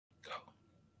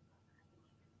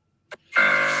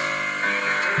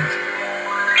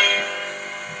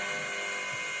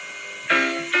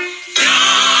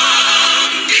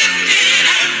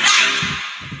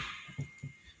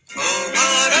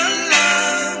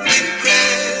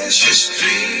precious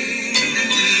dream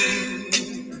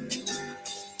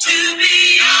to be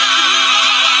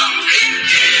young in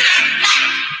and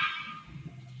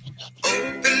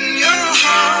open your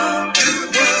heart to the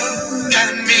world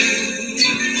and me.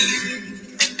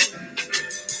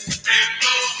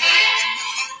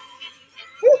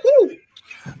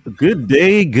 Good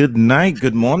day, good night,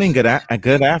 good morning, good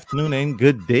afternoon, and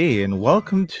good day, and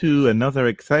welcome to another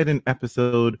exciting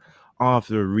episode of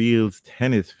the Reels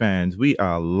Tennis Fans. We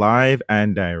are live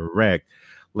and direct.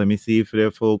 Let me see if there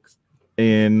are folks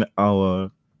in our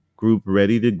group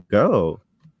ready to go.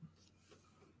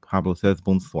 Pablo says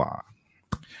bonsoir.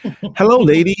 Hello,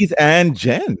 ladies and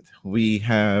gents. We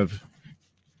have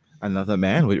another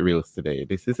man with Reels today.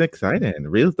 This is exciting.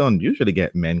 Reels don't usually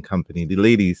get men company. The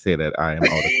ladies say that I am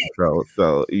out of control.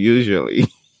 So usually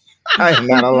I am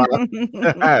not allowed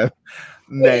to have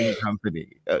men company.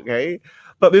 Okay.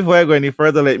 But before I go any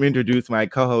further, let me introduce my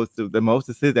co-host of the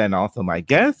Moses and also my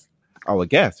guest. Our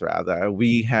guest, rather.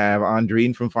 We have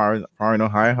Andreen from Foreign,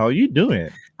 Ohio. How are you doing?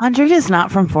 Andreen is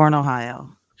not from Foreign, Ohio.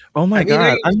 Oh my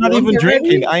God, I'm not even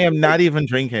drinking. I am not even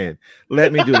drinking.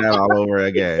 Let me do that all over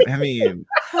again. I mean,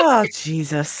 oh,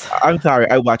 Jesus. I'm sorry.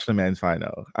 I watched the men's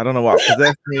final. I don't know what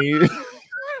possessed me.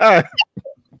 I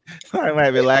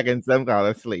might be lacking some kind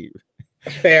of sleep.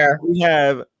 Fair. We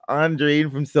have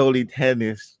Andreen from Solely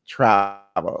Tennis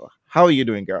Travel. How are you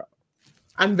doing, girl?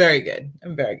 I'm very good.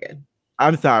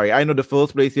 I'm sorry. I know the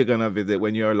first place you're going to visit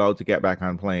when you're allowed to get back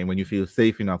on plane, when you feel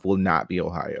safe enough, will not be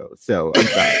Ohio. So I'm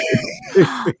sorry.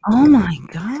 Oh, my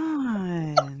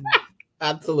God.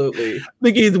 Absolutely.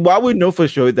 Because what we know for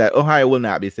sure is that Ohio will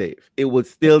not be safe. It will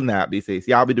still not be safe.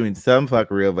 Y'all be doing some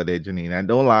fuckery over there, Janine. And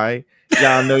don't lie.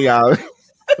 Y'all know y'all.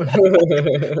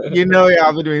 You know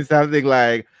y'all be doing something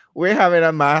like, we're having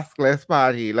a maskless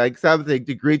party, like something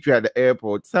to greet you at the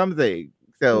airport, something.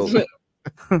 So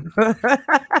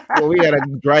well, we gotta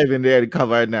drive in there to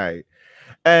cover at night.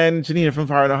 And Janina from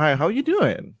Foreign, Ohio, how are you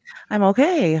doing? I'm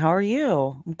okay. How are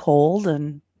you? I'm cold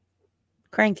and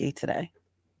cranky today.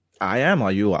 I am,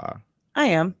 or you are? I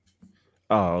am.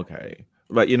 Oh, okay.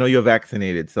 But you know you're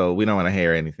vaccinated, so we don't want to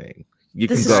hear anything. You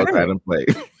This can is go true. outside and play.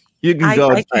 You can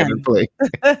go outside and play.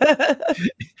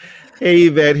 Hey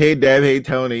Yvette, hey Deb, hey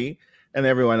Tony, and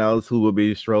everyone else who will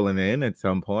be strolling in at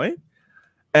some point.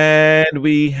 And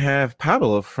we have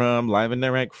Pablo from Live and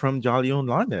Direct from Jolly on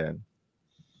London.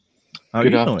 How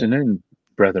Good you doing? afternoon,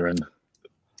 brethren.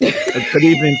 Good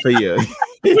evening for you.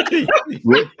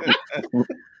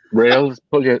 Rails,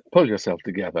 pull yourself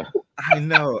together. I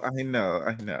know.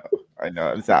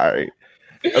 I'm sorry.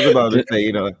 I was about to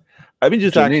say, I've been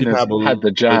just actually Janina's Pablo had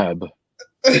the jab.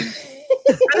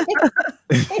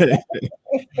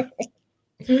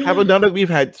 Pablo, now that we've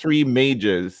had 3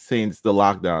 majors since the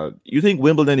lockdown, you think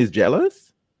Wimbledon is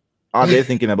jealous? Are they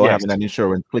thinking about Yes. having an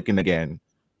insurance clicking again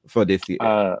for this year?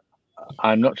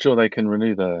 I'm not sure they can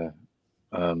renew the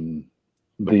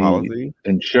policy?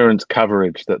 insurance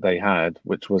coverage that they had,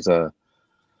 which was a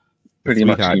pretty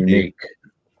much Sweetheart unique.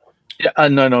 Yeah,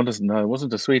 no, it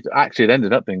wasn't a sweet. Actually, it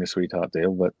ended up being a sweetheart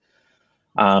deal, but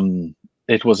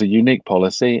it was a unique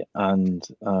policy, and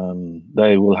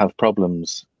they will have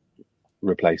problems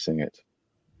replacing it.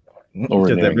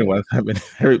 Because everyone's having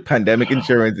pandemic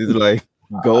insurance is like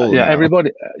gold. Yeah,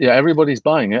 now. everybody's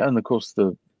buying it, and of course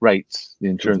the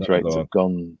insurance rates have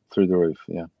gone through the roof.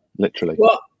 Yeah, literally.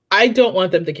 Well, I don't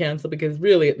want them to cancel because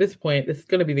really at this point, this is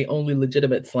going to be the only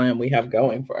legitimate slam we have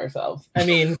going for ourselves. I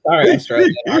mean, sorry,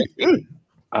 Australia.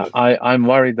 I'm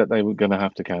worried that they were going to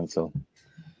have to cancel.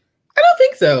 I don't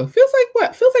think so. Feels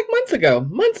like months ago,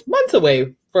 months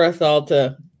away for us all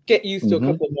to get used to a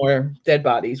couple more dead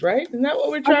bodies, right? Isn't that what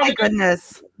we're trying to do?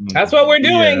 Goodness. That's what we're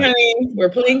doing, honey. We're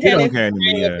playing tennis during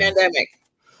the pandemic.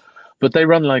 But they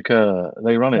run it like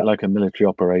a military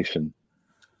operation,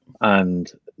 and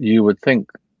you would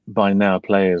think by now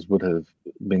players would have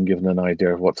been given an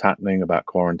idea of what's happening about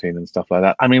quarantine and stuff like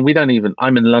that. I mean,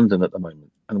 I'm in London at the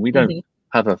moment, and we don't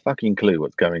have a fucking clue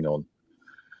what's going on,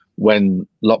 when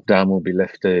lockdown will be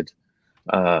lifted,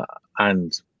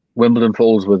 and Wimbledon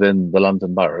falls within the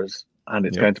London boroughs, and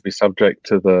it's going to be subject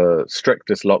to the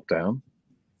strictest lockdown.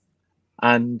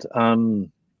 And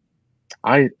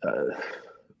I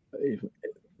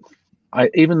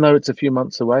even though it's a few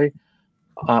months away,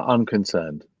 I'm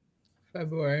concerned.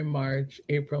 February, March,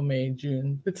 April, May,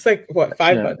 June. It's like what,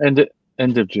 5 months?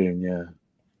 End of June, yeah.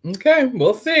 Okay,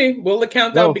 we'll see. Will the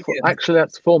countdown begin? Actually,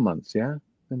 that's 4 months, yeah.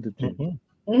 End of June.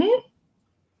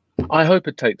 I hope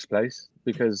it takes place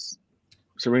because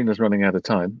Serena's running out of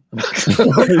time. Good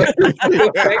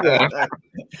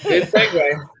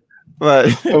segue.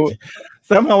 But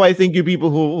Somehow I think you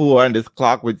people who are on this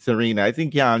clock with Serena, I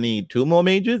think y'all need 2 more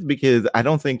majors because I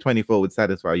don't think 24 would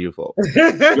satisfy you folks.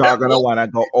 Y'all gonna want to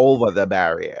go over the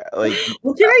barrier. Like,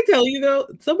 Well, can I tell you though?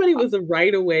 Somebody was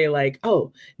right away like,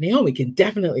 "Oh, Naomi can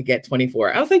definitely get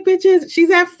 24." I was like, "Bitches, she's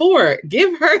at 4.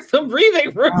 Give her some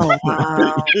breathing room." Oh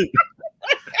wow.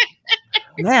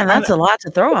 Man, that's a lot to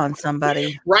throw on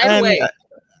somebody. Right away.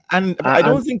 And I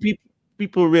don't think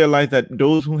people realize that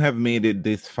those who have made it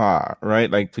this far,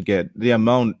 right? Like to get the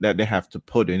amount that they have to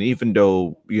put in, even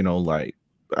though, like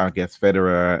I guess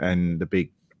Federer and the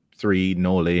big 3,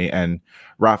 Nole and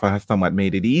Rafa has somewhat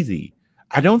made it easy.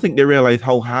 I don't think they realize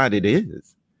how hard it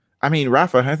is. I mean,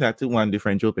 Rafa has had to win the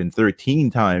French Open 13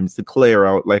 times to clear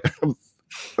out like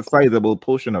a sizable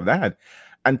portion of that.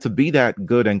 And to be that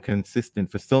good and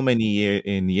consistent for so many year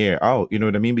in, year out, you know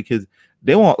what I mean? Because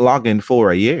they won't log in for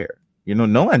a year.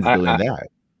 No one's doing that.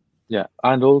 Yeah,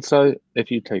 and also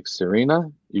if you take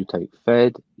Serena, you take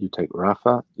Fed, you take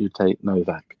Rafa, you take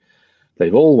Novak,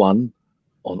 they've all won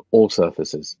on all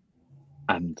surfaces,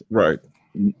 and right.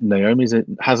 Naomi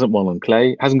hasn't won on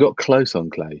clay, hasn't got close on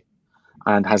clay,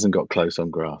 and hasn't got close on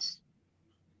grass.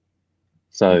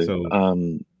 So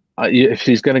if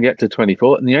she's going to get to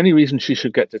 24, and the only reason she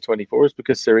should get to 24 is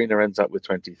because Serena ends up with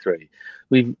 23.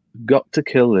 We've got to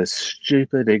kill this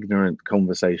stupid, ignorant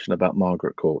conversation about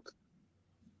Margaret Court.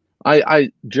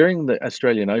 I during the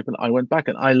Australian Open, I went back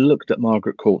and I looked at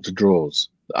Margaret Court's draws.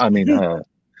 I mean, not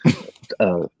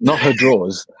her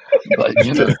draws, but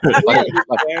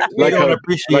I don't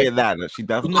appreciate that. She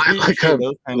doesn't appreciate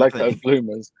those kind of things. Her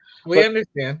bloomers. We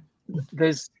understand.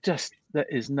 There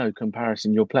is no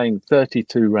comparison. You're playing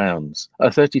 32 rounds,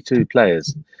 32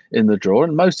 players in the draw,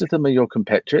 and most of them are your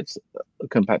compatriots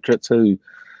who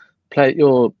play at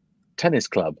your tennis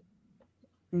club.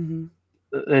 Mm-hmm.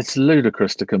 It's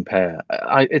ludicrous to compare.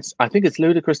 I think it's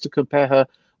ludicrous to compare her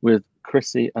with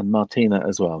Chrissy and Martina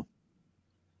as well.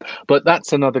 But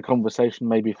that's another conversation,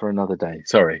 maybe for another day.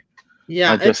 Sorry.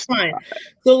 Yeah, it's fine.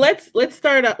 So let's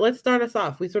start us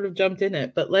off. We sort of jumped in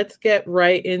it, but let's get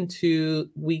right into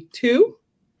week 2.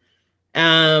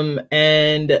 And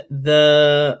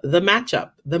the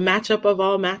matchup of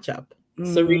all matchup.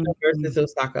 Serena versus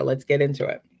Osaka. Let's get into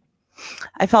it.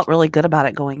 I felt really good about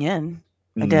it going in.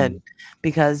 I did,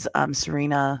 because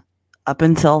Serena, up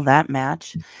until that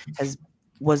match,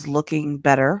 was looking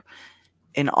better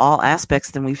in all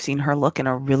aspects than we've seen her look in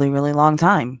a really, really long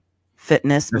time.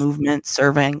 Fitness, movement,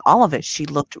 serving, all of it. She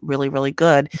looked really, really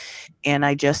good. And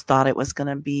I just thought it was going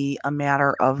to be a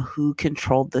matter of who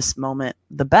controlled this moment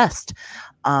the best.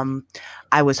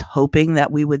 I was hoping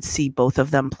that we would see both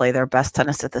of them play their best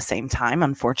tennis at the same time.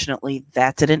 Unfortunately,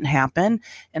 that didn't happen.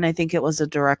 And I think it was a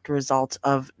direct result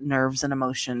of nerves and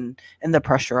emotion and the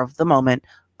pressure of the moment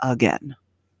again.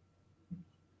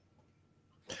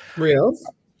 Reels?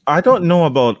 I don't know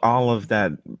about all of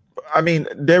that. I mean,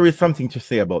 there is something to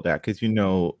say about that because,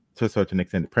 to a certain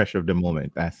extent, the pressure of the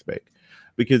moment aspect.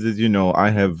 Because, as you know, I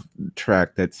have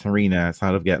tracked that Serena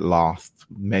sort of get lost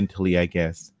mentally, I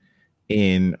guess,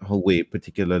 in her way,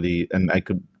 particularly. And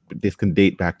this can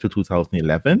date back to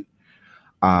 2011,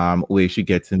 where she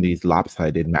gets in these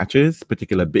lopsided matches,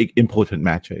 particular big, important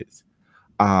matches.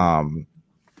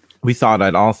 We saw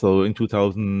that also in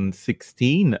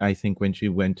 2016, I think, when she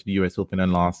went to the US Open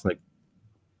and lost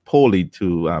poorly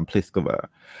to Pliskova.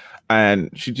 And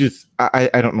she just, I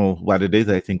don't know what it is.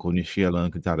 I think only she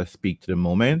alone could sort of speak to the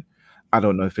moment. I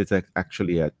don't know if it's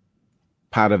actually a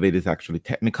part of it is actually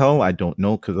technical. I don't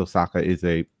know, because Osaka is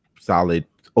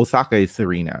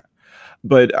Serena.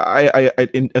 But I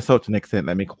in a certain extent,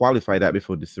 let me qualify that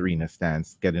before the Serena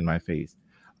stance get in my face.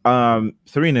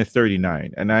 Serena is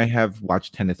 39, and I have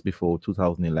watched tennis before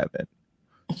 2011.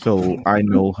 So I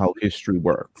know how history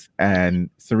works. And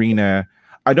Serena,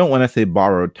 I don't want to say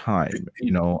borrowed time.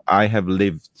 I have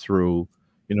lived through,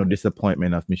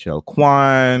 disappointment of Michelle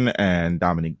Kwan and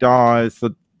Dominic Dawes.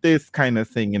 So this kind of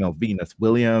thing, Venus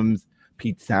Williams,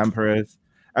 Pete Sampras.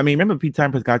 I mean, remember Pete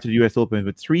Sampras got to the US Open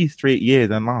for 3 straight years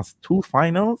and lost 2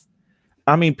 finals?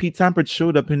 I mean, Pete Sampras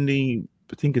showed up in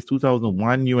I think it's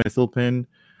 2001 US Open,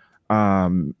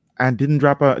 and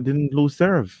didn't lose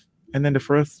serve. And then the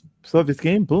first service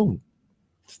game, boom,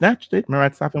 snatched it.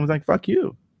 Marat Safin was like, fuck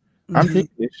you. I'm taking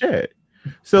this shit.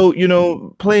 So,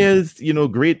 players,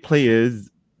 great players,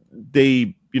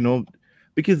 they,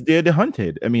 because they're the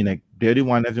hunted. I mean, they're the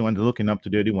one everyone's looking up to.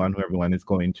 They're the one who everyone is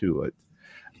going towards.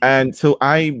 And so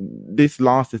this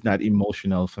loss is not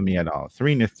emotional for me at all.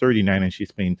 Serena is 39 and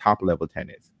she's playing top level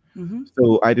tennis. Mm-hmm.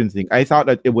 So I thought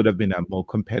that it would have been a more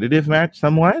competitive match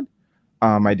somewhat.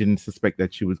 I didn't suspect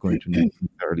that she was going to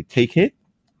necessarily take it,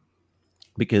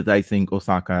 because I think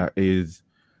Osaka is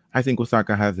I think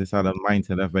Osaka has this other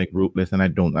mindset of like ruthless, and I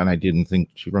didn't think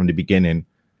she from the beginning.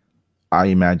 I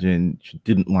imagine she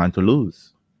didn't want to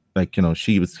lose. Like,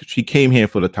 she came here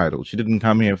for the title. She didn't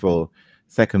come here for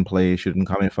second place. She didn't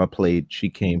come here for a plate. She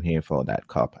came here for that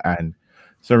cup. And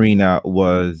Serena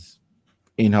was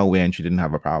in her way, and she didn't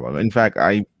have a problem. In fact,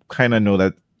 I kind of know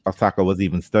that Osaka was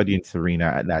even studying Serena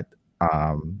at that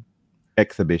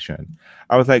exhibition.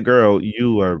 I was like, girl,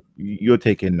 you're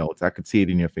taking notes. I could see it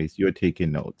in your face. You're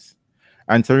taking notes.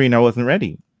 And Serena wasn't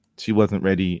ready. She wasn't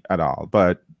ready at all.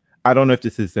 But I don't know if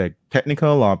this is like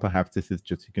technical, or perhaps this is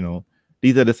just,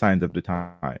 these are the signs of the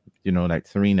time. Like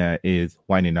Serena is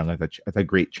winding down as a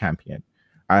great champion,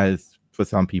 as for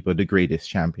some people, the greatest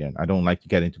champion. I don't like to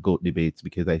get into GOAT debates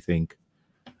because I think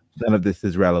none of this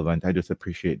is relevant. I just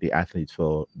appreciate the athletes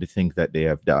for the things that they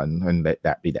have done, and let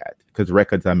that be that. Because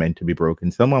records are meant to be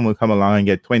broken. Someone will come along and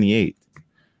get 28,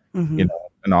 Mhm.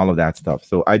 and all of that stuff.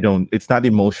 So it's not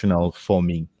emotional for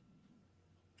me,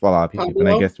 for a lot of people. And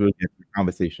I Pablo? guess we'll get to the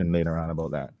conversation later on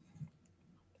about that.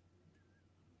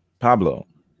 Pablo,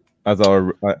 as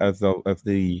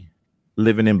the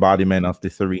living embodiment of the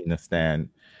Serena stand,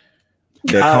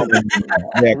 they're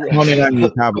coming on you,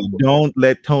 Pablo. Don't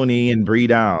let Tony and Bree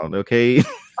down, okay?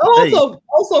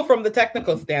 Also from the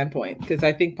technical standpoint, because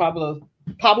I think Pablo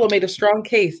made a strong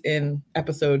case in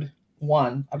episode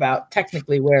 1 about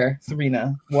technically where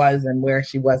Serena was and where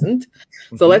she wasn't.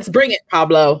 So let's bring it,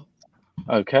 Pablo.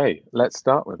 Okay, let's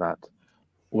start with that.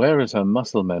 Where is her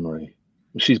muscle memory?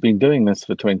 She's been doing this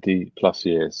for 20 plus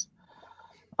years.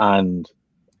 And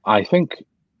I think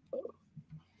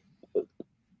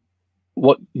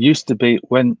what used to be,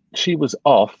 when she was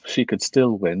off, she could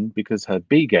still win because her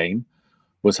B game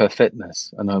was her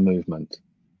fitness and her movement.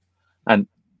 And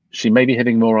she may be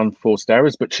hitting more on forced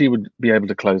errors, but she would be able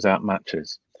to close out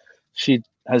matches. She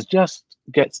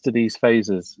gets to these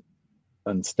phases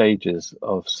and stages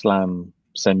of slam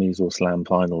semis or slam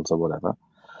finals or whatever,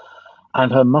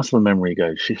 and her muscle memory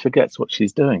goes. She forgets what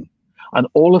she's doing. And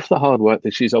all of the hard work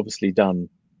that she's obviously done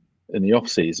in the off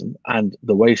season and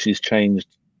the way she's changed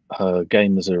her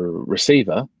game as a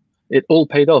receiver, it all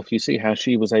paid off. You see how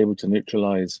she was able to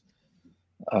neutralize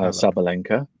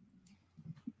Sabalenka,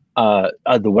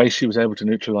 the way she was able to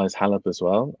neutralize Halep as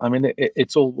well. I mean,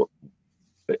 it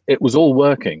was all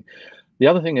working. The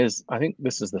other thing is, I think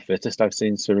this is the fittest I've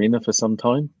seen Serena for some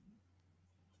time.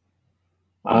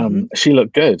 She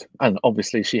looked good, and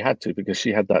obviously she had to, because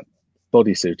she had that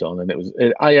bodysuit on,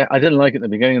 and I didn't like it in the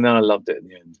beginning, and then I loved it in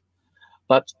the end.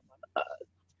 But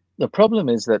the problem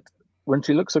is that when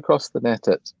she looks across the net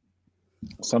at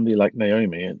somebody like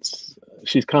Naomi,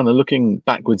 she's kind of looking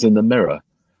backwards in the mirror.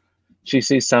 She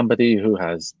sees somebody who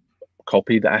has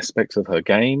copied aspects of her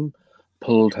game,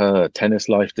 pulled her tennis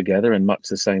life together in much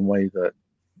the same way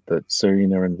that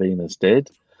Serena and Venus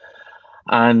did.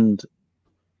 And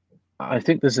I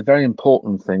think there's a very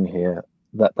important thing here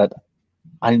that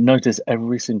I notice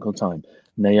every single time.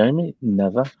 Naomi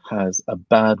never has a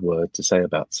bad word to say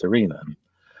about Serena.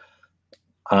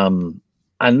 And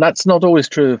that's not always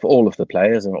true of all of the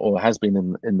players, or has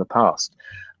been in the past.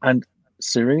 And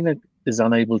Serena is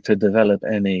unable to develop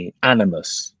any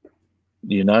animus,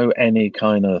 any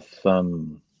kind of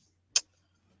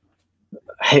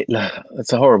hate.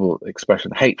 It's a horrible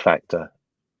expression, hate factor.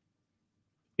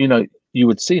 You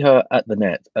would see her at the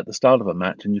net at the start of a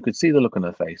match, and you could see the look on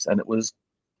her face, and it was,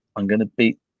 I'm going to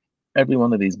beat every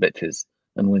one of these bitches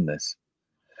and win this.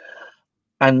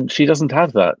 And she doesn't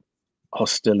have that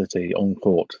hostility on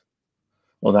court,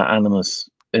 or that animus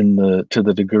to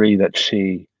the degree that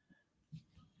she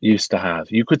used to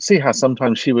have. You could see how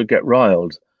sometimes she would get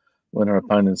riled when her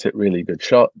opponents hit really good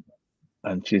shot,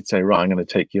 and she'd say, right, I'm going to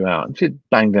take you out, and she'd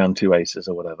bang down 2 aces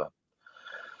or whatever.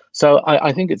 So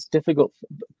I think it's difficult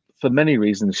for many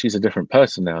reasons. She's a different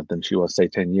person now than she was, say,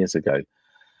 10 years ago.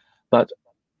 But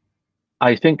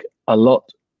I think a lot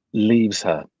leaves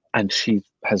her, and she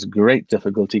has great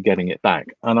difficulty getting it back.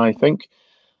 And I think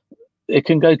it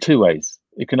can go 2 ways.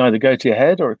 It can either go to your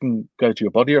head, or it can go to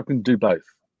your body, or it can do both.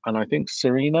 And I think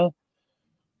Serena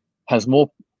has more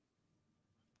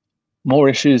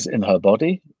issues in her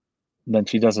body than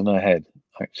she does in her head,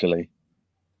 actually.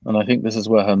 And I think this is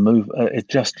where her it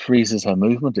just freezes her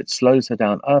movement. It slows her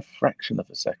down a fraction of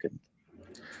a second.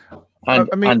 And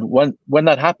and when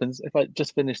that happens, if I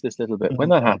just finish this little bit, when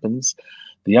that happens,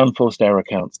 the unforced error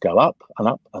counts go up and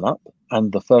up and up,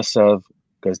 and the first serve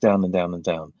goes down and down and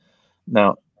down.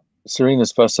 Now,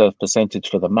 Serena's first serve percentage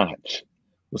for the match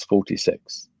was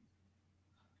 46.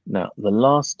 Now, the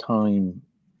last time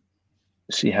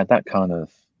she had that kind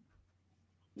of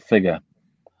figure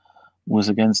was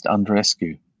against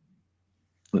Andreescu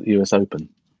at the US Open.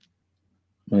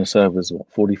 And her serve was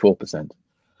 44%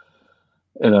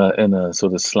 in a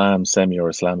sort of slam semi or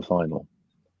a slam final.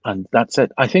 And that's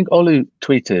it. I think Olu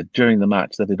tweeted during the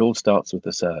match that it all starts with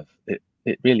the serve.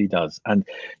 It really does. And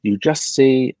you just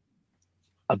see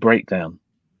a breakdown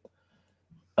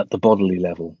at the bodily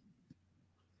level.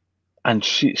 And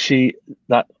she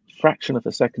that fraction of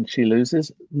a second she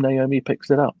loses, Naomi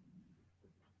picks it up.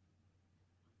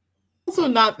 Also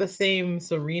not the same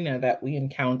Serena that we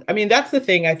encountered. I mean, that's the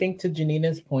thing. I think to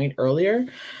Janina's point earlier,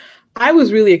 I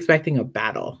was really expecting a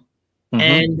battle. Mhm.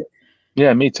 And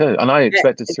Yeah, me too. And I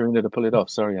expected Serena to pull it off.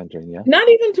 Sorry, Andrine. Yeah. not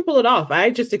even to pull it off. I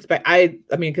just I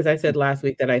mean, because I said last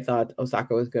week that I thought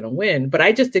Osaka was going to win, but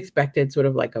I just expected sort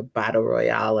of like a battle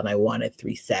royale, and I wanted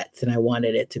 3 sets, and I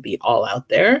wanted it to be all out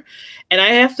there. And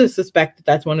I have to suspect that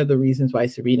that's one of the reasons why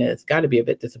Serena has got to be a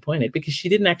bit disappointed, because she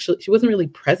wasn't really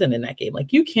present in that game.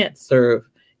 Like, you can't serve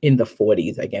in the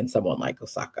 40s against someone like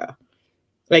Osaka.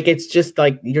 Like, it's just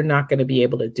like, you're not going to be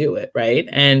able to do it, right?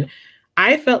 And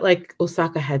I felt like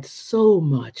Osaka had so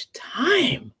much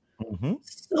time. Mhm.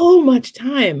 So much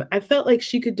time. I felt like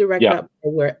she could direct Yeah. that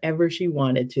ball wherever she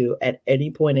wanted to at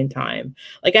any point in time.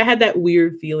 Like, I had that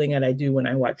weird feeling that I do when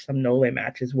I watch some Nole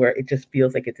matches, where it just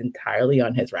feels like it's entirely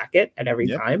on his racket at every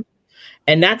Yep. time.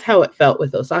 And that's how it felt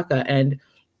with Osaka. And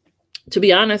to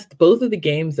be honest, both of the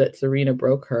games that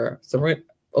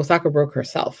Osaka broke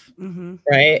herself. Mm-hmm.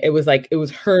 Right? It was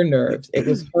her nerves. It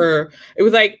was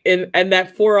like in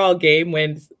that 4-all game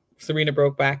when Serena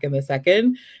broke back in the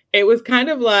second, it was kind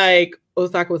of like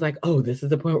Osaka was like, oh, this is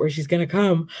the point where she's gonna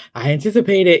come. I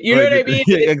anticipate it. You know what I mean?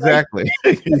 Yeah, It's like- exactly.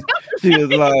 She was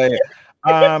like,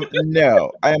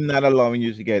 no, I am not allowing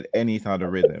you to get any sort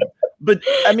of rhythm. But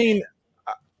I mean,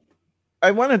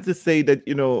 I wanted to say that,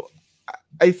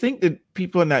 I think that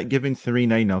people are not giving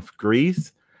Serena enough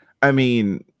grace. I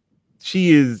mean,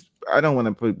 she is, I don't want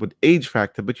to put with age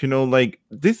factor, but like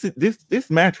this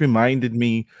match reminded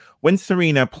me when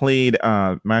Serena played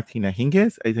Martina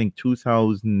Hingis, I think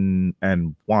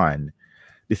 2001,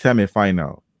 the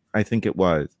semifinal, I think it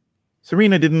was.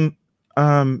 Serena didn't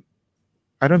I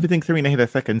don't even think Serena hit a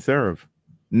second serve.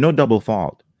 No double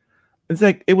fault. It's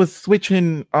like it was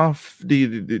switching off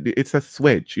the it's a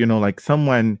switch, like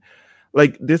someone,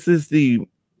 like this is the,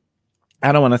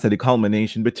 I don't want to say the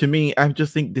culmination, but to me, I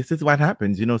just think this is what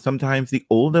happens. Sometimes the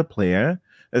older player,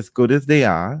 as good as they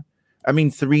are, I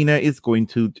mean, Serena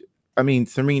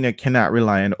cannot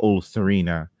rely on old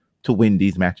Serena to win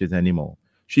these matches anymore.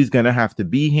 She's going to have to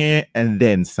be here and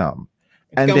then some.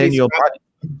 And gonna then be your body,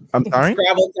 I'm sorry?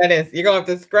 Scrabble tennis. You're gonna have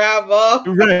to scrabble.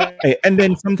 Right. And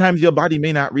then sometimes your body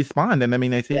may not respond. And I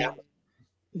mean, I say,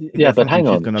 Yeah, but hang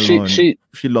on. She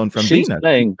learned from she's Venus.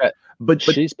 playing, But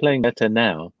she's playing better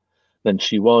now than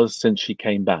she was since she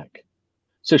came back.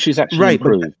 So she's actually Right,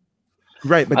 but improved.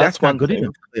 Right, but That's that's not one good thing.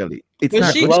 enough, clearly. It's But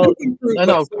not she good Well, enough. improved, no,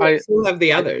 but no, so have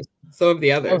the others. So have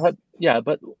the others. Yeah,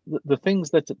 but the things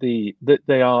that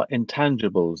they are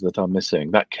intangibles that are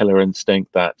missing, that killer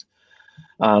instinct, that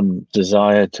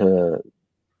desire to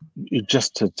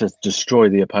destroy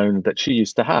the opponent that she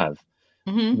used to have.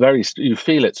 Mhm. You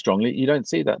feel it strongly. You don't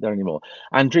see that there anymore.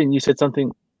 Andrine, you said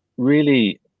something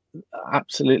really,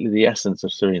 absolutely the essence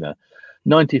of Serena.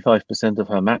 95% of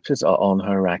her matches are on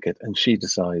her racket, and she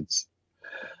decides.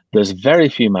 There's very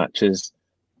few matches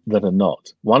that are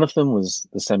not. One of them was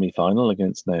the semi-final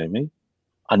against Naomi.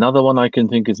 Another one I can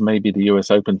think is maybe the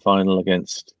US Open final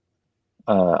against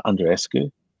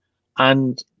Andreescu.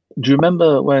 And do you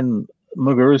remember when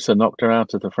Muguruza knocked her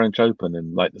out of the French Open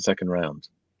in like the second round?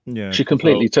 Yeah. She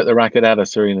completely took the racket out of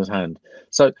Serena's hand.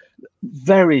 So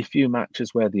very few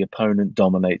matches where the opponent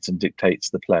dominates and dictates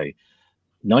the play.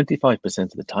 95%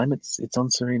 of the time it's on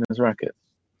Serena's racket.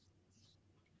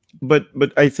 But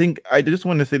I think I just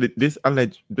want to say that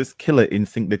this killer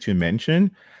instinct that you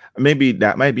mentioned, maybe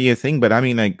that might be a thing, but I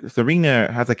mean, like,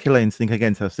 Serena has a killer instinct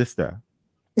against her sister.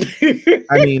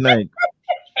 I mean, like,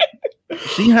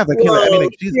 she has a killer. I mean,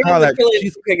 like, she's called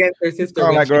against her sister.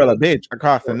 that girl a bitch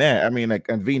across the net. I mean, like,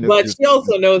 and Venus. But she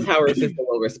also knows how her sister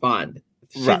will respond.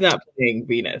 She's Right. not playing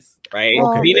Venus, right?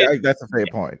 Okay, Venus, that's a fair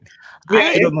point. Yeah,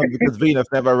 I don't know, because Venus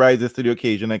never rises to the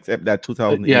occasion except that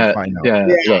 2008 final. Yeah,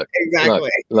 look, exactly.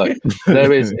 look,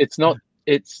 there is, it's no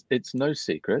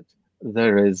secret.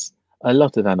 There is a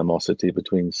lot of animosity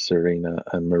between Serena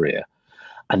and Maria.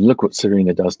 And look what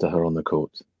Serena does to her on the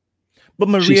court. But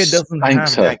Maria doesn't have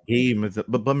spanks her. that game.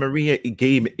 But Maria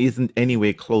game isn't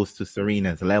anywhere close to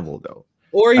Serena's level, though.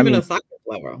 or even I mean, Osaka's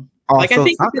level. Also, I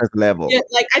think Saka's level. Yeah,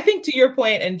 like I think to your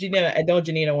point, and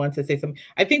Janina wants to say something.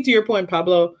 I think to your point,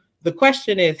 Pablo, The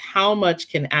question is, how much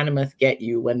can Animus get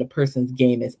you when the person's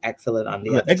game is excellent on the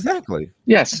other side? Exactly.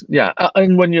 Yes, yeah,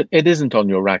 and when it isn't on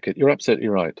your racket, you're absolutely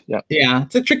right. Yeah, Yeah,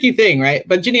 it's a tricky thing, right?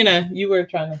 But Janina, you were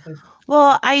trying to say.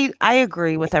 Well, I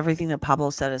agree with everything that Pablo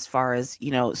said as far as,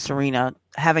 Serena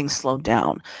having slowed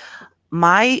down.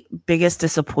 My biggest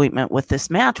disappointment with this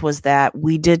match was that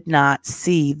we did not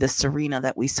see the Serena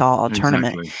that we saw all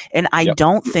tournament. exactly. And I Yep.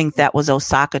 don't think that was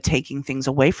Osaka taking things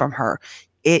away from her.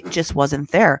 It just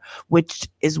wasn't there, which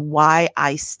is why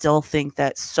I still think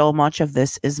that so much of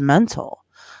this is mental.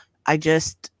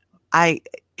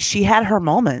 She had her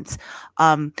moments.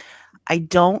 I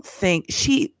don't think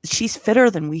she's fitter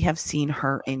than we have seen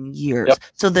her in years. Yep.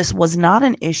 So this was not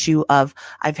an issue of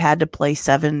I've had to play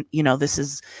 7, this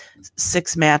is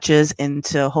 6 matches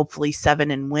into hopefully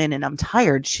 7 and win and I'm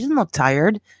tired. She didn't look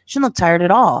tired. She didn't look tired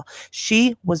at all.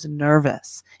 She was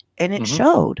nervous and it Mhm.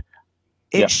 showed.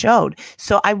 It Yeah. showed.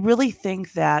 So I really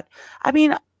think that,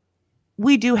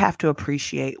 we do have to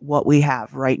appreciate what we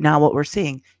have right now, what we're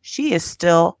seeing. She is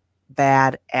still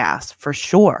badass for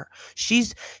sure.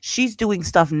 She's doing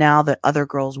stuff now that other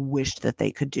girls wished that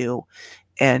they could do.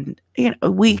 And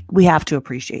we have to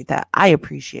appreciate that. I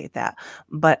appreciate that.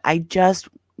 But I just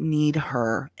need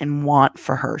her and want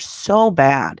for her so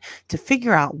bad to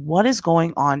figure out what is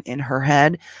going on in her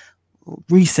head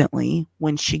recently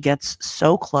when she gets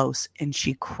so close and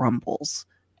she crumbles.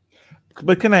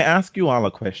 But can I ask you all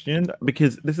a question?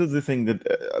 Because this is the thing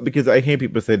that, because I hear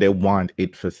people say they want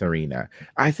it for Serena.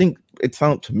 I think it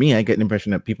sounds to me, I get the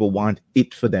impression that people want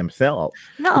it for themselves.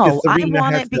 No, I Serena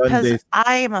want has it done because this.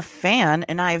 I am a fan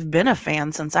and I've been a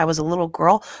fan since I was a little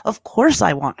girl. Of course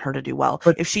I want her to do well.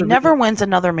 But If she Serena- never wins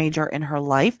another major in her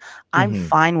life, I'm Mhm.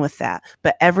 fine with that.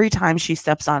 But every time she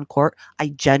steps on court, I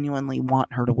genuinely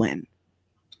want her to win.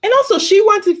 And also, she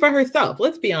wants it for herself.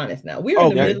 Let's be honest now. We're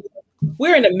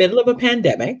in the middle of a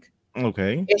pandemic.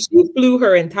 Okay. And she flew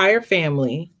her entire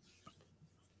family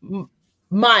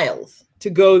miles to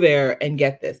go there and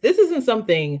get this. This isn't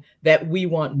something that we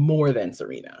want more than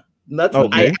Serena. That's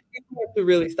what I Okay. think we have to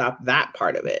really stop that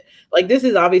part of it. Like, this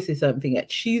is obviously something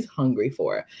that she's hungry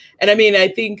for. And I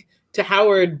think to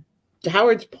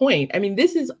Howard's point,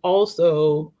 this is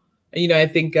also, I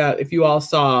think if you all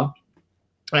saw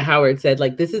what Howard said,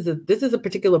 like, this is a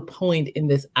particular point in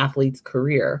this athlete's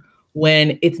career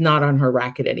when it's not on her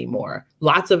racket anymore.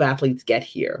 Lots of athletes get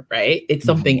here, right? It's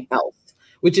something else,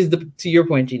 which is to your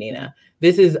point, Janina.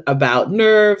 This is about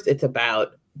nerves. It's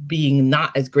about being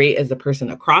not as great as the person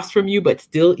across from you, but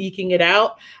still eking it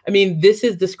out. This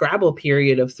is the Scrabble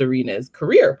period of Serena's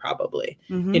career, probably,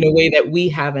 in a way that we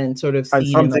haven't sort of And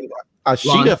seen. something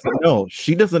she doesn't know.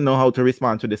 She doesn't know how to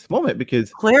respond to this moment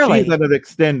because Clearly. she's had an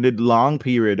extended long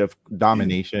period of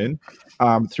domination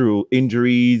through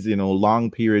injuries, long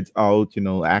periods out,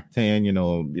 acting,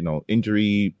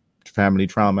 injury, family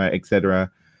trauma,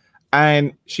 etc.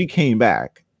 And she came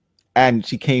back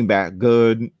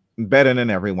good, better than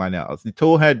everyone else. The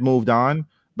toe had moved on,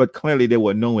 but clearly they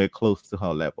were nowhere close to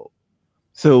her level.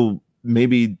 So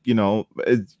maybe,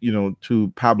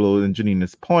 to Pablo and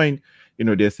Janina's point,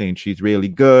 they're saying she's really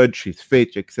good, she's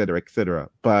fit, etc., etc.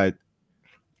 But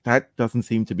that doesn't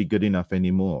seem to be good enough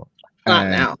anymore.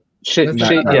 Not now. There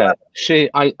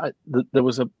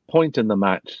was a point in the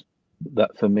match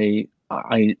that for me,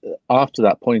 after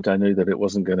that point, I knew that it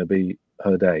wasn't going to be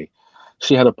her day.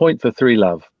 She had a point for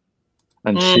 3-love,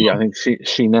 and I think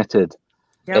she netted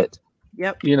it.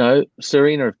 Yep.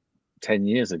 Serena 10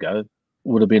 years ago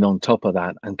would have been on top of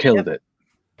that and killed it.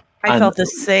 I felt the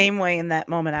same way in that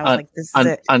moment. I was like, this is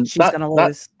it. And She's going to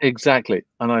lose. Exactly.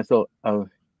 And I thought, oh,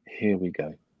 here we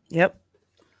go. Yep.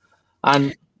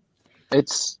 And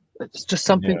it's just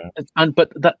something.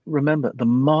 But remember, the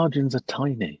margins are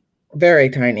tiny. Very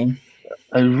tiny.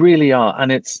 They really are.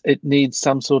 And it needs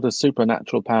some sort of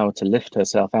supernatural power to lift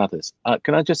herself out of this.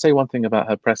 Can I just say one thing about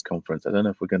her press conference? I don't know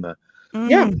if we're going to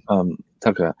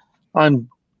talk about. I'm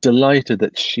delighted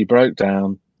that she broke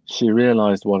down. She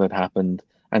realized what had happened.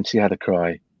 And she had a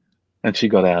cry, and she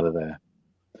got out of there.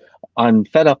 I'm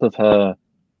fed up of her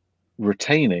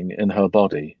retaining in her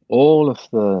body all of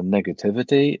the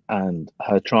negativity and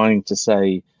her trying to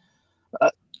say,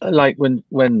 like when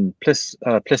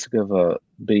Pliskova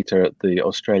beat her at the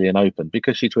Australian Open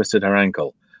because she twisted her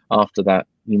ankle. After that,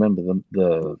 you remember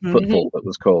the football that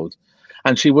was called,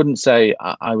 and she wouldn't say,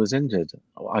 "I was injured.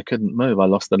 I couldn't move. I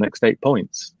lost the next 8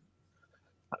 points."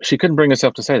 She couldn't bring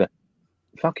herself to say that.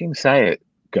 Fucking say it,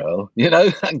 girl,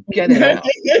 and get it out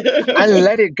and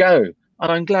let it go.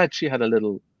 And I'm glad she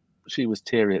was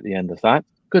teary at the end of that.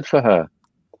 Good for her.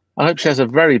 I hope she has a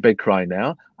very big cry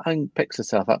now and picks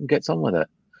herself up and gets on with it.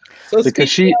 So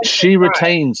because speaking she of the cry-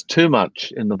 retains too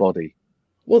much in the body.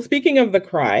 Well, speaking of the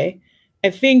cry, I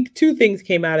think two things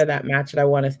came out of that match that I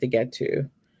want us to get to.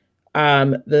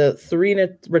 The Serena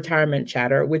retirement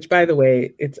chatter, which, by the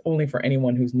way, it's only for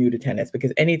anyone who's new to tennis,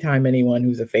 because anytime anyone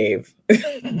who's a fave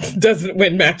doesn't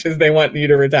win matches, they want you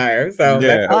to retire. So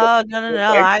Yeah. Oh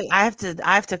no! I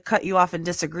have to cut you off and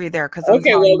disagree there because I'm okay.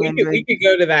 telling Well, you, we Andrew, could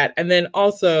go to that, and then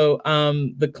also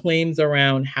the claims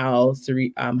around how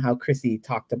Chrissy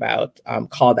talked about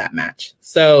call that match.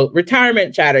 So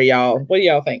retirement chatter, y'all. What do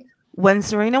y'all think? when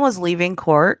Serena was leaving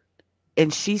court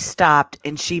and she stopped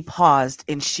and she paused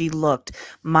and she looked,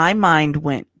 my mind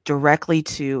went directly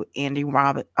to Andy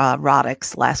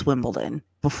Roddick's last Wimbledon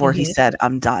before he said,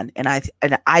 "I'm done." And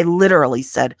I literally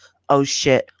said, "Oh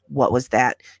shit, what was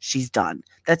that? She's done."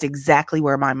 That's exactly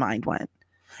where my mind went.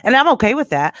 And I'm okay with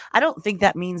that. I don't think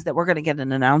that means that we're going to get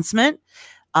an announcement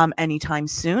anytime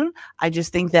soon. I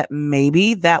just think that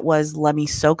maybe that was, let me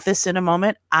soak this in a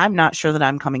moment. I'm not sure that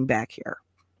I'm coming back here.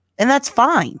 And that's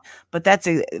fine. But that's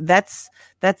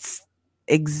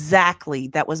exactly,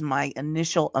 that was my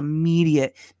initial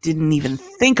immediate, didn't even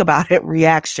think about it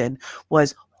reaction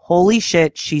was, holy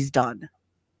shit, she's done.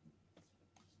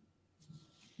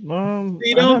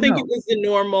 You don't think it was the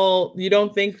normal? You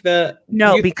don't think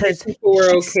because people were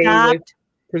okay stopped, with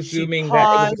presuming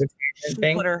paused, that it was a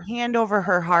thing? put her hand over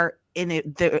her heart,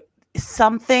 and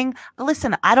something.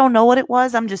 Listen, I don't know what it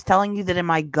was. I'm just telling you that in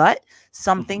my gut,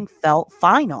 something felt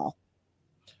final.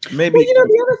 Maybe. Well,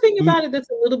 the other thing about it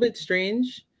that's a little bit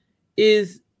strange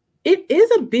is it is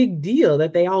a big deal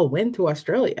that they all went to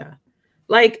Australia.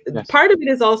 Like, yes. Part of it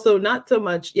is also not so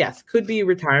much, yes, could be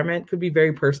retirement, could be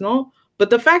very personal, but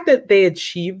the fact that they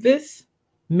achieved this,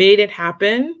 made it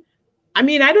happen. I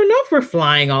mean, I don't know if we're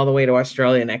flying all the way to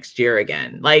Australia next year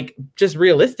again, like just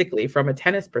realistically from a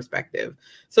tennis perspective.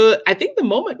 So I think the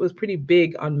moment was pretty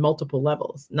big on multiple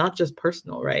levels, not just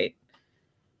personal, right?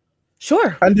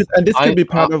 Sure. And this could be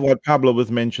part of what Pablo was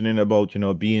mentioning about,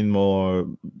 being more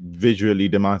visually,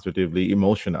 demonstratively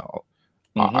emotional.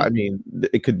 I mean,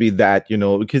 it could be that,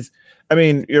 because, I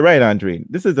mean, you're right, Andre.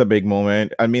 This is a big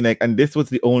moment. I mean, and this was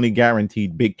the only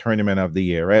guaranteed big tournament of the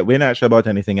year, right? We're not sure about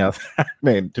anything else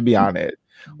happening, to be honest.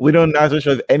 We don't not so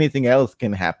sure if anything else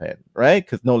can happen, right?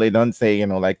 Because they don't say,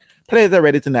 players are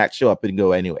ready to not show up and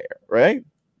go anywhere, right?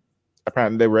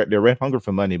 Apparently, they're hungry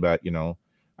for money, but,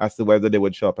 as to whether they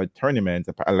would show up at tournaments,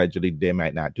 allegedly they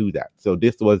might not do that. So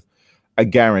this was a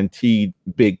guaranteed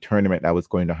big tournament that was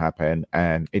going to happen,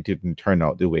 and it didn't turn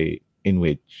out the way in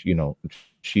which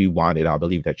she wanted. I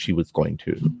believe that she was going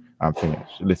to finish.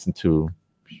 Listen to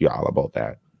y'all about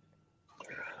that.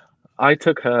 I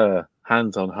took her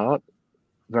hands on heart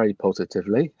very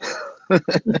positively.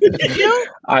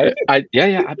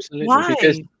 Yeah, absolutely. Why?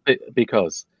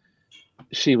 Because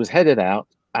she was headed out,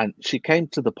 and she came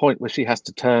to the point where she has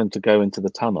to turn to go into the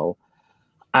tunnel,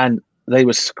 and they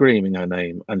were screaming her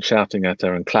name and shouting at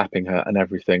her and clapping her and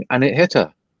everything, and it hit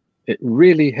her. It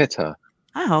really hit her.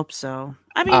 I hope so.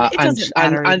 I mean, it doesn't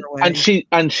matter either way.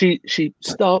 And she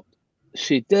stopped.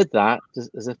 She did that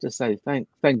as if to say, thank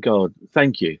God,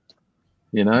 thank you,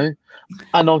 and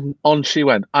on she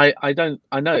went. I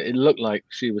know it looked like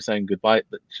she was saying goodbye,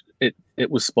 but it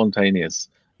was spontaneous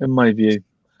in my view.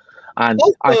 And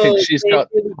also, I think she's got.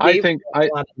 I think a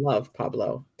lot of love,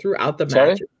 Pablo, throughout the Sorry?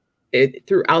 match.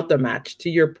 Throughout the match, to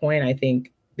your point, I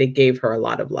think they gave her a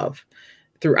lot of love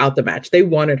throughout the match. They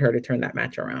wanted her to turn that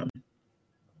match around.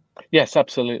 Yes,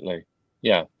 absolutely.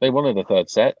 Yeah, they wanted a third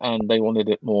set, and they wanted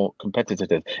it more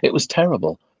competitive. It was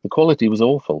terrible. The quality was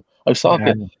awful.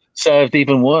 Osaka served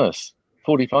even worse.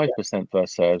 45%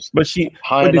 first serves. But the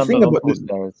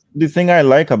thing I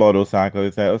like about Osaka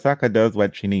is that Osaka does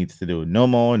what she needs to do. No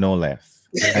more, no less.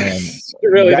 And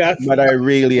really that's what I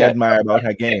really admire about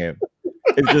her game.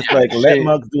 It's just like, let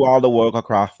Muggs do all the work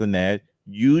across the net.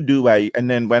 You do and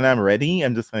then when I'm ready,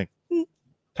 I'm just like,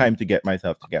 time to get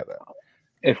myself together.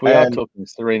 If we are talking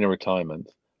Serena retirement,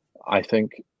 I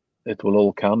think it will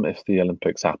all come if the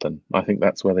Olympics happen. I think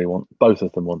that's where both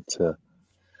of them want to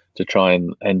try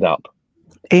and end up.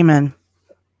 Amen.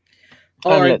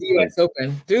 Or the U.S.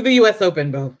 Open. Do the U.S.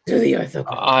 Open, Bo. Do the U.S.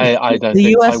 Open. I don't the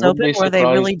think U.S. Open where they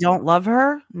really don't love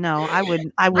her. No, I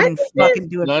wouldn't fucking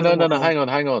do it. No. Hang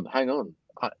on.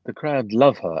 The crowd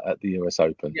love her at the U.S.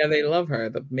 Open. Yeah, they love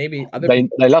her. Maybe other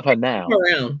they love her now.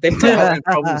 They've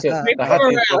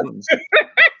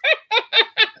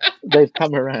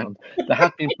come around. There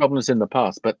have been problems in the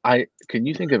past, but can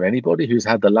you think of anybody who's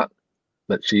had the luck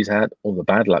that she's had, or the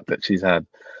bad luck that she's had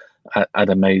at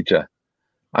a major?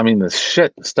 I mean, the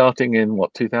shit starting in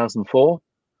 2004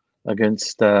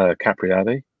 against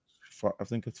Capriati. I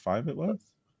think it's 5. It was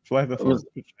Fly the Sword.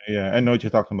 Yeah, I know what you're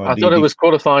talking about. I thought it was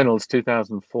quarterfinals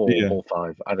 2004 or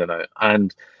 5. I don't know.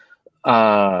 And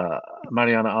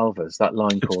Mariana Alves, that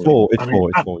line It's calling. four.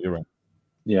 It's four. You're right.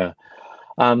 Yeah.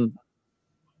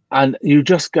 And you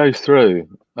just go through,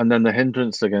 and then the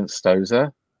hindrance against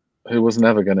Stoza, who was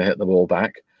never going to hit the ball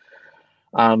back.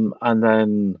 And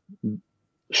then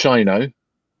Shino,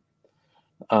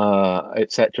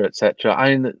 etc., etc.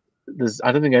 I mean,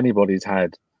 I don't think anybody's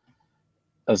had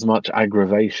as much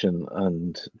aggravation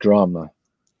and drama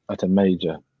at a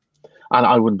major. And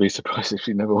I wouldn't be surprised if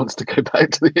she never wants to go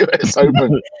back to the US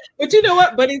Open. But you know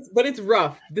what? But it's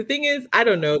rough. The thing is, I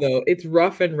don't know though. It's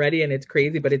rough and ready and it's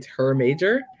crazy, but it's her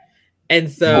major. And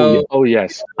so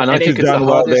yes. And I she's think it's done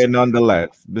well there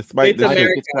nonetheless. Despite it's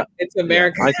America. It's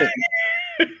America.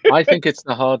 I think it's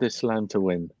the hardest slam to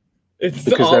win. It's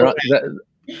because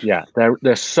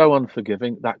they're so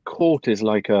unforgiving. That court is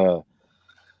like a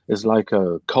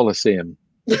coliseum.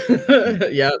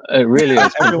 Yeah, it really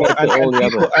is. And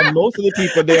most of the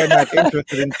people there are not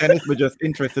interested in tennis, but just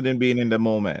interested in being in the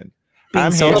moment.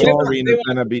 I'm here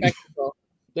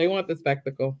They want the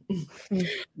spectacle. Yeah.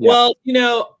 Well,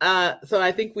 so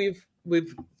I think we've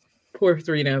poor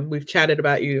Serena, we've chatted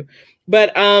about you,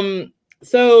 but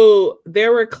so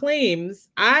there were claims.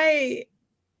 I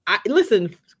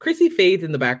listen. Chrissy fades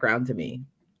in the background to me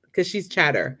because she's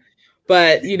chatter,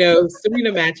 but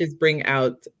Serena matches bring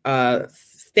out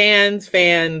stands,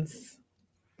 fans,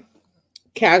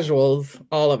 casuals,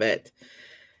 all of it.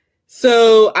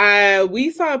 So we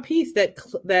saw a piece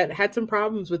that had some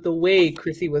problems with the way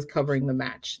Chrissy was covering the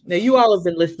match. Now, you all have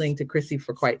been listening to Chrissy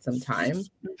for quite some time.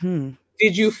 Mm-hmm.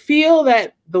 Did you feel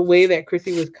that the way that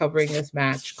Chrissy was covering this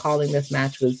match, calling this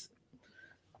match, was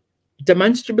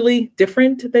demonstrably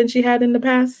different than she had in the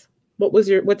past?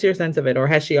 What's your sense of it? Or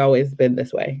has she always been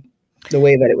this way? The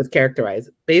way that it was characterized.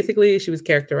 Basically, she was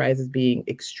characterized as being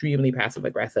extremely passive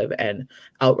aggressive and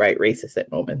outright racist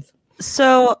at moments.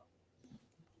 So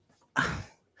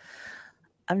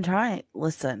I'm trying.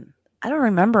 Listen, I don't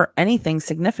remember anything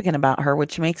significant about her,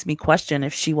 which makes me question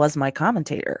if she was my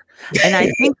commentator. And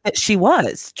I think that she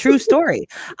was. True story.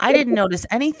 I didn't notice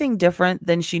anything different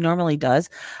than she normally does.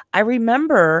 I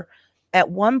remember at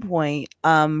one point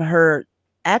her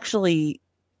actually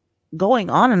going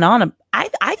on and on.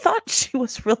 I thought she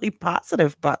was really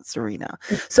positive about Serena.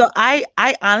 So I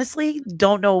honestly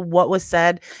don't know what was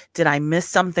said. Did I miss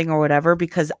something or whatever?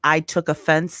 Because I took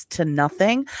offense to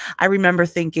nothing. I remember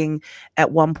thinking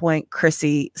at one point,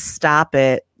 Chrissy, stop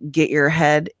it. Get your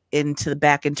head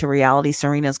back into reality.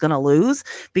 Serena's going to lose,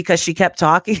 because she kept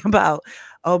talking about,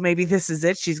 oh, maybe this is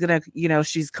it. She's going to,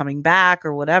 she's coming back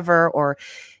or whatever, or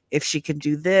if she can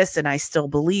do this and I still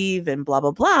believe and blah,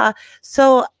 blah, blah.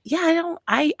 So yeah,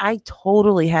 I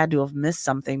totally had to have missed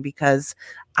something, because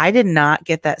I did not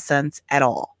get that sense at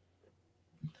all.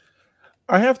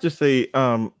 I have to say,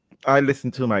 I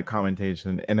listened to my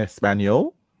commentation in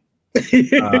Espanol.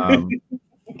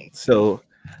 So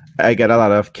I get a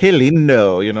lot of que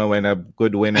lindo, when a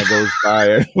good winner goes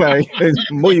by. Like,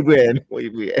 muy bien, muy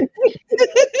bien.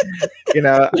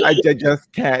 I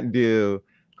just can't do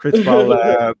Chris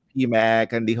Paula,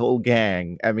 P-Mac, and the whole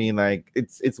gang. I mean, like,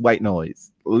 it's white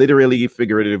noise. Literally,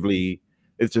 figuratively,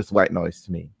 it's just white noise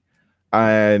to me.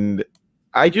 And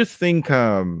I just think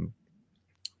I'd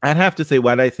have to say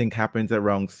what I think happens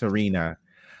around Serena.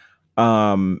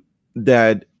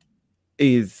 That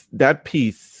is that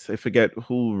piece. I forget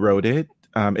who wrote it.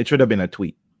 It should have been a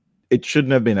tweet. It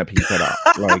shouldn't have been a piece at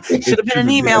all. Like, it should have been an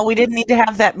email. We didn't need to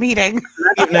have that meeting.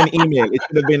 Not even an email. It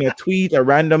should have been a tweet, a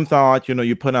random thought,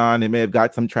 you put on. It may have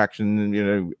got some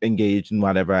traction, engaged and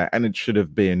whatever. And it should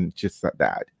have been just like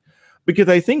that. Because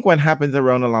I think what happens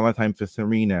around a lot of times for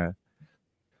Serena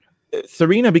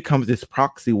becomes this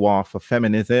proxy war for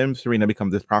feminism. Serena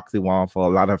becomes this proxy war for a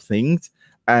lot of things.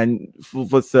 And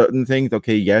for certain things,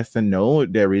 okay, yes and no,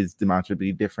 there is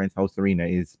demonstrably difference how Serena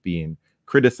is being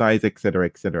criticized, etc.,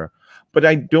 etc. But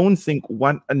I don't think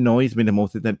what annoys me the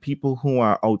most is that people who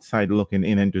are outside looking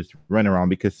in and just run around,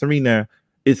 because Serena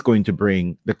is going to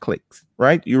bring the clicks,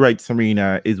 right? You're right,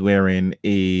 Serena is wearing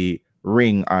a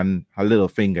ring on her little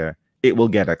finger. It will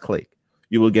get a click.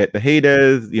 You will get the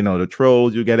haters, the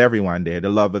trolls, you get everyone there, the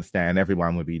lovers stand,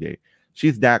 everyone will be there.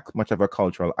 She's that much of a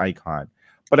cultural icon.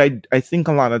 But I think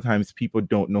a lot of times people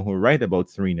don't know who write about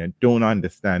Serena, don't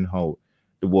understand how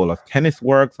the world of tennis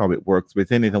works, how it works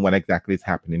within it, and what exactly is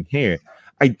happening here.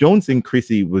 I don't think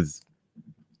Chrissy was,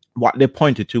 what they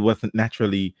pointed to wasn't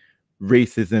naturally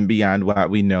racism beyond what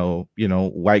we know,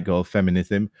 white girl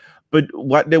feminism. But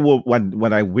what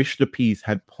I wish the piece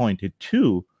had pointed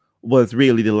to was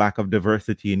really the lack of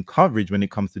diversity in coverage when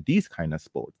it comes to these kind of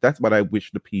sports. That's what I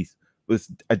wish the piece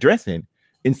was addressing,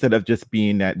 instead of just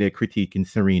being that they're critiquing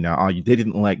Serena or they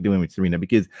didn't like doing with Serena.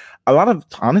 Because a lot of,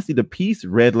 honestly, the piece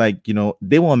read like,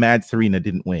 they were mad Serena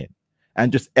didn't win.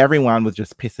 And just everyone was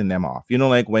just pissing them off.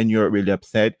 Like when you're really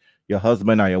upset, your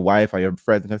husband or your wife or your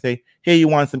friends can say, hey, you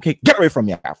want some cake? Get away from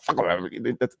me.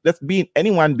 That's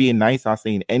anyone being nice or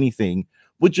saying anything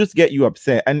would just get you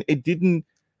upset. And they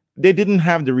didn't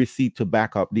have the receipt to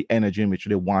back up the energy in which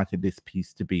they wanted this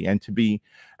piece to be. And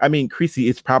Chrissy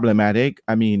is problematic.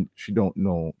 She don't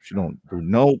do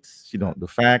notes. She don't do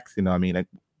facts.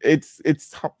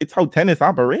 It's how tennis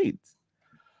operates.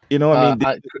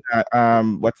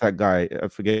 What's that guy? I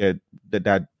forget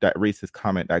that racist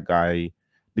comment, that guy,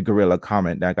 the gorilla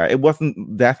comment, that guy. It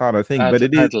wasn't that sort of thing, but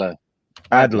it is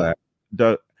Adler.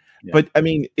 But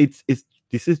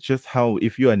this is just how,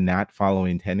 if you are not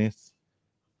following tennis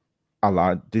a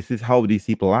lot, this is how these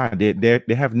people are. They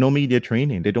have no media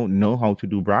training. They don't know how to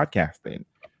do broadcasting.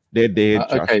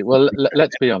 Okay, well,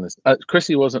 let's be honest.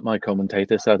 Chrissy wasn't my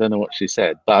commentator, so I don't know what she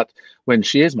said. But when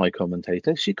she is my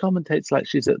commentator, she commentates like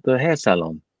she's at the hair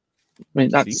salon.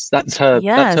 That's her.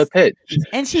 That's her pitch.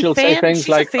 And she'll say things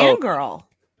like, a fangirl.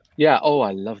 Yeah. Oh,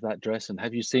 I love that dress. And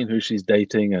have you seen who she's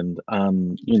dating? And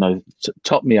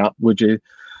top me up, would you?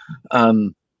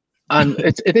 And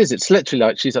it's literally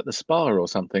like she's at the spa or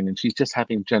something, and she's just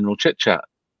having general chit chat.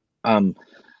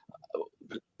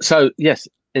 So yes,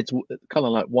 it's kind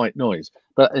of like white noise,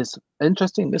 but it's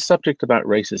interesting, this subject about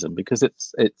racism, because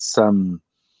it's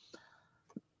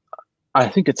I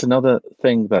think it's another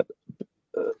thing that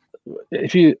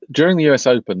during the US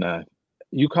Open now,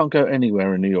 you can't go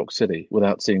anywhere in New York City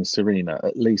without seeing Serena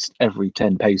at least every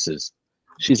 10 paces.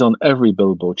 She's on every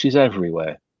billboard. She's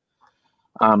everywhere.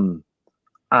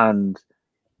 And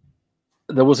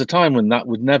there was a time when that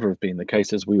would never have been the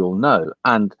case, as we all know.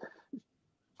 And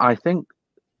I think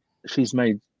she's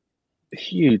made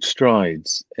huge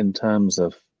strides in terms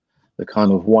of the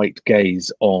kind of white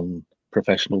gaze on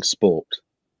professional sport.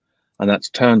 And that's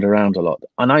turned around a lot.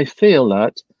 And I feel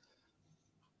that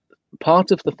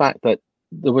part of the fact that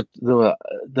there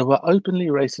were openly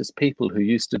racist people who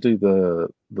used to do the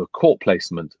court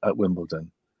placement at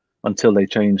Wimbledon until they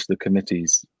changed the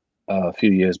committees a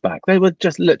few years back. They were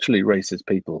just literally racist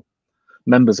people,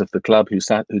 members of the club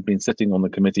who'd been sitting on the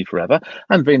committee forever,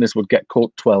 and Venus would get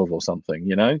caught 12 or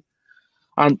something,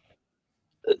 And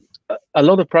a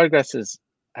lot of progress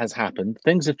has happened.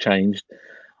 Things have changed,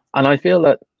 and I feel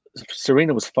that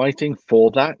Serena was fighting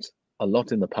for that a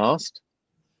lot in the past.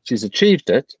 She's achieved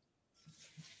it,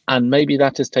 and maybe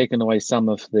that has taken away some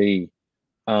of her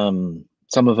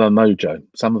mojo,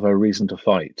 some of her reason to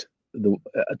fight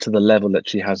to the level that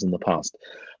she has in the past.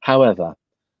 However,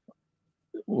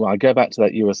 I go back to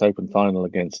that US Open final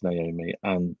against Naomi,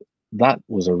 and that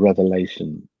was a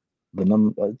revelation. The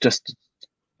number, just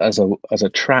as a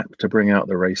trap to bring out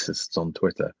the racists on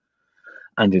Twitter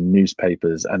and in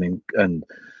newspapers and in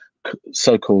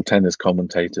so-called tennis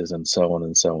commentators and so on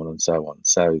and so on and so on.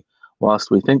 So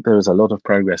whilst we think there is a lot of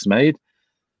progress made,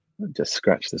 just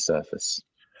scratch the surface,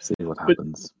 see what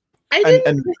happens. I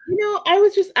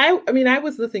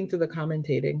was listening to the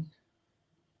commentating.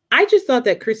 I just thought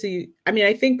that Chrissy,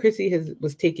 I think Chrissy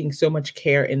was taking so much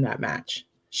care in that match.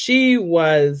 She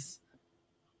was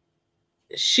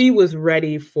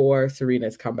ready for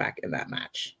Serena's comeback in that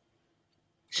match.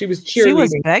 She was cheerleading. She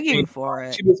was begging for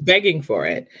it. She was begging for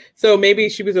it. So maybe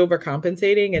she was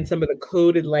overcompensating, and some of the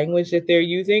coded language that they're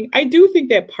using. I do think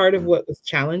that part of what was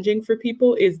challenging for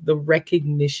people is the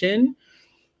recognition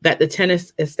that the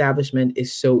tennis establishment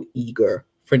is so eager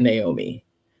for Naomi.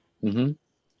 Mm-hmm.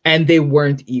 And they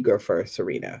weren't eager for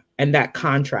Serena. And that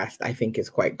contrast, I think, is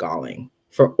quite galling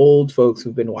for old folks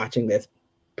who've been watching this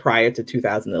prior to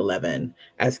 2011,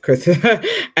 as Chris,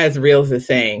 as Reels is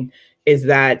saying, is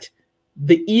that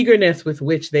the eagerness with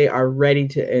which they are ready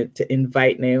to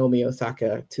invite Naomi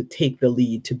Osaka to take the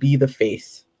lead, to be the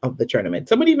face of the tournament.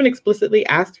 Someone even explicitly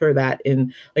asked her that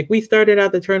we started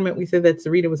out the tournament, we said that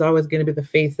Serena was always going to be the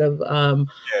face of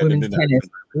women's tennis.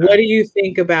 What do you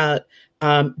think about,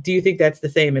 do you think that's the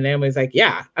same? And Naomi's like,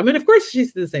 yeah. Of course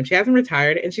she's the same. She hasn't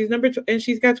retired, and she's and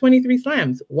she's got 23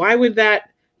 slams. Why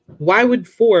would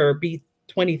 4 be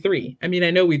 23? I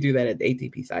know we do that at the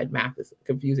ATP side. Math is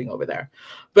confusing over there.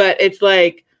 But it's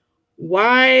like,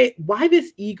 why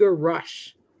this eager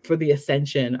rush for the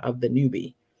ascension of the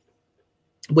newbie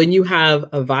when you have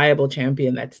a viable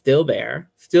champion that's still there,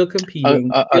 still competing?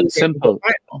 Simple.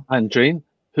 Andreen,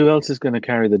 who else is going to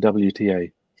carry the WTA?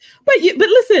 But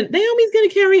listen, Naomi's going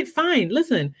to carry it fine.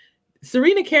 Listen,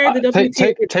 Serena carried the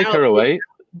WTA. Take her away.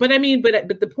 But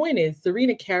the point is,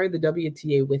 Serena carried the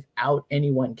WTA without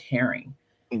anyone caring.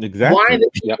 Exactly. Why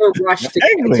the rush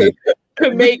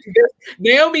to make this?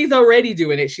 Naomi's already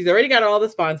doing it. She's already got all the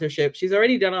sponsorship. She's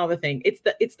already done all the thing. It's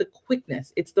the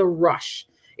quickness. It's the rush.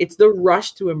 It's the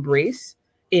rush to embrace,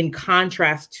 in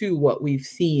contrast to what we've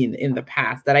seen in the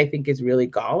past, that I think is really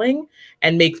galling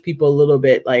and makes people a little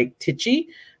bit like titchy.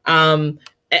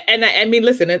 And I mean,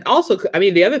 listen, and also, I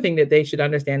mean, the other thing that they should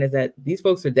understand is that these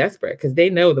folks are desperate because they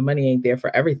know the money ain't there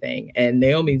for everything. And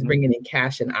Naomi's bringing in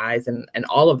cash and eyes and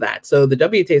all of that. So the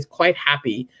WTA is quite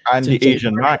happy. And the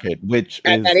Asian market, which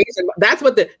is... That's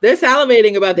what they're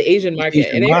salivating about, the Asian market.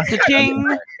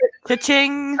 Cha-ching,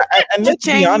 cha-ching, and let's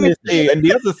be honest, and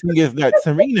the other thing is that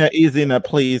Serena is in a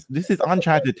place, this is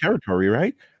uncharted territory,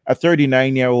 right? A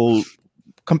 39-year-old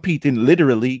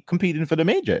literally competing for the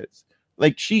majors.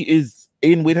 Like, she is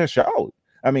in with her shout.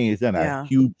 I mean, it's not a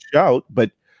huge shout,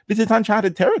 but this is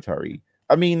uncharted territory.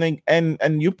 I mean, like, and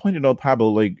you pointed out, Pablo,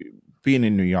 like, being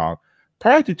in New York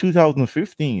prior to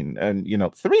 2015,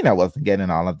 and Serena wasn't getting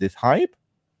all of this hype.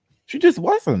 She just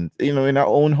wasn't, in her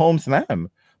own home slam.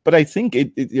 But I think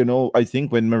I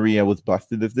think when Maria was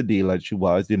busted as the deal that she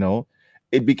was,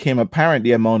 it became apparent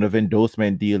the amount of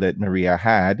endorsement deal that Maria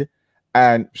had.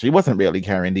 And she wasn't really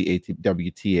carrying the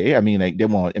WTA. I mean,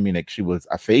 like, she was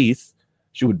a face.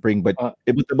 She would bring, but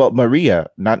it was about Maria,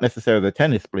 not necessarily the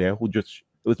tennis player it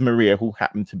was Maria who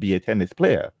happened to be a tennis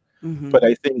player. Mm-hmm. But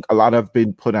I think a lot have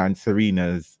been put on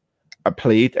Serena's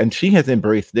plate, and she has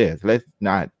embraced this.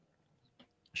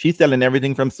 She's selling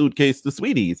everything from suitcase to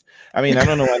sweeties. I mean, I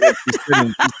don't know what else she's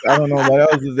selling. I don't know what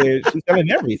else is there. She's selling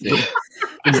everything.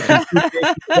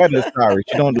 Sorry,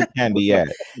 she don't do candy yet.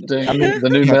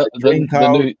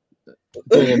 The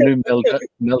new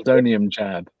Meldonium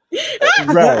jab.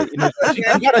 Right. She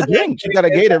got a drink. She got a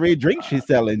Gatorade drink she's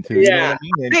selling too. Yeah.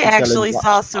 I actually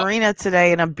saw Serena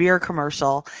today in a beer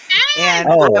commercial. And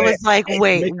I was like,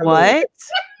 wait, what?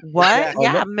 What?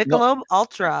 Yeah, Michelob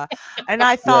Ultra. And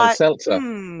I thought,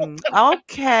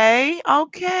 okay.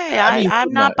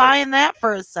 I'm not buying that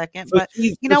for a second. But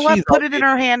you know what? Put it in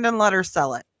her hand and let her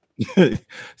sell it.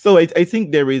 So I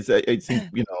think there is,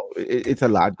 it's a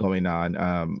lot going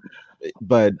on.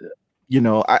 But,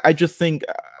 I just think,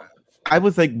 I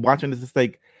was like watching this. It's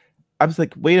like, I was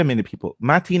like, wait a minute, people.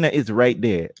 Martina is right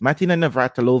there. Martina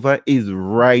Navratilova is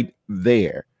right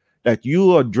there. That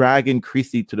you are dragging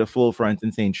Chrissy to the forefront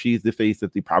and saying she's the face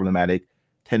of the problematic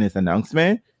tennis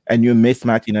announcement, and you miss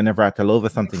Martina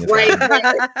Navratilova. Something is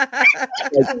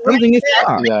something is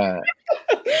wrong. Yeah.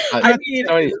 I mean,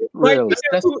 who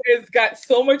has got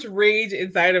so much rage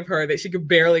inside of her that she could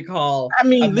barely call. I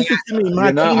mean, listen to me,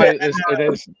 Martina.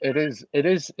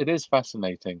 It is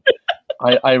fascinating.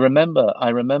 I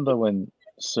remember when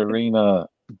Serena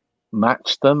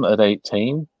matched them at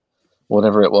 18,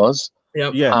 whatever it was.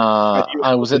 Yep. Yeah.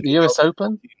 I was at the US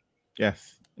Open.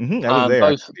 Yes. Mm-hmm. I was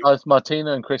there. Both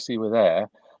Martina and Chrissy were there,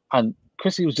 and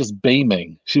Chrissy was just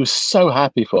beaming. She was so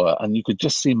happy for her, and you could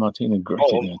just see Martina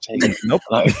gritting her teeth. Nope.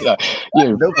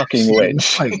 You fucking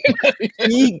witch. I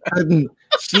mean, and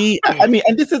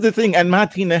this is the thing, and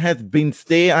Martina has been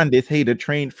stay on this hater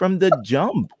train from the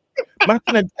jump.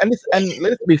 Martina, and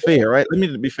let's be fair, right? Let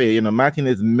me be fair. Martina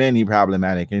is many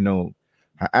problematic. Her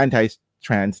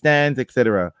anti-trans stands,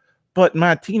 etc. But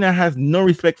Martina has no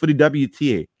respect for the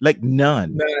WTA, like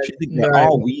none. She thinks they're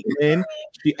all weak men.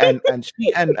 She and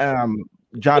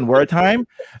John Wertheim.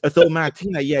 So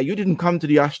Martina, you didn't come to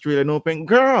the Australian Open,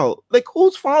 girl. Like,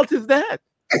 whose fault is that?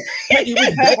 You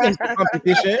was begging for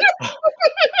competition.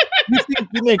 You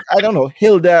think I don't know,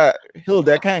 Hilda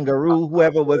Kangaroo,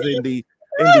 whoever was in the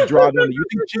drawdown. You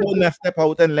think she wouldn't have stepped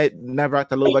out and let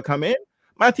Navratilova come in?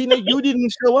 Martina, you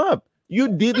didn't show up. You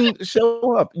didn't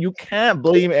show up. You can't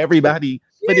blame everybody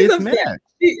for this match.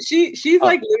 She's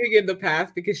like living in the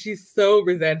past because she's so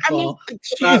resentful.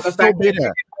 She's so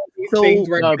bitter.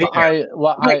 I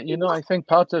think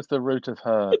part of the root of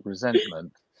her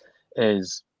resentment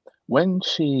is when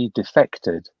she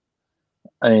defected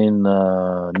in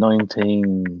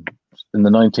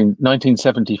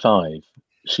 1975.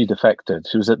 She defected.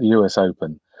 She was at the US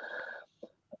Open.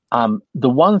 The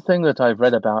one thing that I've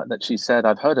read about that she said,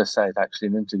 I've heard her say it actually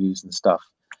in interviews and stuff,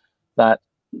 that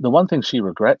the one thing she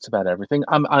regrets about everything,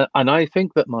 and I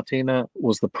think that Martina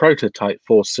was the prototype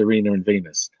for Serena and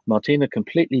Venus. Martina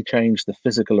completely changed the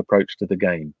physical approach to the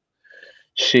game.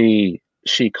 She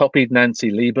copied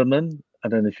Nancy Lieberman. I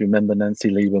don't know if you remember Nancy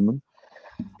Lieberman.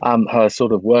 Her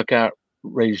sort of workout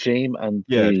regime and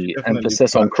the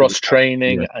emphasis on cross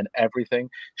training and everything.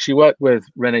 She worked with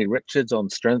Renee Richards on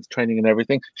strength training and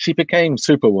everything. She became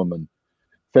Superwoman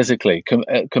physically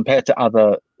compared to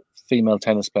other female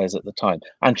tennis players at the time,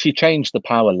 and she changed the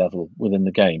power level within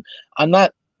the game, and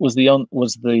that was the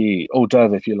hors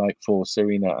d'oeuvre, if you like, for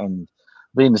Serena and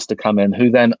Venus to come in, who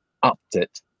then upped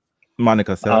it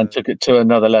Monica Seles. and took it to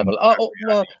another level.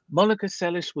 Well, Monica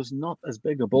Seles was not as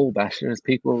big a ball basher as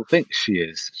people think she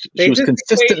is. She was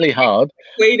consistently hard.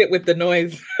 Equate it with the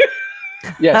noise.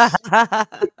 Yes.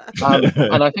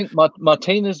 And I think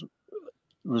Martina's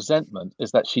resentment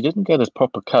is that she didn't get as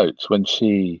proper coach when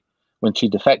she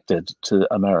defected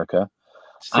to America.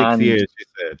 6 years, she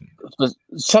said.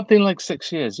 Something like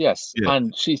 6 years, yes. Yeah.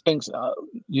 And she thinks,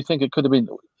 you think it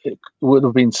would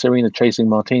have been Serena chasing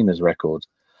Martina's record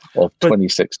of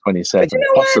 26, 27,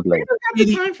 possibly. I don't have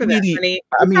the time for that, honey.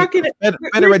 I mean,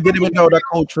 Federer didn't even know that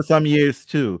coach for some years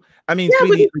too. I mean,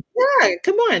 yeah,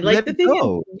 come on. Like, the thing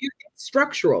go. is, it's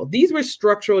structural. These were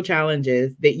structural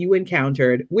challenges that you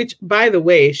encountered, which, by the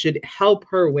way, should help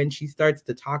her when she starts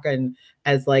to talk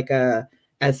as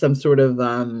some sort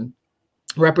of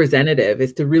representative,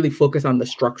 is to really focus on the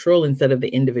structural instead of the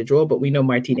individual. But we know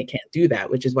Martina can't do that,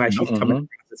 which is why she's coming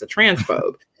across as a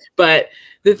transphobe. But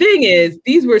the thing is,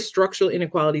 these were structural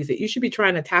inequalities that you should be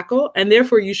trying to tackle, and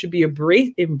therefore you should be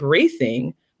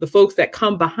embracing the folks that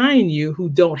come behind you who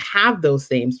don't have those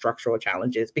same structural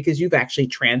challenges, because you've actually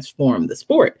transformed the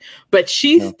sport. But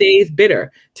she stays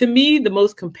bitter. To me, the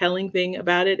most compelling thing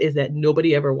about it is that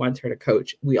nobody ever wants her to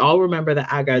coach. We all remember the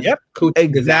Aga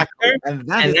coaching disaster, and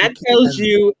that tells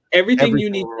you everything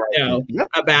you need to know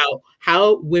about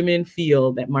how women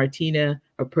feel that Martina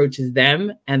approaches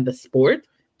them and the sport.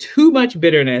 Too much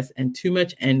bitterness and too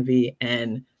much envy,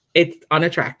 and it's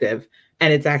unattractive.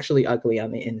 And it's actually ugly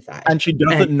on the inside. And she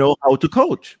doesn't know how to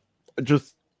coach. How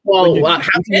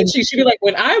can she? She'd be like,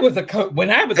 when I was a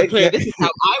player, this is how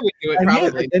I would do it,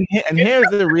 probably. And here's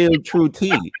the real true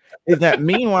tea, is that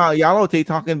meanwhile, y'all out there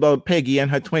talking about Peggy and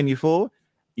her 24,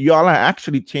 y'all are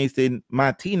actually chasing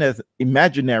Martina's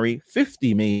imaginary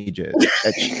 50 majors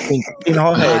in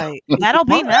her head. Right. That'll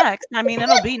be next. I mean,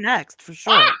 it'll be next for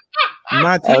sure.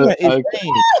 Martina is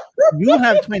saying, you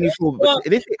have 24.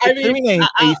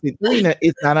 Serena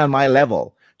is not on my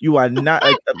level. You are not.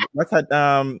 What's that?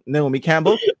 Naomi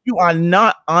Campbell. You are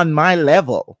not on my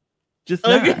level. Just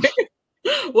not.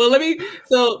 Well,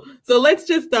 So let's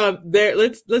just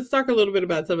let's talk a little bit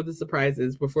about some of the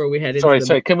surprises before we head into.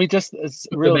 Sorry. Can we just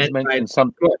Reels mention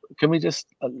something? Can we just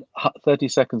 30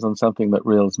 seconds on something that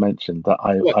Reels mentioned that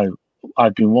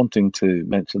I've been wanting to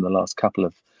mention the last couple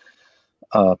of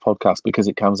podcasts because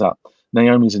it comes up.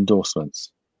 Naomi's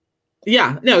endorsements. We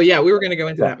were going to go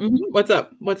into that. Mm-hmm. What's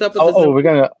up? We're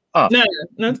going to. No,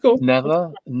 that's cool.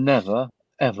 Never,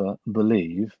 ever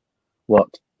believe what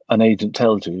an agent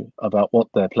tells you about what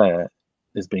their player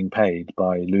is being paid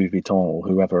by Louis Vuitton or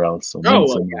whoever else. Or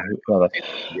whoever.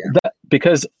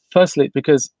 Because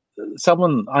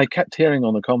I kept hearing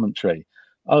on the commentary,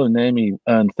 Naomi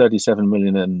earned 37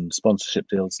 million in sponsorship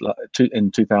deals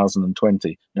in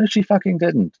 2020. No, she fucking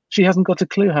didn't. She hasn't got a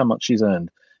clue how much she's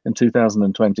earned in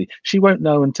 2020. She won't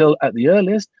know until, at the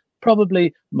earliest,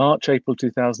 probably March, April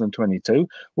 2022,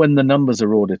 when the numbers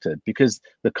are audited, because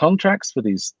the contracts for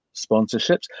these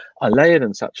sponsorships are layered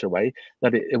in such a way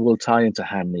that it will tie into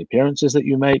how many appearances that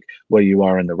you make, where you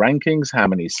are in the rankings, how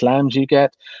many slams you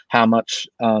get, how much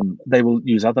they will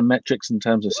use other metrics in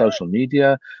terms of social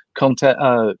media,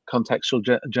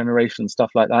 contextual generation, stuff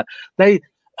like that.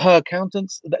 Her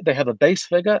accountants, they have a base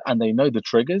figure and they know the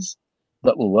triggers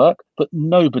that will work, but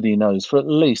nobody knows for at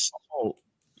least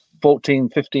 14,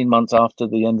 15 months after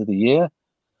the end of the year,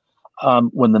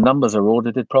 when the numbers are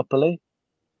audited properly,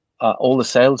 all the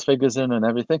sales figures in and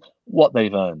everything, what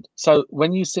they've earned. So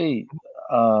when you see,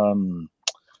 who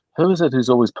is it who's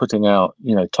always putting out,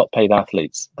 top paid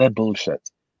athletes? They're bullshit.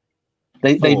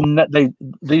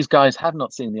 These guys have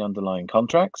not seen the underlying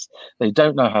contracts. They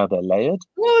don't know how they're layered.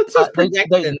 Well, it's just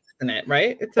projections, isn't it?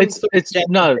 Right? It's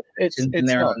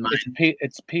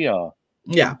PR.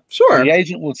 Yeah, sure. The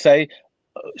agent will say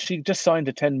she just signed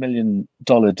a $10 million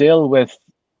deal with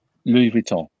Louis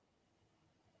Vuitton,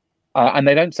 and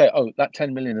they don't say, that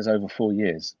 10 million is over 4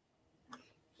 years,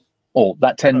 or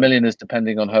that 10 million is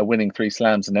depending on her winning 3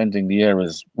 slams and ending the year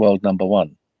as world number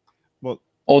 1. Well,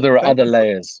 or there are other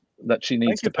layers that she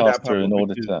needs to pass through in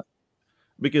order to.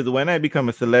 Because when I become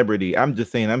a celebrity, I'm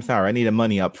just saying, I'm sorry, I need the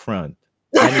money up front.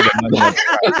 I need the money up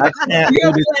front. I can't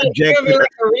do this subjective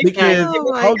because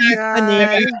all these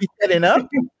things be setting up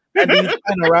and these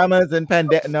panoramas and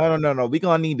no. We're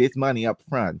gonna need this money up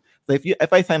front. So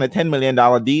if I sign a $10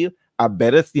 million deal, I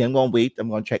better see. I'm gonna wait. I'm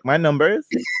gonna check my numbers,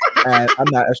 and I'm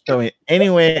not showing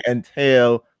anywhere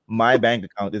until my bank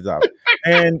account is up.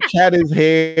 And Chad is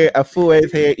here, Afua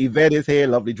is here, Yvette is here,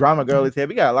 lovely drama girl is here.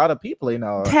 We got a lot of people,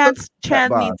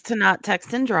 Chad needs to not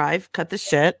text and drive. Cut the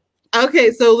shit.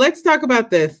 Okay, so let's talk about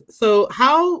this. So,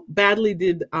 how badly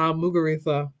did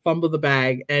Muguruza fumble the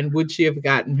bag, and would she have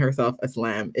gotten herself a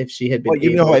slam if she had been? Well,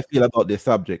 you know how I feel about this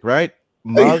subject, right?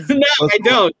 Muggs. No, I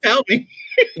don't. Tell me.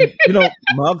 You know,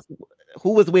 Muggs,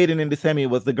 who was waiting in the semi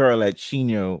was the girl that she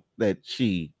knew that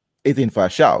she is in for a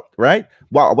shout, right?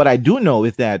 Well, what I do know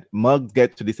is that Muggs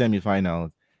gets to the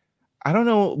semifinals. I don't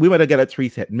know. We might have got a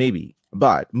 3-set, maybe,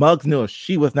 but Muggs knew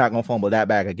she was not gonna fumble that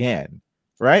bag again,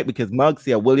 right? Because Muggs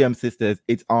here, Williams sisters,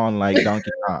 it's on like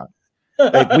Donkey Kong.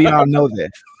 Like we all know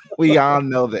this. We all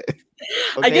know this.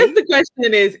 I guess the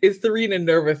question is Serena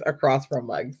nervous across from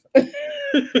Muggs?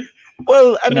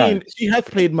 Well, I No. mean, she has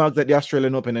played Muggs at the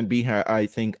Australian Open and beat her, I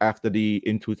think,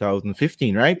 in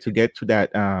 2015, right? To get to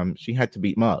that, she had to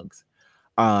beat Muggs.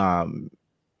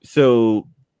 So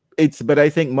but I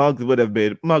think Muggs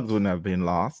wouldn't have been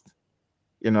lost.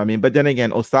 You know what I mean? But then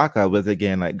again, Osaka was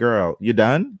again like, girl, you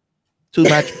done? 2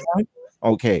 matches?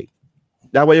 Okay.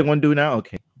 That what you're gonna do now?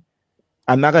 Okay.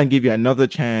 I'm not gonna give you another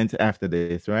chance after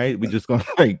this, right? We're just gonna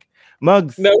like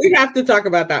Muggs. No, we have to talk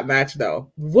about that match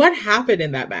though. What happened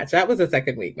in that match? That was a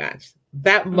second week match.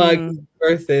 That Muggs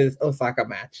versus Osaka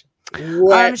match.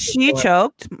 What? She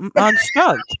choked. Muggs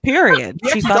choked. Period. We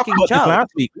She actually talked fucking about this choked.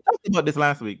 last week. We talked about this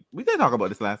last week. We did talk about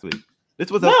this last week. This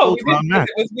was a No, fourth we didn't. round match.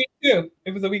 It was week 2.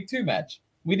 It was a week 2 match.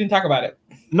 We didn't talk about it.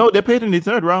 No, they played in the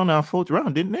third round, fourth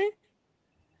round, didn't they?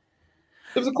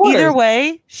 It was a quarter. Either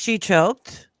way, she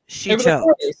choked. She It was a choked.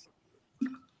 quarters.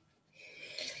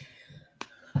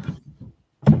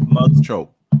 Muggs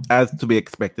choke, as to be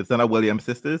expected. Son of Williams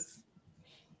sisters,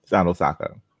 San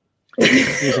Osaka.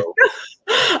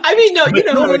 I mean, no, you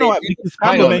know, No, how no, it is. because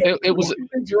Hang Pablo on, mentioned- it was You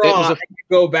can draw and you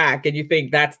go back and you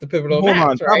think that's the pivotal Hold on,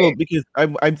 match, Pablo, right? because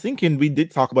I'm thinking we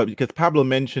did talk about it because Pablo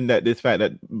mentioned that this fact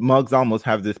that Muggs almost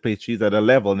have this place. She's at a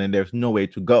level and there's no way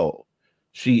to go.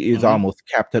 She is almost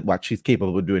capped at what she's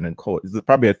capable of doing in court. This is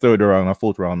probably a third round or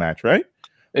fourth round match, right?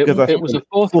 it Because I was a think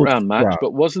fourth fourth round match, round.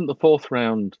 but wasn't the fourth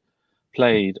round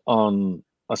played on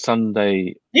a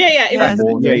Sunday? Yeah, it Yes.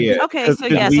 was. Yeah. Okay, 'Cause- so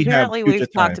 'cause yes, we have apparently we've future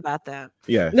talked time. about that.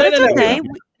 Yeah. No, It's okay.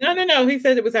 No. He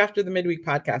said it was after the midweek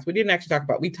podcast. We didn't actually talk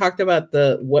about. We talked about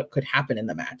the what could happen in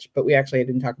the match, but we actually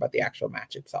didn't talk about the actual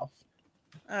match itself.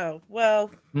 Oh well.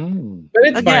 Hmm. But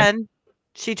it's fine. Again,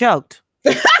 she choked.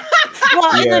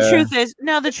 Well, and Yeah.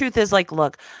 the truth is, like,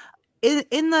 look,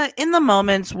 in the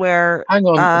moments where Hang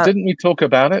on, Uh, didn't we talk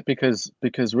about it because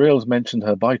Reels mentioned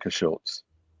her biker shorts,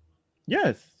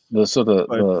 Yes. the sort of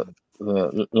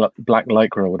the black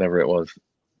lycra or whatever it was.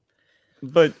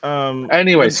 But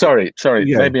Anyway, sorry,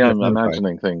 Yeah, maybe yeah, I'm no, fine.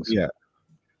 imagining things. Yeah.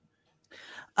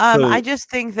 So- I just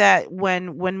think that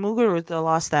when Muguruza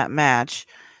lost that match,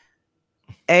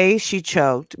 A, she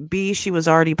choked. B, she was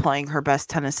already playing her best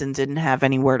tennis and didn't have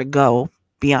anywhere to go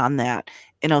beyond that.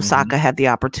 And Osaka had the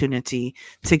opportunity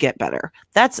to get better.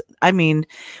 I mean,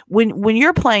 when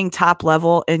you're playing top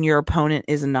level and your opponent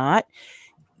is not,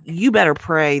 you better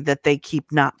pray that they keep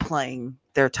not playing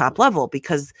their top level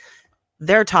because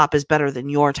their top is better than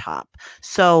your top.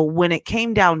 So when it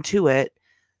came down to it,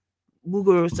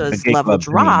 Muguruza's Gay level club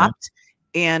dream, huh? dropped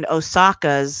and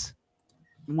Osaka's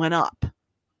went up.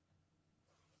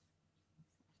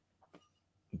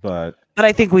 But But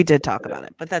I think we did talk about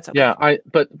it. But that's okay. Yeah, I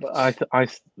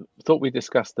thought we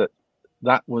discussed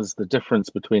that was the difference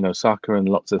between Osaka and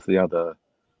lots of the other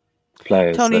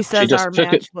players. Tony that she says just our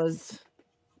took match it. was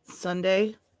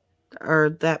Sunday,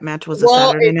 or that match was a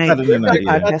Well, Saturday night. Saturday night, The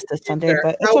yeah. podcast is Sunday,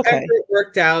 but it's However okay. it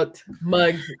worked out,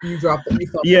 Muggs, you dropped it. You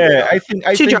felt yeah, it.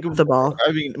 I She think dropped the ball.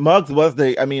 I mean, Muggs was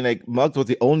the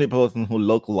only person who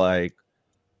looked like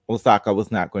Osaka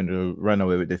was not going to run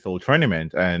away with this whole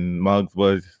tournament, and Muggs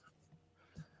was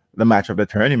the match of the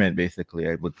tournament, basically.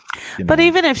 I would, But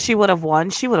even if she would have won,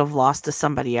 she would have lost to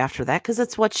somebody after that because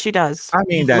it's what she does. I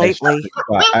mean, that is lately. true,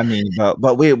 but I mean,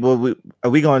 but are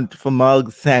we going for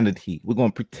Muggs' sanity? We're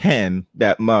going to pretend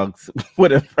that Muggs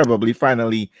would have probably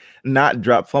finally not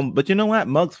dropped fumble. But you know what?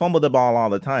 Muggs fumbled the ball all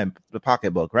the time. The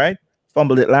pocketbook, right?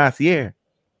 Fumbled it last year,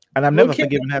 and I've never Okay.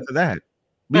 forgiven her for that.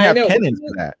 We I have know. Kenan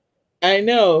for that. I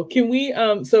know. Can we?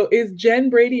 So is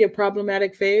Jen Brady a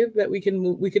problematic fave that we can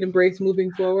embrace moving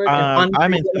forward? An I'm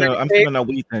unproblematic still fave? in a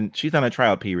week, and she's on a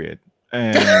trial period,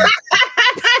 and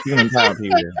she's on a trial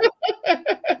period.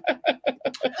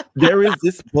 There is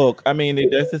this book. I mean,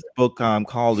 there's this book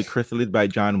called The Chrysalis by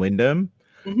John Wyndham.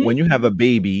 Mhm. When you have a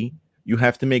baby, you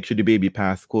have to make sure the baby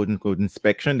passed quote unquote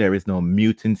inspection. There is no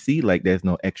mutancy, like there's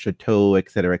no extra toe,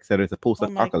 etc., etc. It's a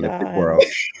post-apocalyptic God. world.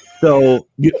 So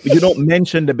you don't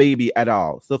mention the baby at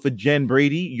all. So for Jen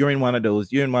Brady, you're in one of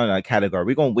those. You're in one of that category.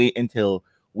 We're gonna wait until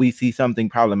we see something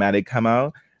problematic come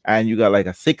out, and you got like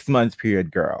a 6 months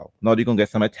period, girl. Now you're gonna get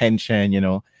some attention,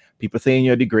 people saying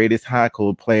you're the greatest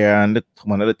hardcore player and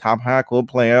one of the top hardcore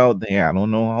player out there. I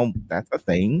don't know how that's a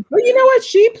thing. Well, you know what?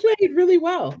 She played really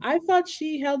well. I thought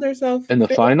she held herself In the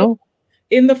fairly- final?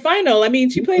 In the final, I mean,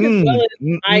 she played as well as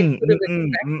I could have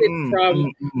expected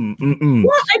from.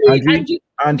 Well, I mean, I'm just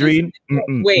Andreen.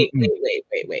 wait.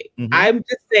 I'm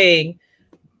just saying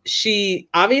she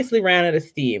obviously ran out of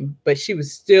steam, but she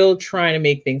was still trying to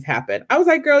make things happen. I was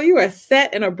like, girl, you are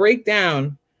set in a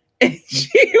breakdown. And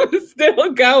she was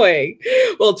still going.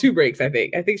 Well, 2 breaks, I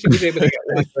think. I think she was able to get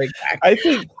 1 break back. I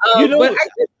think, but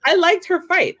I liked her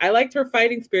fight. I liked her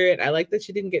fighting spirit. I liked that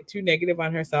she didn't get too negative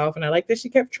on herself. And I liked that she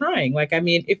kept trying. Like, I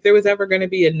mean, if there was ever going to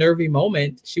be a nervy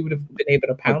moment, she would have been able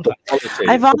to pounce on it.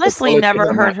 I've honestly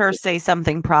never heard her say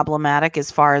something problematic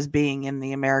as far as being in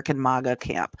the American MAGA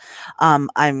camp. I'm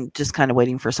just kind of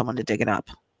waiting for someone to dig it up.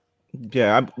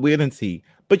 Yeah, I'm wait and see.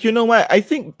 But you know what? I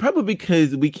think probably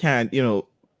because we can't,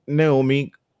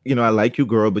 Naomi, I like you,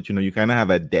 girl, but you kind of have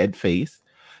a dead face.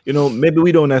 Maybe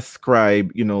we don't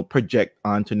ascribe, project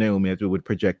onto Naomi as we would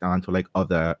project onto like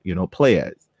other,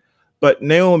 players. But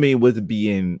Naomi was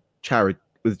being charity,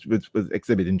 was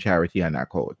exhibiting charity on that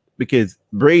court because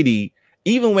Brady,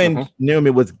 even when Naomi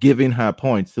was giving her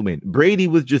points to win, Brady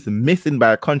was just missing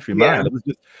by a country mile.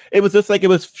 It was just like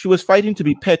she was fighting to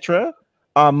be Petra.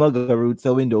 Mugaroot,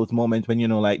 so in those moments when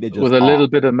like they just with a little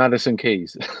bit of Madison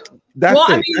Keys. That's well,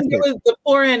 it. I mean, it was the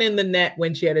forehand in the net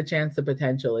when she had a chance to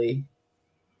potentially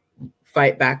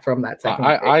fight back from that second.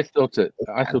 I thought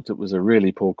it was a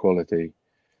really poor quality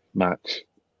match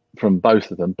from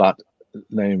both of them, but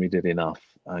Naomi did enough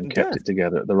and kept it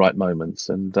together at the right moments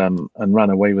and ran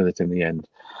away with it in the end.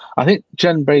 I think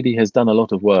Jen Brady has done a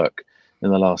lot of work in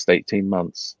the last 18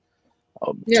 months.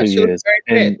 2 years.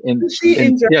 Isn't she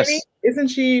in Germany? Yes. Isn't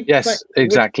she? Yes,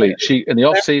 exactly. She in the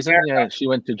off season, she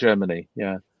went to Germany.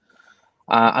 Yeah,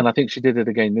 and I think she did it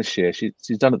again this year.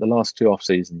 She's done it the last 2 off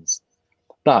seasons.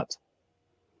 But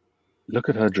look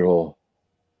at her draw.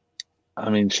 I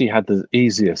mean, she had the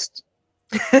easiest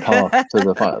path to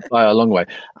the fight by a long way.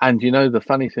 And the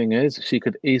funny thing is, she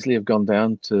could easily have gone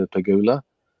down to Pegula.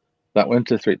 That went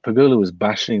to 3. Pegula was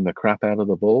bashing the crap out of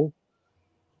the ball.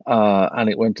 And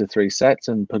it went to 3 sets,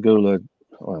 and Pegula,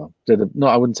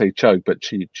 I wouldn't say choke, but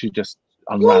she just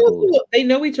unraveled. Well, they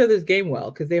know each other's game well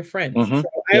because they're friends. So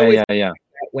I always think that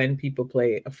when people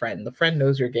play a friend, the friend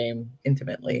knows your game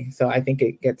intimately. So I think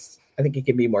it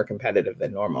can be more competitive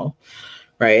than normal,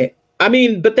 right? I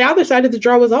mean, but the other side of the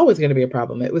draw was always going to be a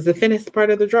problem. It was the thinnest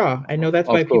part of the draw. I know that's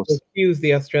why people accuse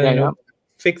the Australian Open of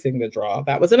fixing the draw.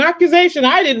 That was an accusation.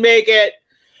 I didn't make it.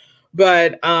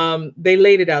 But they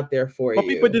laid it out there for you. But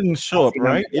people didn't show up,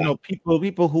 right?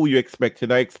 People who you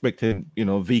expected. I expected,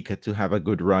 Vika to have a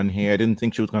good run here. I didn't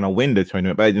think she was going to win the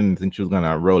tournament, but I didn't think she was going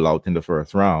to roll out in the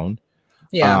first round.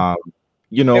 Yeah.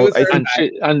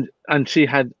 And she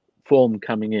had form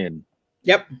coming in.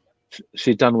 Yep.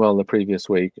 She'd done well the previous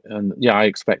week, and I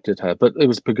expected her. But it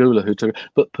was Pegula who took.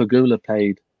 But Pegula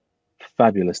played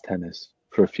fabulous tennis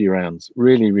for a few rounds.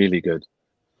 Really, really good.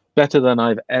 Better than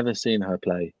I've ever seen her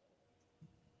play.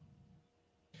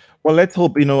 Well, let's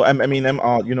hope, the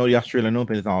Australian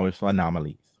Open is always for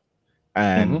anomalies.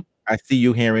 And I see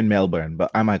you here in Melbourne, but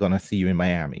am I going to see you in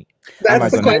Miami? Am I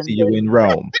going to see you in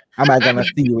Rome? Am I going to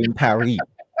see you in Paris?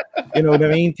 You know what I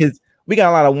mean? Because we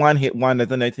got a lot of one-hit wonders,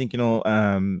 and I think,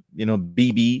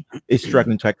 BB is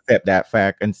struggling to accept that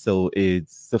fact, and so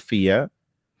is Sophia.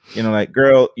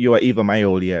 Girl, you are Eva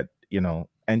Maiolia,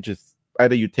 and just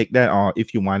either you take that or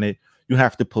if you want it, you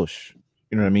have to push.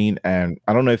 You know what I mean? And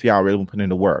I don't know if y'all really put in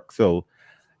the work. So,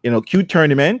 cute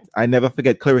tournament. I never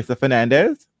forget Clarissa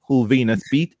Fernandez, who Venus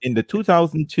beat in the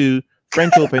 2002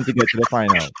 French Open to get to the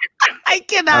final. I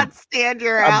cannot stand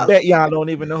your ass. I bet y'all don't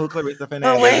even know who Clarissa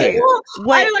Fernandez is.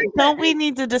 Don't we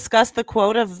need to discuss the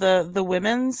quote of the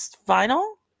women's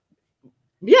final?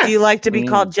 Yeah. Do you like to be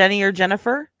called Jenny or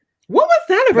Jennifer? What was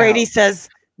that about? Brady says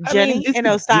Jenny, and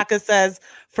Osaka says,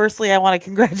 firstly, I want to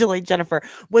congratulate Jennifer.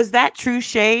 Was that true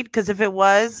shade? Because if it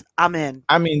was, I'm in.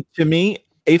 I mean, to me,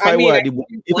 if I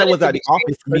was at the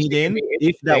office meeting,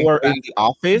 if that were in the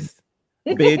office,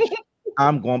 bitch,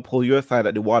 I'm going to pull you aside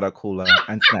at the water cooler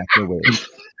and snatch your wig.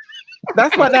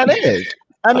 That's what that is.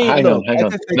 I mean, hang on.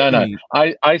 No.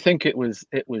 I think it was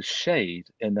shade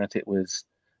in that it was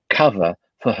cover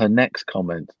for her next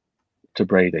comment to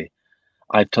Brady.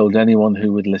 I've told anyone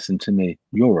who would listen to me,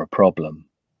 you're a problem.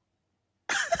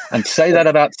 And say that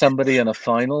about somebody in a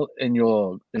final in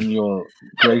your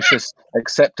gracious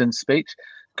acceptance speech,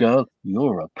 girl,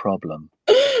 you're a problem.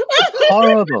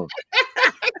 Horrible.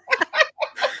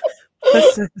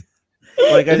 Listen,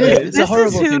 Like I said, this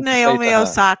is who Naomi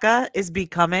Osaka is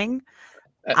becoming.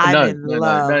 I'm No, in no, no,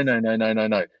 love.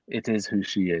 no. It is who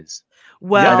she is.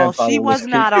 Well, don't buy she all was this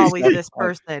not shit. always this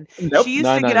person. Nope. She used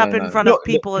No, to no, get no, up in no. front No, of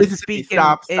people and listen to me. speak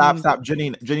Stop. and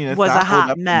Janina, was stop. a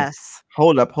hot mess.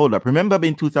 Hold up. Remember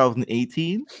in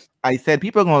 2018, I said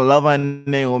people are gonna love on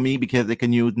Naomi because they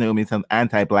can use Naomi some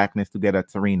anti-blackness to get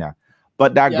at Serena.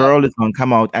 But that Yep. girl is gonna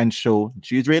come out and show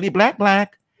she's really black,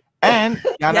 and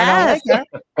y'all not gonna like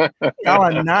her. Y'all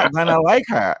are not gonna like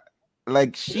her.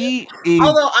 Like she is.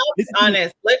 Although I'll be listen,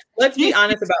 honest, let's she be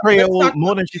honest speaks about Creole let's talk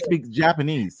more about than she speaks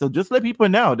Japanese. So just let people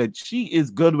know that she is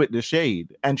good with the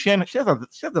shade, and she has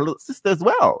a little sister as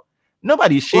well.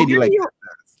 Nobody's shady like maybe- that.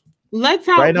 let's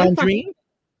have Right on, let's talk- Dream.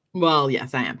 Well,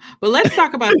 yes, I am. But let's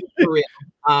talk about for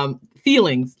real.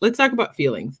 Feelings. Let's talk about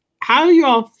feelings. How are you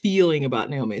all feeling about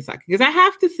Naomi Osaka? Because I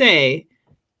have to say,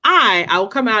 I will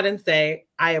come out and say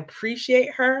I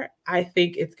appreciate her. I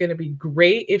think it's going to be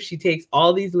great if she takes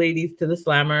all these ladies to the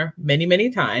Slammer many, many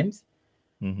times.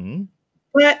 Mm-hmm.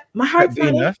 But my heart's That'd be not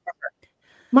in it enough. for her.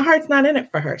 My heart's not in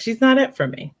it for her. She's not it for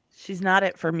me. She's not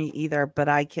it for me either, but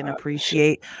I can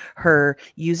appreciate her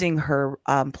using her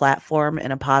platform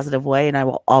in a positive way, and I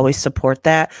will always support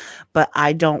that. But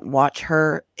I don't watch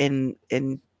her and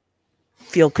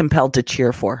feel compelled to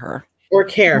cheer for her Or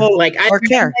care. Well, Like I or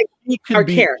care. She could or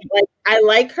be- care. Like I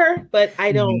like her, but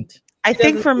I don't. I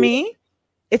think doesn't for feel- me,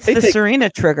 it's It the takes- Serena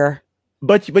trigger.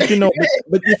 But you know,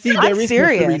 but you see, I'm there is no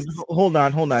serious. Serena- Hold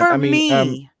on. For I mean,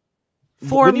 me.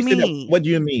 For when you say that, me. what do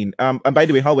you mean? And by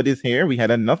the way, Howard is here. We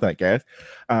had another guest,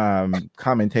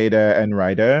 commentator and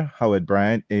writer. Howard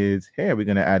Bryant is here. We're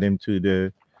gonna add him to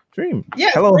the stream.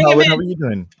 Yes, Hello, bring him Howard. in. How are you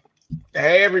doing?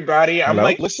 Hey everybody, I'm Hello?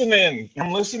 like listening.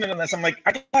 I'm listening to this. I'm like,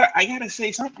 I gotta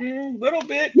say something a little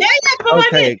bit. Yeah, come on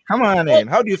in. Okay, come on in.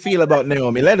 How do you feel about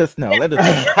Naomi? Let us know. Let us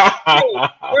know.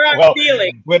 We're on Well,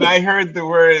 feeling. when I heard the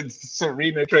words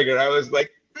Serena trigger, I was like,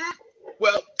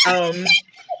 well,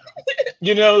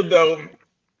 though,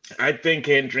 I think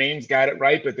Dreams got it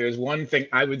right, but there's one thing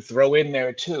I would throw in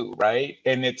there too, right?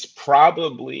 And it's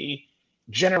probably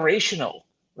generational,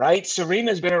 right?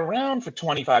 Serena's been around for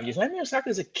 25 years. Naomi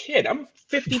Osaka's a kid. I'm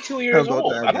 52 years How about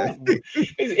old. that, I don't.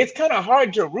 It's kind of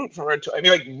hard to root for her.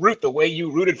 Root the way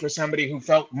you rooted for somebody who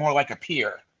felt more like a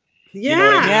peer. Yeah, know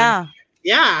what I mean? Yeah.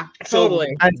 yeah, So-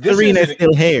 totally. And This Serena's isn't-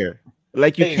 still here.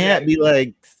 Like you can't Exactly. be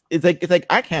like. It's like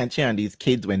I can't cheer on these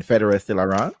kids when Federer's still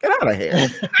around. Get out of here.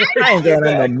 I ain't getting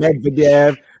on no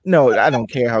Medvedev. No, I don't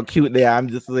care how cute they are. I'm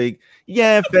just like,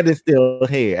 yeah, Federer's still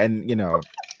here, and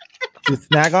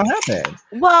it's not gonna happen.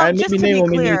 Well, And just maybe to be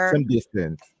Naomi needs clear, some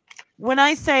distance. when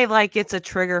I say like it's a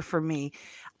trigger for me,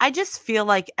 I just feel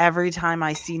like every time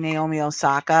I see Naomi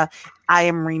Osaka, I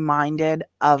am reminded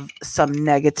of some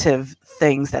negative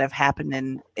things that have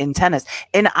happened in tennis.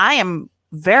 And I am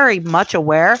very much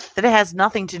aware that it has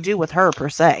nothing to do with her per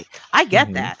se. I get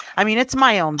Mhm. that. I mean, it's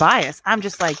my own bias. I'm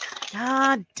just like,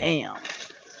 God damn.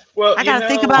 Well, I gotta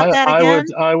think about that I again.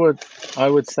 I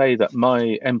would say that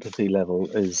my empathy level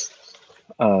is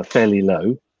fairly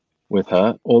low with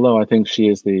her, although I think she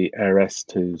is the heiress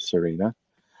to Serena.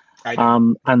 I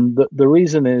know. And the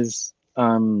reason is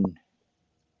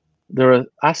there are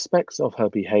aspects of her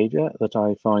behavior that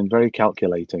I find very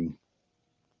calculating.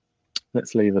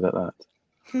 Let's leave it at that.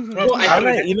 Well, I And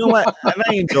I, you know what? And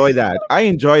I enjoy that. I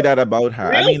enjoy that about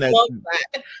her. I really mean, love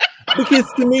that. because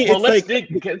to me, Well, it's let's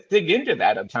like dig into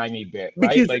that a tiny bit, right?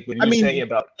 Because, Like when I you mean- say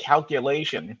about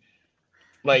calculation,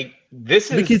 like this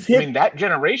is, Because I mean, that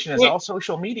generation is Wait. all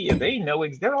social media. They know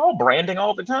they're all branding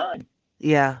all the time.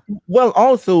 Yeah. well,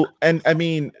 also, and I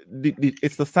mean,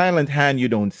 it's the silent hand you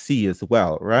don't see as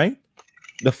well, right?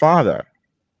 The father,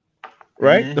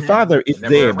 right? The Mhm. father is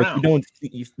Never there, but you around. don't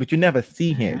see, but you never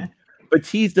see him. Mhm. But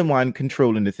he's the one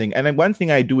controlling the thing. And then one thing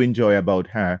I do enjoy about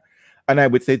her, and I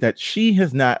would say that she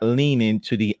has not leaned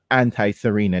into the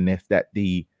anti-Serena-ness that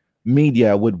the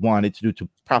media would want it to do to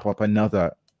prop up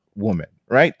another woman,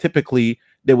 right? Typically,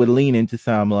 they would lean into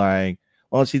some like,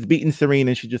 well, she's beating Serena,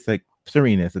 and she's just like,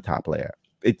 Serena is the top player.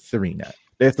 It's Serena.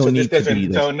 There's no So this need to be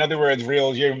doesn't. there. So in other words,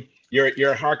 Reels,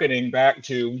 you're hearkening back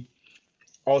to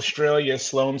Australia,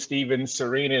 Sloane Stevens,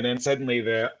 Serena, and then suddenly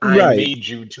the "I Right. made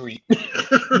you" tweet.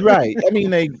 Right. I mean,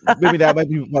 like maybe that might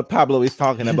be what Pablo is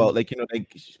talking about. Like,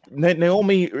 like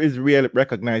Naomi is really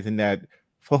recognizing that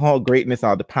for her greatness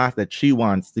or the path that she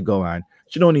wants to go on,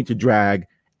 she don't need to drag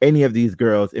any of these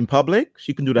girls in public.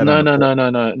 She can do that. No. on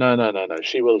the court.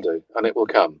 She will do, and it will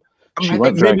come. I mean, She I won't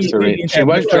think drag maybe Serena. in She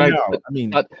won't February drag. now. I mean,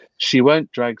 But she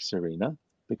won't drag Serena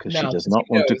because she No, does she not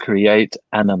want to knows. create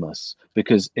animus.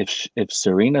 Because if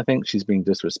Serena thinks she's being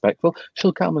disrespectful,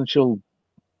 she'll come and she'll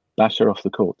bash her off the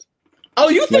court. Oh,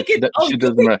 you think Like, it? that Oh, she you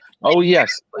doesn't. think Oh yes,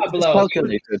 it's Pablo.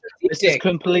 calculated. This is strategic.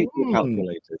 completely Hmm.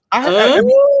 calculated. But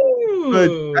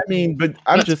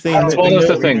I'm That's- just I saying don't that one think of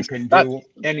the Serena things. can That- do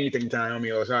anything to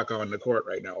Naomi Osaka on the court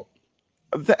right now.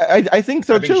 I think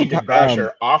so I think too. she could bash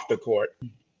her off the court.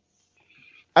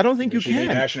 I don't think you She ain't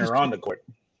can. bashing her on the court.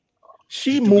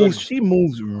 She She's too moves. good. She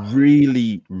moves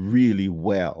really, really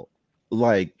well.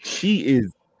 Like she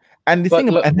is. And the But thing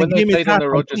about look, and the when they game is played in half the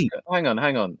Rogers, complete.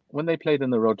 hang on. When they played in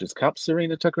the Rogers Cup,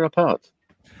 Serena took her apart.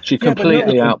 She Yeah, but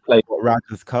completely no, outplayed.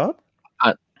 Rogers Cup.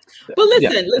 But listen,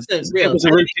 Yeah, listen, it real. was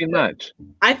a routine match.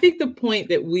 I think the point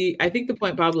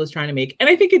Pablo is trying to make, and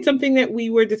I think it's something that we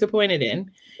were disappointed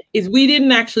in, is we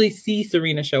didn't actually see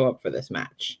Serena show up for this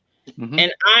match. Mhm.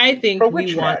 And I think For we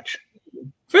which want match?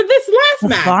 for this last The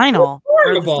match. final.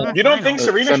 Horrible. You don't think The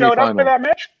Serena showed up for semi-final. that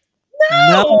match?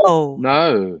 No.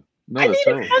 No, I not need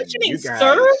at a all. functioning You guys-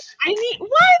 serve. I need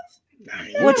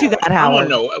what? What you got, I Howard?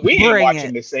 don't know. We ain't Bring watching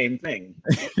it. the same thing.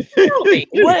 Tell me.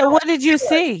 What did you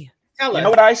see? Tell You us. know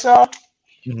what I saw?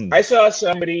 Mhm. I saw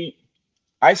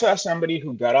somebody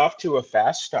who got off to a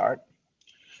fast start,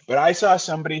 but I saw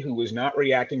somebody who was not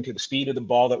reacting to the speed of the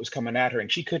ball that was coming at her,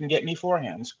 and she couldn't get any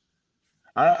forehands.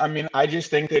 I mean, I just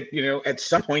think that, at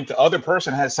some point the other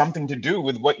person has something to do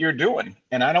with what you're doing,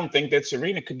 and I don't think that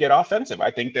Serena could get offensive. I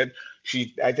think that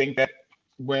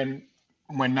when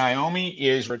Naomi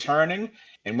is returning,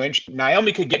 and when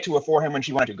Naomi could get to a forehand when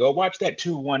she wanted to, go watch that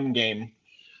 2-1 game,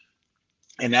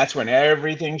 and that's when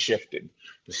everything shifted.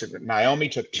 Naomi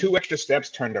took 2 extra steps,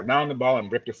 turned around the ball,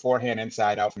 and ripped a forehand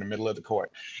inside out from the middle of the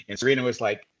court. And Serena was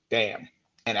like, damn.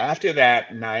 And after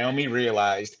that, Naomi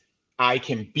realized, I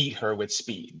can beat her with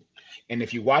speed. And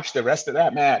if you watch the rest of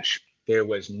that match, there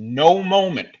was no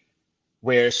moment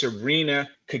where Serena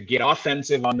could get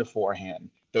offensive on the forehand.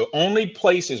 The only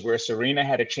places where Serena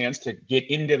had a chance to get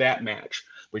into that match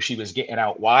where she was getting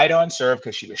out wide on serve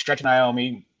because she was stretching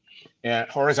Naomi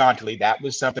horizontally. That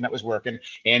was something that was working,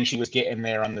 and she was getting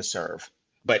there on the serve.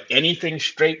 But anything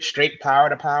straight power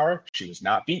to power, she was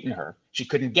not beating her. She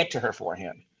couldn't get to her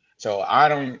forehand. So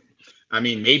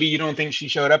maybe you don't think she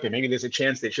showed up, and maybe there's a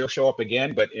chance that she'll show up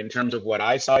again. But in terms of what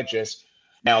I saw,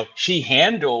 now she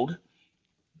handled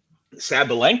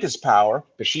Sabalenka's power,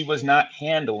 but she was not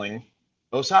handling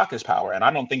Osaka's power. And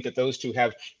I don't think that those two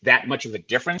have that much of a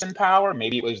difference in power.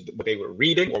 Maybe it was what they were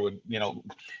reading, or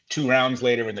 2 rounds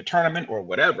later in the tournament or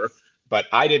whatever. But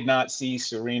I did not see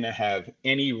Serena have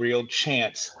any real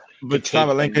chance But to take a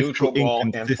Sabalenka's neutral ball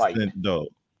and fight. inconsistent, though.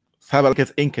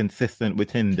 Sabalenka's inconsistent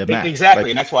within the match. Exactly, Like,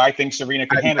 and that's why I think Serena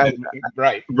could handle it.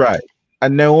 Right. right.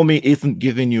 And Naomi isn't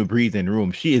giving you breathing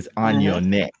room. She is on your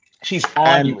neck. She's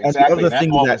on you, And exactly. the That other thing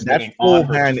ball that was getting on her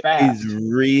forehand fast. is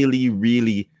really,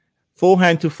 really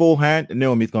forehand to forehand.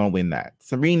 Naomi's gonna win that.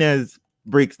 Serena's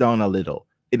breaks down a little.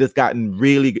 It has gotten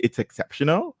it's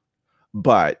exceptional,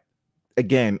 but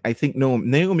again, I think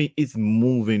Naomi is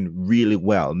moving really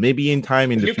well. Maybe in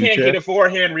time in If the you future. can't get a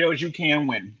forehand reels, you can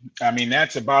win. I mean,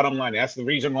 that's the bottom line. That's the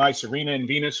reason why Serena and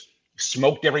Venus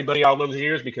smoked everybody all those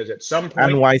years, because at some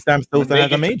point, and why Sam when Stosur they has a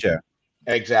get to- major.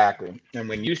 Exactly. And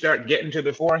when you start getting to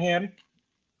the forehand,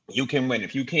 you can win.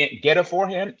 If you can't get a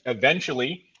forehand,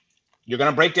 eventually you're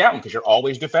going to break down because you're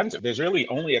always defensive. There's really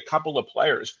only a couple of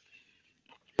players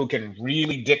who can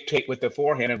really dictate with the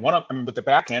forehand and with the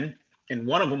backhand. And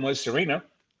one of them was Serena,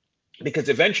 because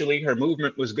eventually her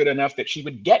movement was good enough that she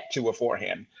would get to a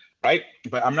forehand, right?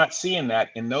 But I'm not seeing that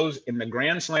in the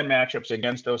Grand Slam matchups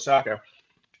against Osaka.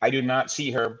 I did not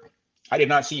see her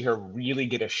really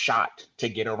get a shot to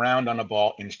get around on a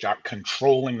ball and start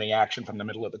controlling the action from the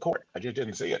middle of the court. I just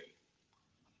didn't see it.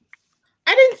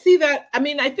 I didn't see that. I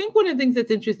mean, I think one of the things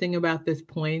that's interesting about this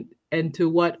point, and to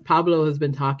what Pablo has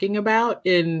been talking about,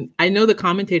 and I know the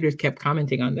commentators kept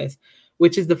commenting on this,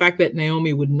 which is the fact that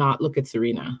Naomi would not look at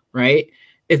Serena, right?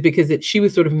 Is because she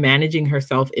was sort of managing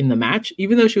herself in the match.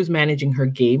 Even though she was managing her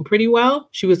game pretty well,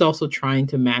 she was also trying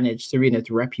to manage Serena's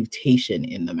reputation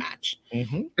in the match.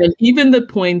 Mm-hmm. And even the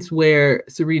points where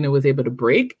Serena was able to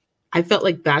break, I felt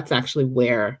like that's actually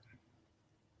where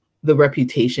the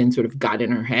reputation sort of got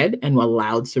in her head and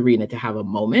allowed Serena to have a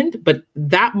moment. But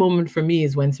that moment for me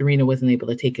is when Serena wasn't able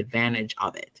to take advantage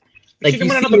of it. Like, she didn't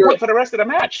win another point for the rest of the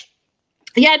match.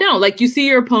 Yeah, no, like you see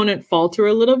your opponent falter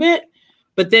a little bit,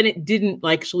 but then it didn't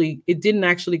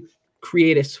actually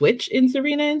create a switch in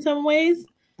Serena in some ways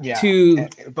to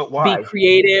but why? be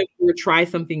creative or try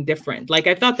something different. Like,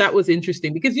 I thought that was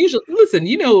interesting because usually, listen,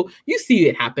 you see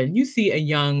it happen. You see a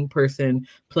young person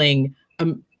playing,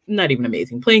 not even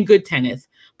amazing, playing good tennis,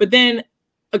 but then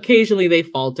occasionally they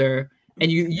falter, and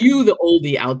you the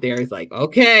oldie out there is like,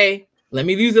 okay, let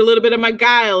me use a little bit of my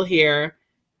guile here.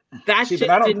 That See, just but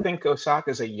I don't didn't. think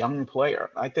Osaka's a young player.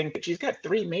 I think that she's got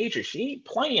 3 majors. She ain't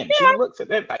playing. Yeah. She looks at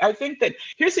that. I think that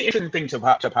here's the interesting thing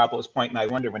to Pablo's point, and I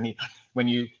wonder when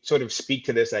you sort of speak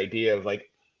to this idea of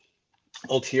like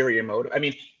ulterior motive. I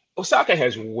mean, Osaka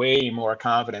has way more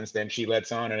confidence than she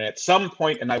lets on, and at some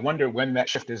point, and I wonder when that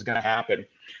shift is going to happen.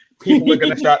 People are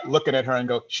going to start looking at her and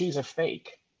go, "She's a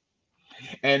fake."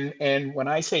 And when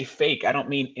I say fake, I don't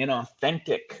mean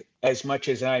inauthentic as much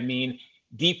as I mean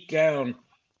deep down.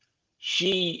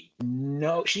 She's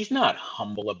not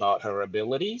humble about her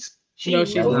abilities. No,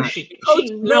 she's knows not. She Coach,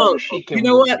 knows she can. you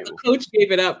know win what? you. The coach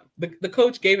gave it up. The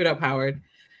coach gave it up, Howard.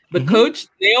 The Mhm. coach,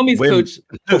 Naomi's Wim. coach,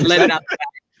 let it out the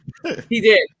bag. He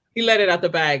did. He let it out the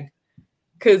bag.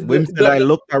 Because Wim said, I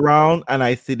looked around and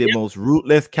I see the most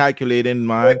ruthless calculating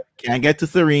man. Can't get to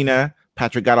Serena.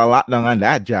 Patrick got a lot done on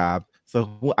that job.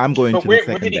 So I'm going But to where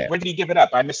the second did he give it up?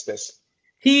 I missed this.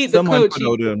 Someone coach, put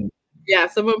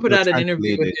out someone put the out an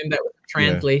interview with translated. him that was a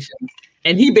translation.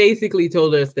 And he basically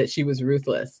told us that she was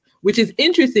ruthless, which is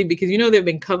interesting because they've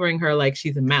been covering her like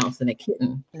she's a mouse and a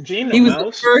kitten. Gina He was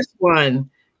Mouse. the first one.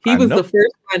 He I was know. the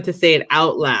first one to say it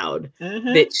out loud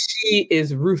Mhm. that she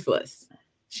is ruthless.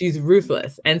 She's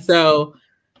ruthless. And so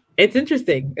it's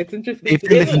interesting. It's interesting. If you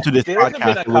to listen to this There hasn't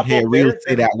been podcast, a you would hear couple- Real there-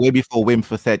 say that way before Wim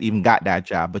Fossett even got that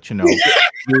job. But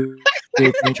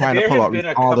they've been trying to There pull have out been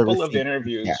a all the couple of receipts.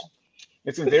 interviews. Yeah.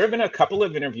 Listen, there have been a couple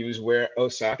of interviews where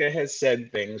Osaka has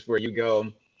said things where you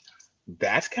go,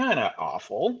 "That's kind of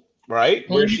awful," right?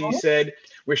 Where she said,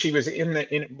 where she was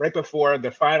in right before the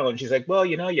final, and she's like, "Well,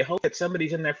 you hope that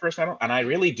somebody's in their first final, and I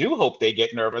really do hope they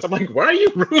get nervous." I'm like, "Why are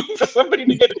you rooting for somebody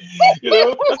to get?"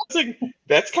 It's like,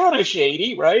 that's kind of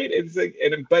shady, right? It's like,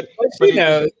 but she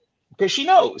knows. because she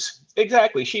knows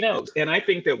exactly, she knows, and I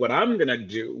think that what I'm gonna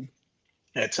do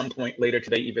at some point later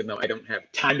today, even though I don't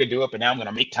have time to do it, but now I'm going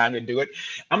to make time to do it.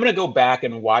 I'm going to go back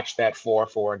and watch that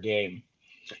 4-4 game,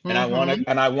 and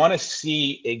I want to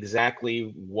see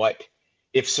exactly what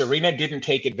if Serena didn't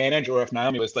take advantage, or if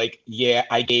Naomi was like, "Yeah,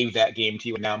 I gave that game to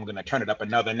you, and now I'm going to turn it up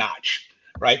another notch."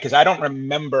 Right? Because I don't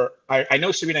remember. I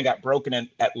know Serena got broken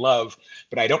at Love,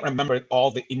 but I don't remember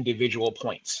all the individual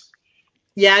points.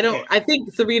 Yeah, I don't. I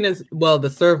think Serena's. Well, the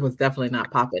serve was definitely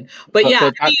not popping. But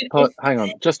yeah, hang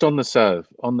on. Just on the serve.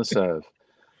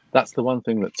 That's the one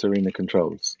thing that Serena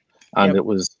controls, and it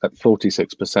was at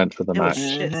 46% for the match.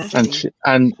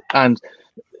 And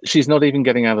she's not even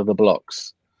getting out of the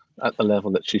blocks at the level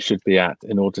that she should be at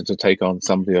in order to take on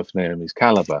somebody of Naomi's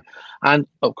caliber. And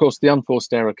of course, the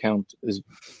unforced error count is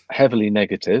heavily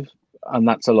negative, and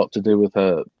that's a lot to do with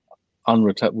her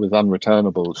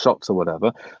unreturnable shots or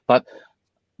whatever. But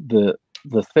the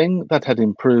thing that had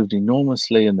improved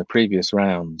enormously in the previous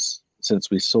rounds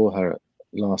since we saw her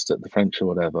last at the French or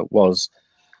whatever was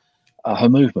her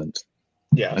movement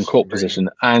and court position,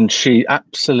 and she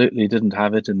absolutely didn't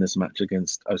have it in this match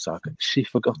against Osaka. She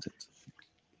forgot it.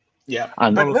 Yeah,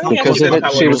 and but because of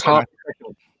it, she was hard.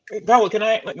 Paolo,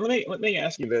 let me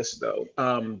ask you this though.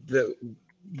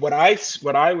 What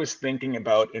I was thinking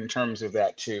about in terms of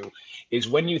that too is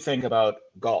when you think about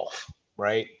golf,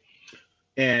 right?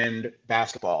 And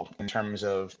basketball, in terms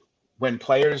of when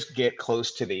players get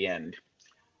close to the end,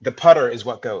 the putter is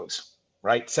what goes,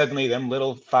 right? Suddenly, them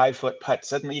little 5-foot putts,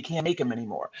 suddenly you can't make them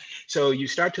anymore. So you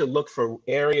start to look for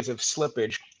areas of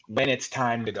slippage when it's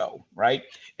time to go, right?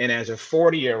 And as a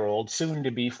 40-year-old, soon to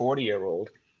be 40-year-old,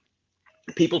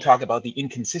 people talk about the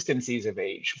inconsistencies of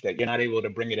age, that you're not able to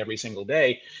bring it every single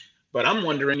day. But I'm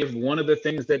wondering if one of the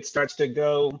things that starts to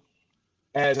go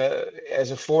as a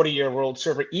 40-year-old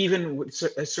server, even with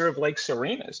a serve like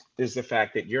Serena's, is the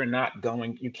fact that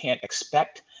you can't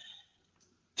expect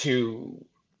to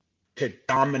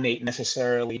dominate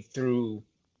necessarily through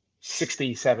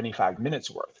 60, 75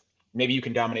 minutes worth. Maybe you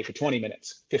can dominate for 20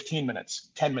 minutes, 15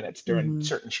 minutes, 10 minutes during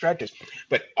certain stretches.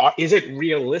 But is it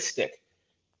realistic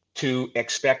to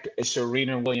expect a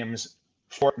Serena Williams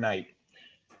fortnight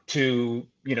to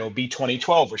be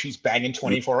 2012, where she's banging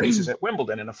 24 aces at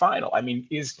Wimbledon in a final? I mean,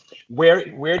 where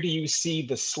do you see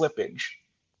the slippage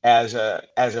as a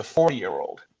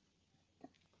 40-year-old?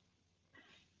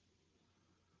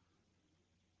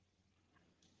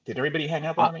 Did everybody hang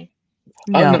up on me?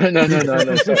 No. No. No,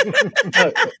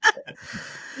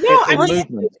 In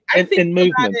movement. I think In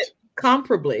movement. about it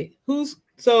comparably. Who's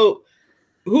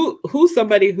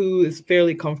somebody who is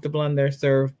fairly comfortable on their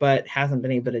serve but hasn't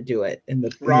been able to do it in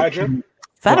the Roger.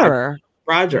 Federer.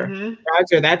 Roger. Mhm.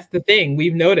 Roger, that's the thing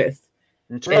we've noticed.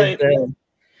 That's right.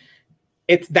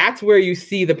 That's where you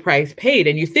see the price paid,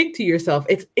 and you think to yourself,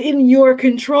 it's in your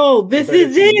control. This But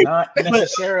is it's it. not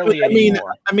necessarily I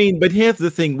anymore. mean, but here's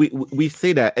the thing: we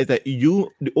say that is that the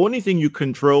only thing you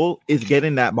control is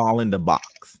getting that ball in the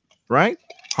box. right?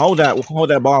 How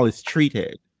that ball is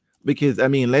treated. Because I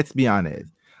mean, let's be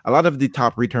honest. A lot of the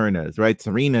top returners, right?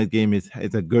 Serena's game is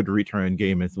a good return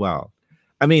game as well.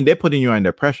 I mean, they're putting you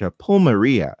under pressure. Pull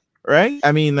Maria, right?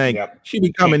 I mean, like she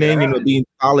be coming in, being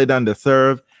solid on the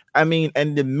serve. I mean,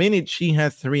 and the minute she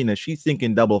has Serena, she's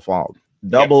thinking double fault.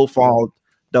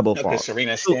 Because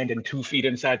Serena standing 2 feet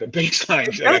inside the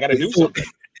baseline. She's like, I got to do something.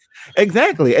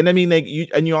 Exactly. And I mean, like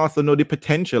you also know the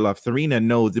potential of Serena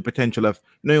knows the potential of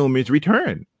Naomi's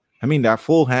return. I mean, that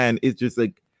full hand is just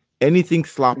like anything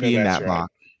sloppy in that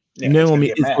block. Yeah,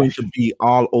 Naomi is going to be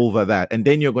all over that. And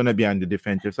then you're going to be on the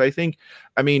defensive. So I think,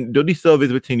 I mean, though the serve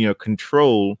is within your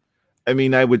control, I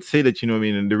mean, I would say that, the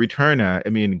returner, I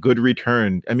mean, good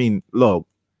return. I mean, look,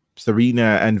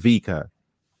 Serena and Vika.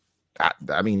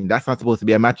 I mean, that's not supposed to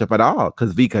be a matchup at all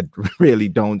because Vika really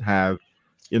don't have,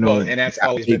 Well, and that's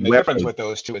always been the difference with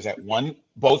those two is that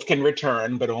both can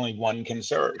return, but only one can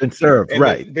serve.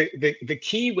 Right. The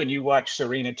key when you watch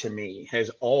Serena to me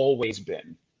has always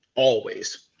been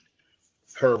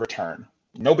her return.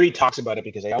 Nobody talks about it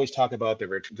because they always talk about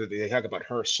they talk about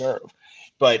her serve.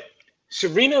 But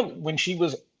Serena, when she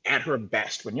was at her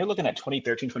best, when you're looking at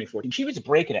 2013, 2014, she was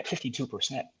breaking at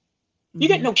 52%. You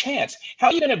get no chance. How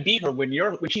are you going to beat her when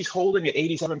she's holding at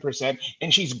 87%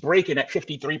 and she's breaking at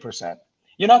 53%?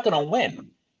 You're not going to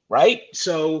win, right?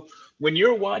 So when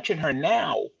you're watching her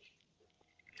now,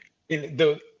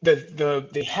 the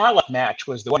Halep match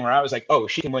was the one where I was like, oh,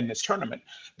 she can win this tournament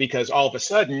because all of a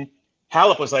sudden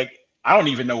Halep was like, I don't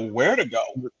even know where to go.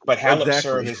 But Halep's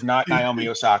serve is not Naomi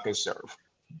Osaka's serve.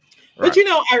 But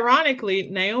ironically,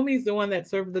 Naomi's the one that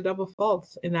served the double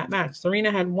faults in that match.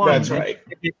 Serena had one. That's right.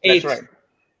 That's right.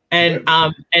 And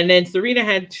then Serena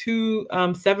had 2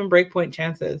 7 breakpoint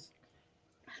chances,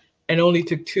 and only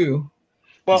took 2.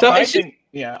 Well, so I think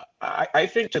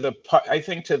to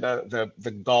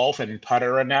the golf and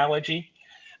putter analogy,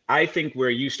 I think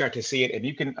where you start to see it, and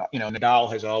you can,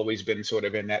 Nadal has always been sort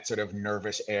of in that sort of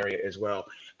nervous area as well.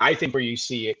 I think where you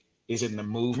see it is in the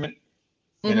movement.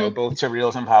 Both to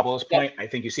Real's and Pablo's point, I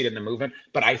think you see it in the movement,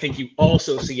 but I think you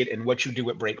also see it in what you do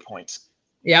at break points.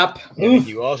 Yep. And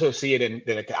you also see it in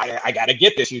I got to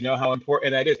get this. You know how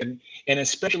important that is, and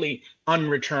especially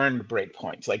unreturned break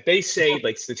points. Like they say,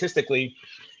 like statistically,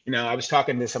 I was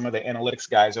talking to some of the analytics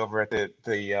guys over at the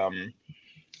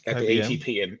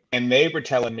ATP, and they were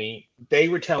telling me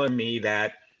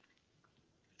that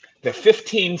the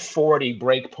 1540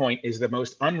 break point is the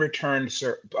most unreturned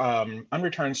serve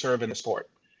in the sport.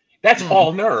 That's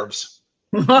all nerves.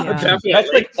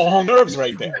 That's like all nerves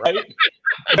right there, right?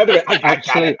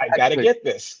 I gotta get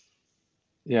this.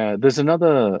 Yeah, there's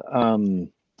another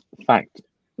fact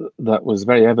that was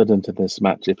very evident in this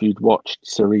match. If you'd watched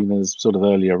Serena's sort of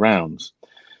earlier rounds,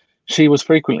 she was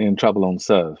frequently in trouble on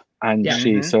serve, and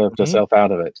she served herself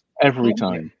out of it every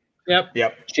time. Yep.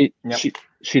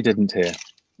 She didn't here.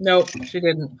 No, she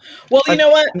didn't. Well, you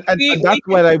know what? And that's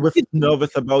what I was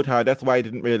nervous about her. That's why I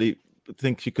didn't really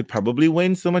think she could probably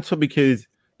win so much, because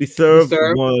the serves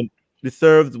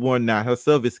were not, her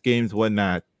service games were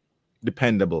not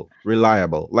dependable,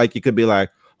 reliable. Like you could be like,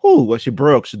 oh, well, she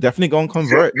broke. She's definitely going to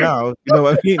convert now. You know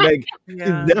what I mean? Like, she's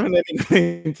definitely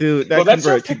going to that's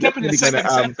convert. Picked up in the second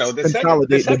set, though. The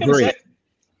second set.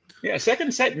 Yeah,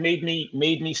 second set made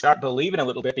me start believing a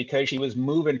little bit because she was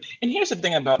moving. And here's the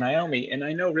thing about Naomi, and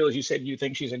I know, Real, as you said, you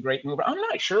think she's a great mover. I'm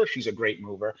not sure she's a great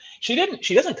mover. She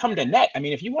doesn't come to net. I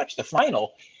mean, if you watch the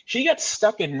final, she got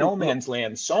stuck in no man's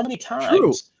land so many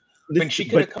times when she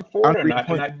could have come forward or not.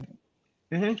 Go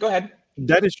ahead.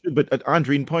 That is true, but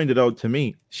Andreen pointed out to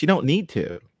me, she don't need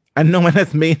to. And no one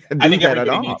has made her do that at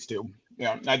all. Needs to.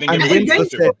 Yeah, I think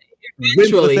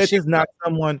Wimford is not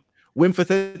someone.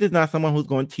 Wimford is not someone who's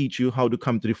going to teach you how to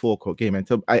come to the full court game. And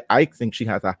so I think she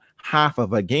has a half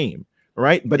of a game,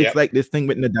 right? But it's like this thing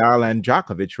with Nadal and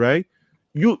Djokovic, right?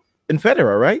 You and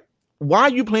Federer, right? Why are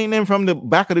you playing them from the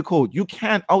back of the court? You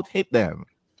can't out-hit them.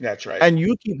 That's right. And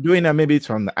you keep doing that. Maybe it's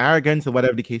from the arrogance or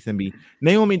whatever the case may be.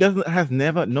 No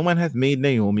one has made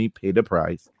Naomi pay the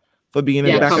price for being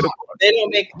in the back of the court.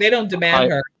 They don't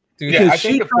demand her. I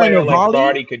think a player like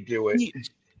Barty could do it.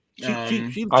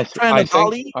 She's trying to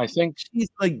volley. I think she's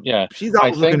like, she's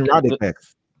out looking Radek.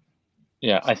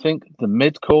 Yeah, I think the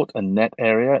mid-court and net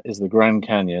area is the Grand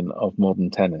Canyon of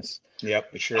modern tennis. Yep,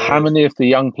 it sure How is. many of the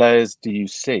young players do you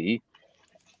see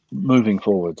moving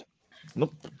forward?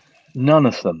 Nope. None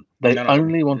of them. They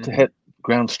only want to hit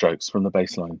ground strokes from the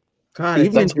baseline. God,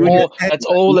 That's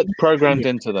all that's programmed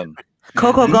into them.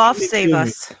 Coco Gauff, save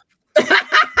us.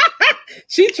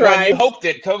 She tried. Well, you hope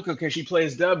that Coco, because she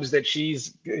plays dubs, that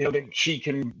she's that she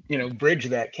can bridge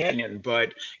that canyon.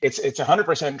 But it's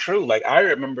 100% true. Like I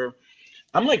remember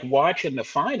I'm like watching the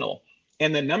final,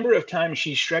 and the number of times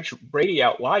she stretched Brady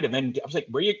out wide, and then I was like,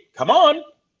 "Where you? Come on."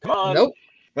 Nope.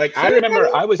 Like I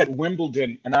remember I was at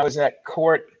Wimbledon, and I was at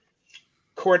court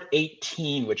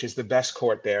 18, which is the best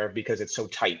court there because it's so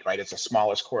tight, right? It's the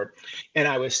smallest court. And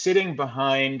I was sitting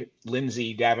behind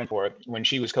Lindsay Davenport when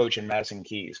she was coaching Madison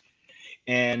Keys.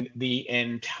 And the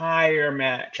entire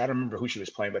match, I don't remember who she was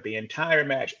playing, but the entire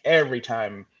match, every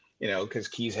time, because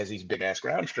Keys has these big ass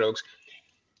ground strokes,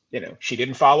 she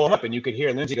didn't follow him up. And you could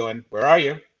hear Lindsay going, "Where are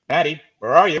you? Maddie,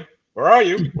 where are you? Where are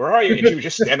you? Where are you?" And she would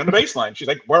just stand on the baseline. She's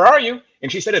like, "Where are you?"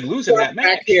 And she started losing that match.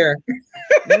 Back here.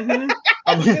 Mhm.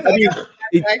 I mean,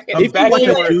 if you watch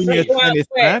a junior tennis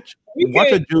match,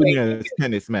 watch a junior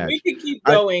tennis match. We could keep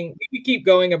going. We could keep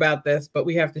going about this, but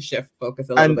we have to shift focus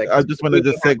a little And bit. I just wanted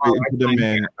to segue into the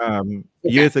men.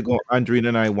 Years ago, Andrina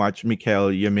and I watched Mikael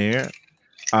Yamir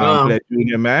play a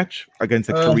junior match against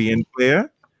a Korean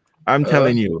player. I'm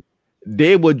telling you,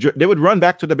 they would run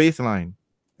back to the baseline.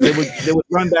 They would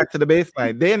run back to the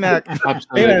baseline. They're not.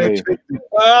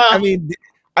 I mean,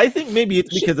 I think maybe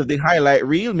it's because of the highlight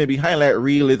reel. Maybe highlight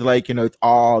reel is like, it's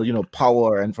all,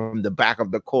 power and from the back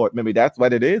of the court. Maybe that's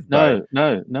what it is. No.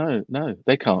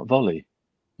 They can't volley.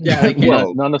 Yeah, they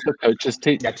can't. None of the coaches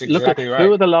teach. That's Look exactly at right.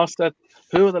 who are the last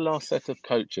set of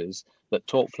coaches that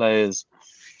taught players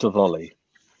to volley?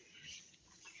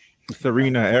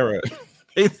 Serena era.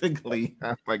 Basically,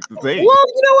 I like to say. Well,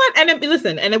 you know what? And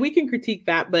listen, and we can critique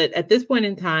that, but at this point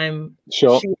in time,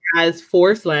 Sure. she has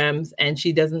 4 slams and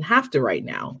she doesn't have to right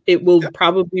now. It will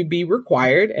probably be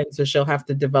required, and so she'll have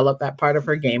to develop that part of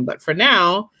her game. But for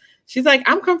now, she's like,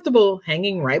 I'm comfortable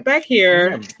hanging right back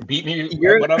here. Yeah, beat me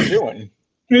at what I'm doing.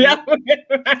 Yeah,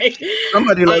 right.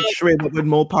 Somebody like Shred but with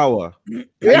more power.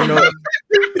 Yeah.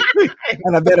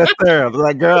 And a better serve.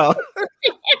 Like, girl.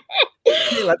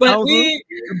 Like, But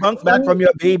bounce back from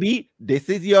your baby. This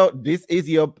is your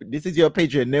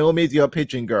pigeon. Naomi's your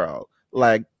pigeon, girl.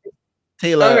 Like,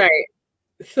 Taylor. All right.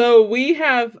 So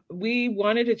we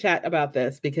wanted to chat about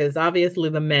this because obviously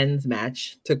the men's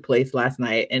match took place last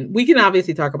night, and we can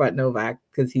obviously talk about Novak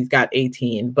because he's got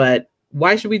 18, but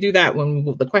why should we do that when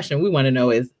the question we want to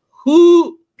know is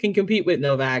who can compete with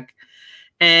Novak?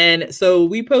 And so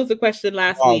we posed a question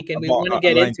last week, and we want to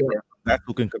get into it. That's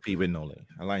who can compete with Nole.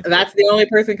 That's the only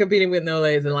person competing with Nole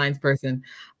is a lines person.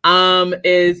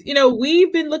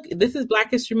 We've been looking. This is Black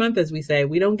History Month, as we say.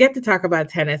 We don't get to talk about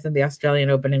tennis and the Australian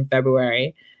Open in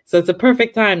February, so it's a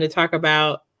perfect time to talk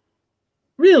about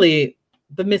really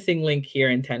the missing link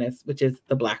here in tennis, which is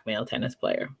the Black male tennis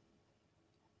player.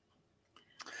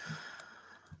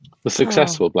 The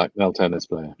successful black male tennis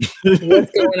player.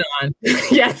 What's going on?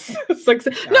 Yes.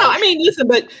 No, I mean, listen,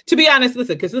 but to be honest,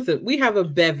 we have a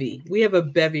bevy. We have a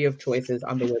bevy of choices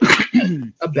on the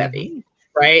women's a bevy,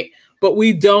 right? But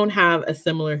we don't have a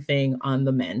similar thing on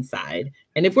the men's side.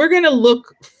 And if we're going to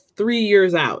look 3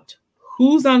 years out,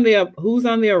 who's on the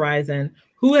horizon?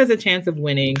 Who has a chance of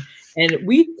winning? And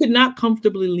we could not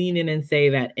comfortably lean in and say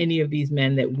that any of these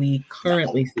men that we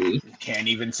currently see. Can't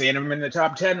even see them in the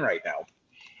top 10 right now.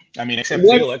 I mean, except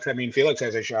Felix. I mean, Felix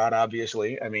has a shot,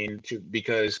 obviously. I mean,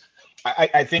 because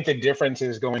I think the difference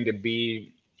is going to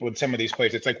be with some of these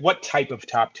players. It's like, what type of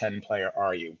top 10 player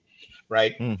are you,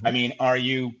 right? Mm-hmm. I mean, are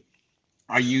you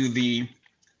the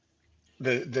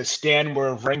Stan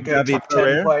Wawrinka top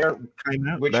 10 player?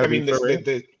 Which I mean, the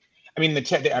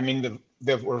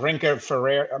Wawrinka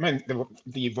Ferrer. I mean,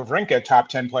 the Wawrinka top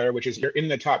 10 player, which is you're in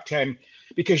the top 10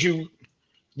 because you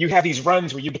have these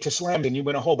runs where you get to slams and you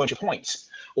win a whole bunch of points.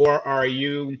 Or are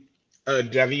you a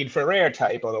David Ferrer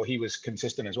type, although he was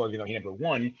consistent as well, he never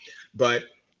won, but,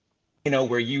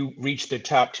 where you reach the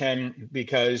top 10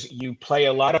 because you play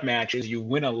a lot of matches, you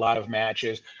win a lot of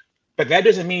matches, but that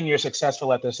doesn't mean you're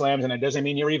successful at the slams, and it doesn't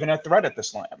mean you're even a threat at the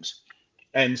slams.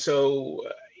 And so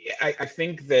I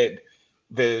think that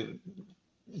the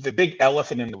big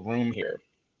elephant in the room here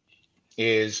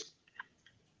is,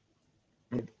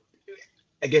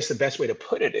 I guess the best way to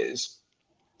put it is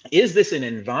this an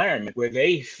environment where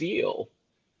they feel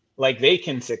like they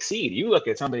can succeed? You look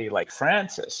at somebody like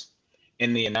Francis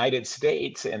in the United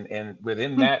States and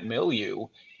within that milieu,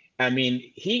 I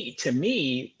mean, to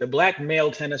me, the black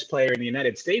male tennis player in the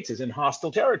United States is in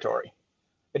hostile territory.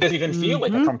 It doesn't even feel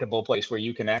like a comfortable place where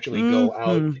you can actually go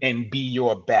out and be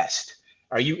your best.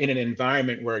 Are you in an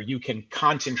environment where you can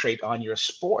concentrate on your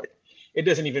sport? It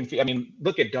doesn't even feel, I mean,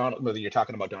 look at Donald, whether you're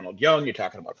talking about Donald Young, you're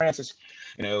talking about Francis,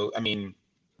 I mean,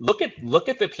 look at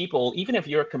the people, even if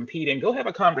you're competing, go have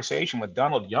a conversation with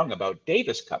Donald Young about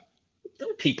Davis Cup.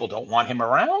 People don't want him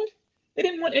around. They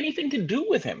didn't want anything to do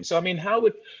with him. So, I mean,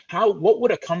 what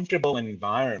would a comfortable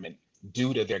environment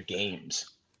do to their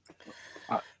games?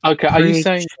 Okay, are you Preach.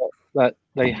 saying that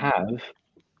they have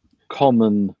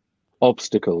common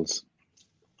obstacles?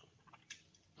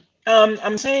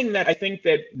 I'm saying that I think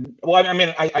that, well, I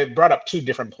mean, I brought up two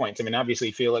different points. I mean,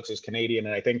 obviously Felix is Canadian,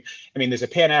 and I mean, there's a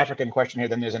Pan-African question here,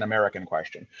 then there's an American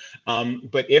question.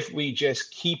 But if we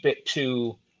just keep it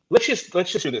to, let's just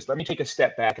do this. Let me take a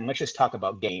step back and let's just talk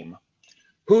about game.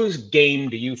 Whose game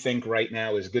do you think right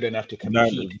now is good enough to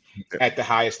compete at the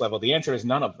highest level? The answer is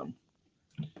none of them.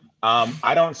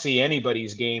 I don't see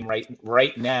anybody's game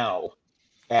right now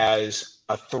as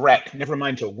a threat, never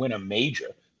mind to win a major,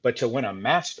 but to win a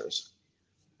Masters.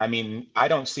 I mean, I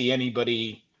don't see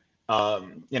anybody,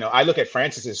 I look at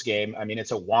Francis's game. I mean,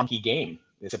 it's a wonky game.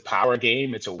 It's a power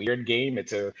game. It's a weird game.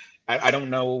 I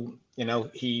don't know,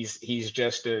 he's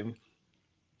just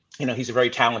he's a very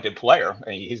talented player.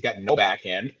 He's got no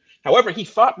backhand. However, he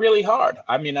fought really hard.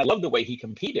 I mean, I love the way he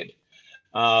competed.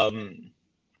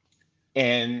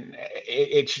 And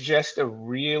it's just a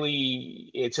really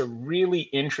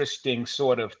interesting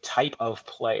sort of type of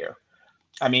player.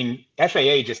 I mean,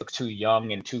 FAA just looks too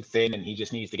young and too thin, and he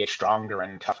just needs to get stronger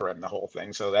and tougher in the whole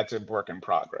thing. So that's a work in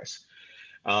progress.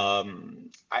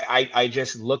 I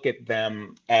just look at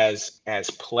them as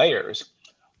players,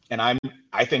 and I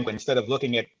think instead of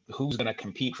looking at who's going to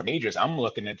compete for majors, I'm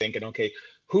looking and thinking, okay,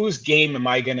 whose game am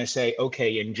I going to say,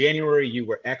 okay, in January you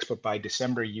were X, but by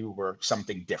December you were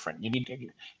something different.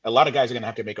 A lot of guys are going to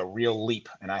have to make a real leap,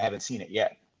 and I haven't seen it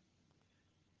yet.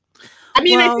 I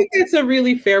mean, I think that's a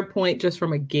really fair point just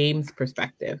from a games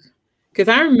perspective. Because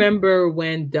I remember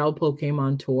when Delpo came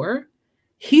on tour,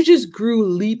 he just grew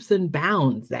leaps and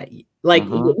bounds that year.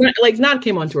 Not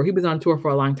came on tour. He was on tour for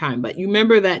a long time. But you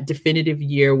remember that definitive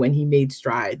year when he made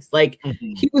strides.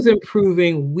 He was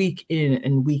improving week in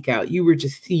and week out. You were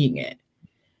just seeing it.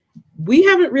 We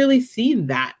haven't really seen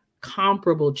that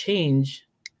comparable change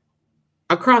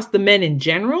across the men in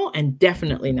general, and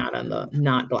definitely not on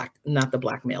not the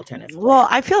black male tennis players. Well,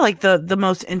 I feel like the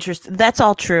most interesting, that's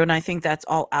all true, and I think that's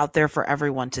all out there for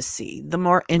everyone to see. The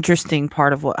more interesting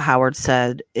part of what Howard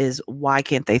said is, why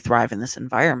can't they thrive in this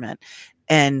environment?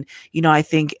 And I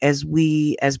think as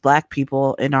black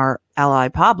people in our ally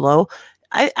Pablo,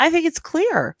 I think it's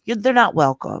clear they're not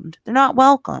welcomed. They're not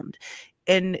welcomed,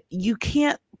 and you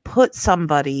can't put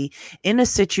somebody in a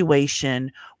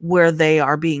situation where they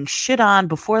are being shit on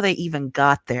before they even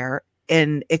got there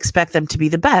and expect them to be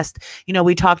the best.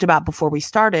 We talked about before we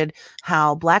started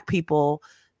how black people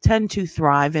tend to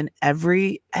thrive in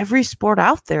every sport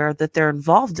out there that they're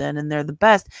involved in, and they're the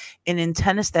best. And in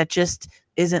tennis, that just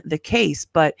isn't the case.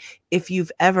 But if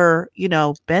you've ever,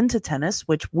 been to tennis,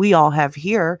 which we all have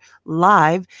here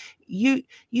live, you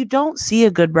don't see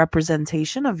a good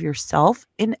representation of yourself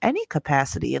in any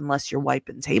capacity unless you're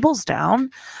wiping tables down.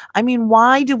 I mean,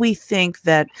 why do we think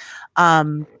that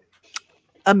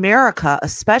America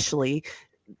especially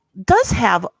does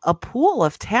have a pool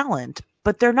of talent,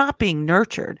 but they're not being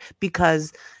nurtured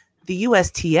because the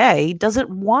USTA doesn't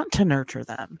want to nurture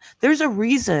them? There's a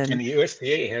reason. And the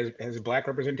USTA has black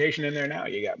representation in there now.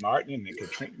 You got Martin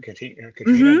and Katrina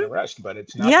and the rest, but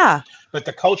it's not. Yeah. But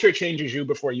the culture changes you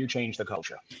before you change the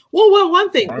culture. Well,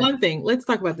 one thing. Let's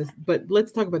talk about this, but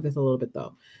let's talk about this a little bit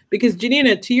though, because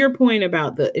Janina, to your point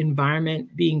about the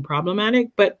environment being problematic,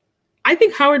 but I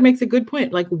think Howard makes a good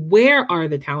point. Like, where are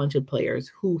the talented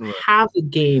players who have a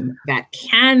game that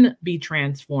can be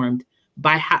transformed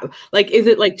by is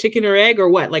it like chicken or egg or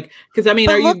what? Because I mean,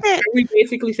 are we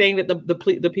basically saying that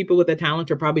the people with the talent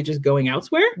are probably just going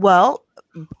elsewhere? Well,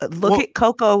 look at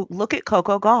Coco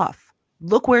Gauff.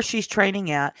 Look where she's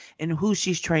training at and who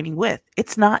she's training with.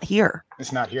 It's not here.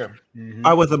 It's not here. Mm-hmm.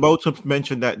 I was about to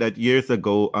mention that years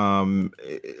ago.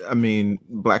 I mean,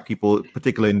 black people,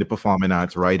 particularly in the performing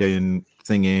arts, writing,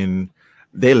 singing,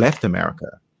 they left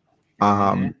America.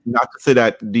 Not to say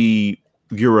that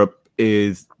Europe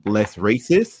is less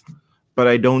racist, but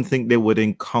I don't think they would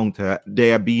encounter.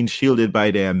 They are being shielded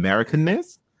by their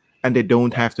Americanness, and they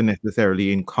don't have to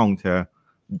necessarily encounter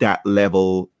that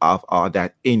level of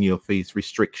that in-your-face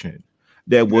restriction.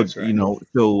 There would,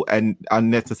 so, and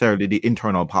unnecessarily the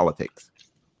internal politics,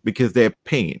 because they're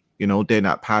paying, they're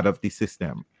not part of the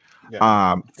system.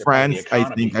 France, I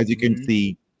think, as you can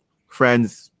see,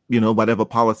 France, whatever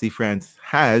policy France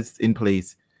has in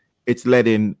place, it's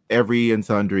letting every and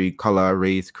sundry color,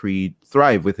 race, creed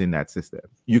thrive within that system.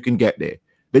 You can get there.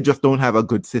 They just don't have a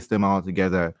good system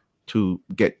altogether to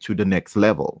get to the next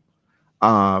level.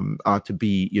 To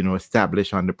be,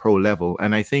 established on the pro level.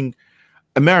 And I think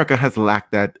America has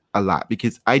lacked that a lot,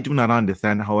 because I do not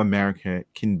understand how America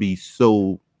can be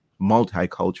so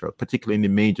multicultural, particularly in the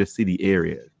major city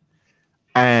areas.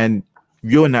 And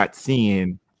you're not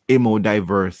seeing a more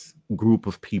diverse group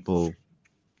of people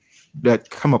that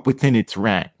come up within its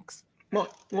ranks.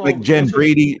 Well, Like Jen this is-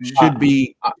 Brady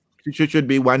should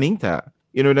be Juanita.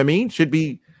 You know what I mean?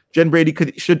 Jen Brady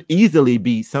should easily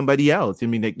be somebody else. I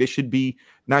mean, like, they should be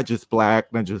not just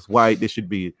black, not just white. They should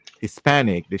be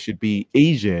Hispanic. They should be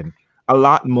Asian. A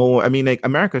lot more. I mean, like,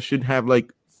 America should have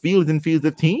like fields and fields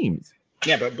of teams,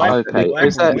 Yeah, but black, Okay, black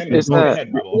is that- women, is go that-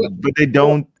 ahead, Pablo. but they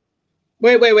don't.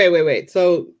 Wait.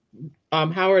 So,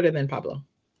 Howard and then Pablo.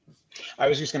 I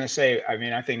was just going to say, I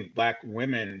mean, I think black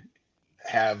women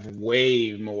have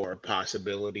way more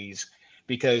possibilities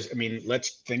because, I mean,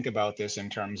 let's think about this in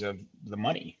terms of the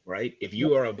money, right? If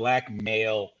you are a black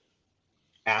male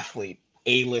athlete,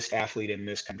 A-list athlete in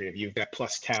this country, if you've got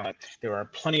plus talent, there are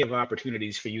plenty of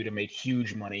opportunities for you to make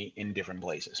huge money in different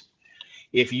places.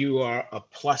 If you are a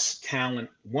plus talent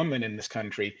woman in this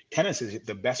country, tennis is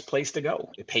the best place to go.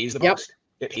 It pays the Yep. most.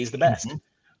 It pays the best,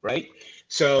 right?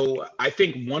 So I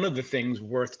think one of the things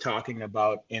worth talking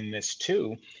about in this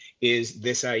too is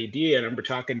this idea, and I remember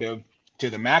talking to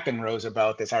the McEnroes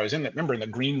about this. I was in the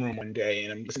green room one day,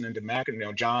 and I'm listening to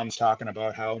McEnroe. John's talking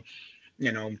about how,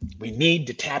 you know, we need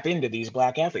to tap into these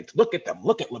black athletes. Look at them.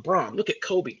 Look at LeBron. Look at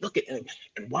Kobe. Look at, and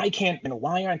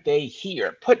why aren't they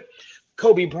here? Put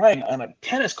Kobe Bryant on a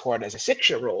tennis court as a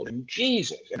 6-year-old, and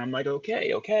Jesus. And I'm like,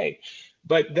 okay.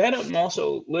 But then I'm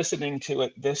also listening to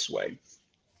it this way.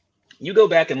 You go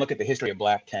back and look at the history of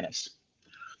black tennis,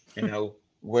 you know,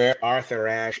 where Arthur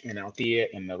Ashe and Althea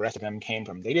and the rest of them came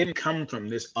from. They didn't come from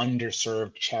this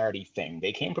underserved charity thing.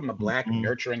 They came from a black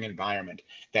nurturing environment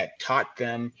that taught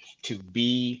them to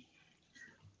be,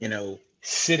 you know,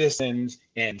 citizens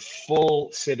and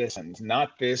full citizens,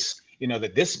 not this, you know,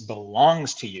 that this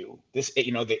belongs to you. This,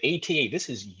 you know, the ATA, this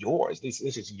is yours. This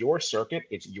is your circuit.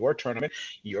 It's your tournament.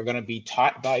 You're going to be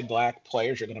taught by black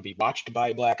players. You're going to be watched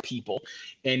by black people,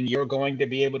 and you're going to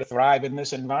be able to thrive in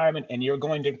this environment. And we're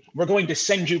going to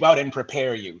send you out and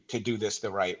prepare you to do this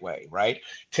the right way, right?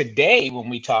 Today, when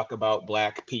we talk about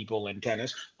black people in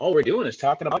tennis, all we're doing is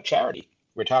talking about charity.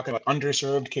 We're talking about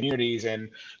underserved communities and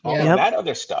all of that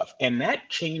other stuff, and that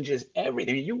changes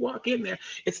everything. You walk in there,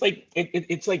 it's like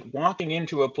it's like walking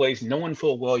into a place knowing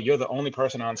full well you're the only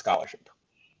person on scholarship,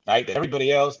 right? That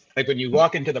everybody else, like when you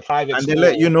walk into the private And school, they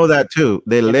let you know that too.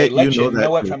 They let you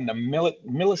know it that from the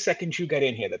millisecond you get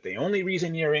in here that the only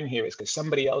reason you're in here is because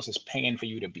somebody else is paying for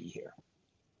you to be here.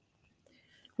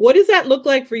 What does that look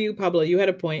like for you, Pablo? You had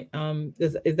a point.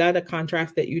 Is that a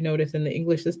contrast that you notice in the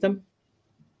English system?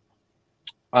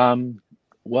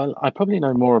 Well, I probably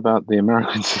know more about the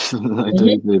American system than I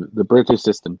do the British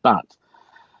system, but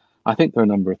I think there are a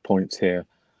number of points here.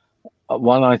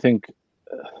 One, I think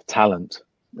talent,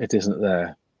 it isn't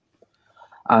there.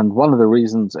 And one of the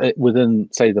reasons within,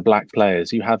 say, the black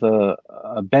players, you have a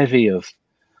bevy of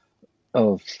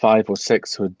 5 or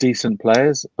 6 who are decent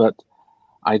players, but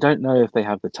I don't know if they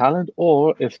have the talent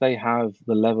or if they have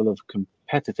the level of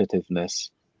competitiveness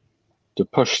to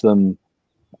push them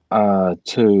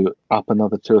to up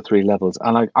another 2 or 3 levels.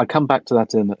 And I come back to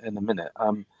that in a minute.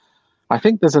 I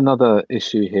think there's another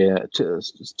issue here, 2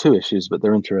 issues, but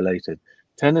they're interrelated.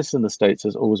 Tennis in the States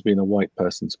has always been a white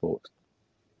person sport.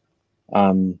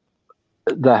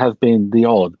 There have been the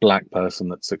odd black person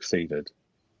that succeeded.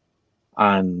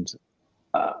 And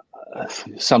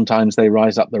sometimes they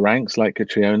rise up the ranks like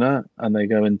Catriona and they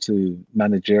go into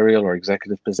managerial or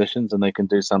executive positions and they can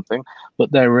do something,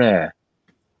 but they're rare.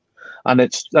 And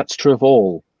that's true of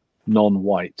all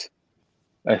non-white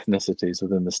ethnicities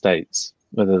within the States,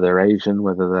 whether they're Asian,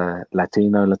 whether they're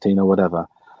Latino, whatever.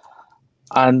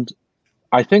 And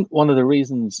I think one of the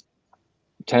reasons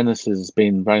tennis has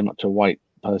been very much a white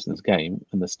person's game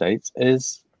in the States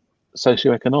is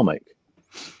socioeconomic.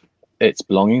 It's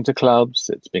belonging to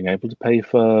clubs, it's being able to pay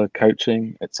for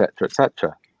coaching, etc.,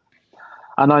 etc.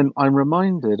 And I'm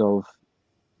reminded of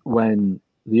when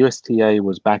the USTA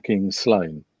was backing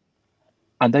Sloane,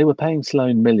 and they were paying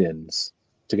Sloane millions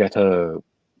to get her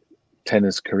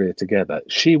tennis career together.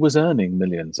 She was earning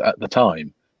millions at the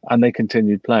time, and they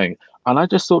continued playing. And I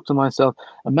just thought to myself,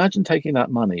 imagine taking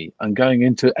that money and going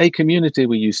into a community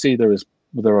where you see there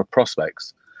are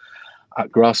prospects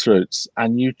at grassroots,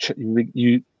 and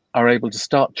you are able to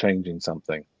start changing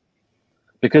something.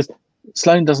 Because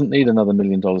Sloane doesn't need another $1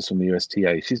 million from the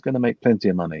USTA. She's going to make plenty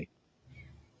of money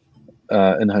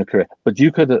in her career. But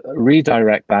you could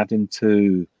redirect that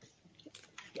into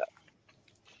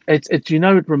it.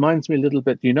 It reminds me a little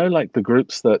bit, like the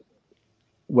groups that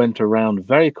went around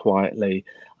very quietly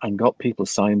and got people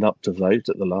signed up to vote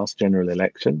at the last general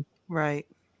election. Right.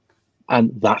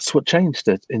 And that's what changed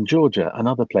it in Georgia and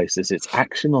other places. It's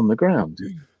action on the ground.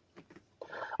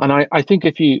 And I think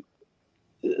if you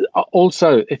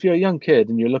Also, if you're a young kid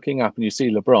and you're looking up and you see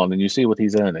LeBron and you see what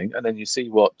he's earning, and then you see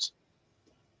what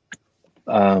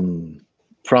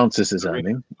Francis is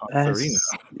earning, Serena.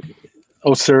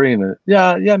 or Serena,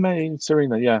 maybe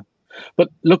Serena, yeah. But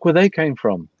look where they came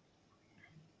from.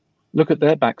 Look at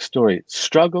their backstory.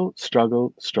 Struggle.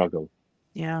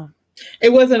 Yeah.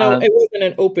 It wasn't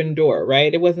an open door,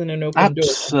 right? It wasn't an open door.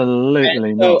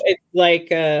 Absolutely So not. it's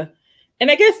like,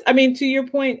 and I guess, I mean, to your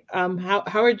point,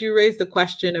 Howard, you raised the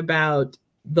question about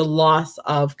the loss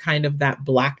of kind of that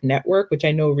Black network, which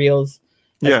I know Reels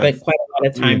has spent quite a lot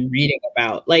of time reading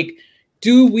about. Like,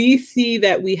 do we see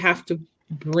that we have to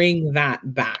bring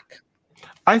that back?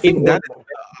 I think that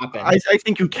I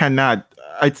think you cannot.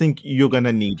 I think you're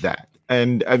gonna need that,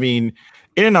 and I mean,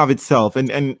 in and of itself,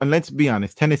 and let's be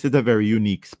honest, tennis is a very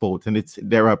unique sport, and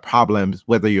there are problems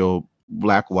whether you're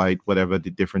black, white, whatever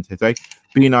the difference is. Right,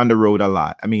 being on the road a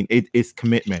lot. I mean, it is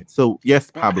commitment. So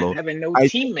yes, Pablo, having no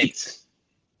teammates.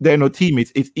 There are no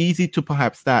teammates. It's easy to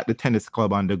perhaps start the tennis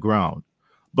club on the ground,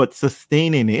 but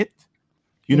sustaining it.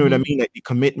 You know what I mean? Like the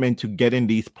commitment to getting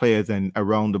these players and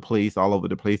around the place, all over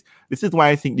the place. This is why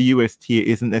I think the USTA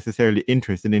isn't necessarily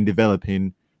interested in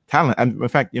developing talent. And in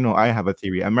fact, you know, I have a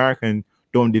theory. Americans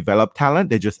don't develop talent;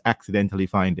 they just accidentally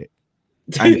find it.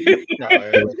 And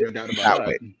No doubt about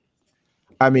that.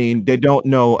 I mean, they don't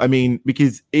know. I mean,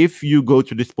 because if you go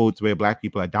to the sports where Black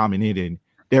people are dominating,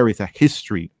 there is a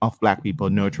history of Black people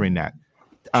nurturing that.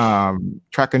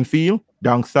 Track and field,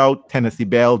 down south, Tennessee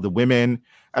Belle, the women.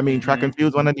 I mean, track and field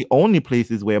is one of the only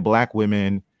places where Black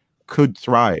women could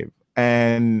thrive,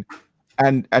 and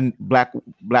black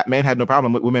men had no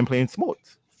problem with women playing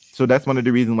sports. So that's one of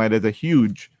the reasons why there's a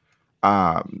huge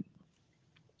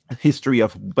history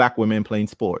of Black women playing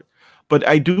sport. But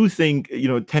I do think, you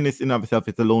know, tennis in of itself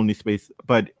is a lonely space,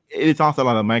 but it's also a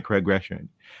lot of microaggression.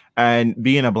 And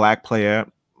being a Black player,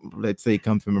 let's say,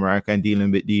 come from America and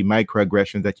dealing with the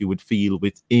microaggressions that you would feel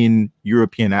within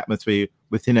European atmosphere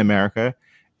within America,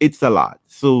 it's a lot.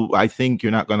 So I think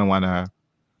you're not going to want to,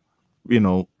 you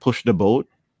know, push the boat.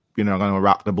 You're not going to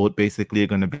rock the boat. Basically, you're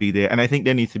going to be there. And I think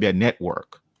there needs to be a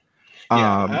network.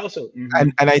 I also,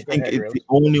 and I think it's the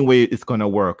only way it's going to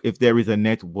work if there is a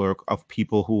network of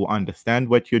people who understand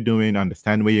what you're doing,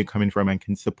 understand where you're coming from, and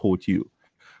can support you.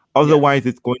 Otherwise,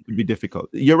 it's going to be difficult.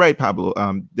 You're right, Pablo.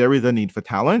 There is a need for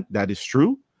talent. That is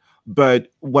true.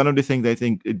 But one of the things I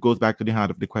think it goes back to the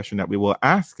heart of the question that we were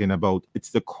asking about, it's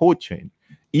the coaching.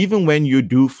 Even when you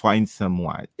do find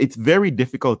someone, it's very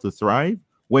difficult to thrive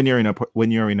when you're in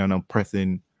an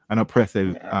oppressive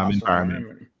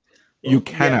environment. You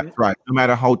cannot thrive, no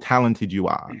matter how talented you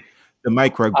are. The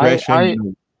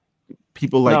microaggression,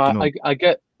 people like I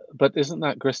get, but isn't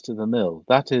that grist to the mill?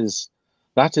 That is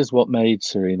what made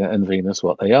Serena and Venus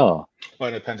what they are. Well,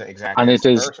 it depends exactly. And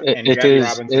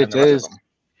it is.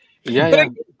 Yeah,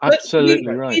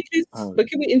 absolutely right. But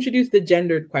can we introduce the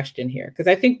gendered question here? Because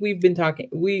I think we've been talking.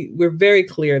 We're very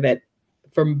clear that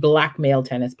from Black male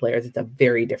tennis players, it's a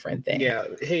very different thing. Yeah.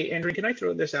 Hey, Andrew, can I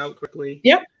throw this out quickly?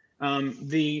 Yep.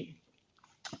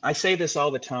 I say this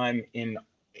all the time in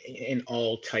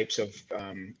all types of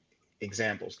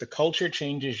examples. The culture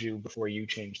changes you before you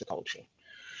change the culture.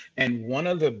 And one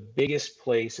of the biggest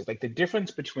places, like the difference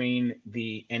between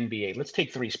the NBA, let's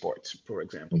take three sports, for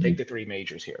example, take the three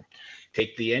majors here.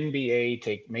 Take the NBA,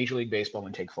 take Major League Baseball,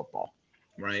 and take football,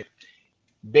 right?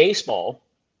 Baseball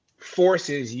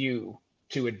forces you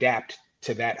to adapt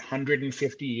to that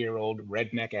 150-year-old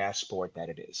redneck ass sport that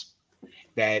it is.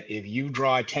 That if you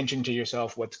draw attention to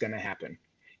yourself, what's going to happen?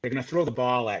 They're going to throw the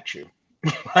ball at you.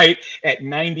 Right? At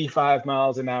 95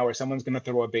 miles an hour, someone's going to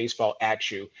throw a baseball at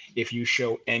you if you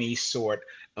show any sort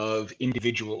of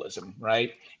individualism,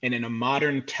 right? And in a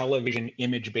modern television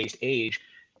image-based age,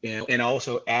 you know, and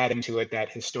also add into it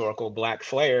that historical Black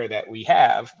flair that we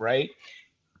have, right?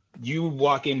 You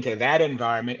walk into that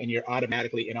environment and you're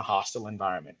automatically in a hostile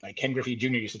environment. Like Ken Griffey Jr.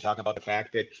 used to talk about the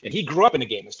fact that, and he grew up in the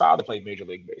game, his father played Major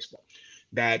League Baseball,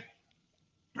 that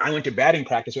I went to batting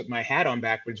practice with my hat on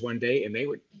backwards one day and they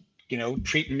were, you know,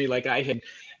 treating me like I had,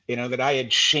 you know, that I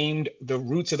had shamed the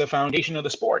roots of the foundation of the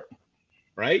sport,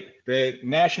 right? The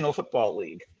National Football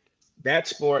League, that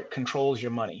sport controls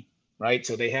your money, right?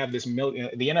 So they have this, the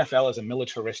NFL is a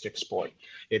militaristic sport.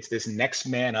 It's this next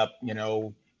man up, you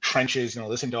know, trenches, you know,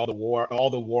 listen to all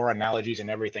the war analogies and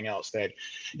everything else that,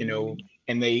 you know,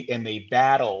 and they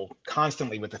battle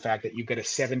constantly with the fact that you've got a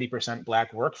 70%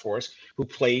 Black workforce who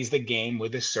plays the game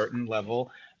with a certain level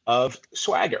of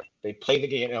swagger. They play the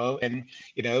game, and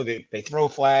they throw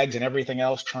flags and everything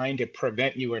else, trying to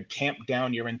prevent you or tamp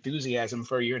down your enthusiasm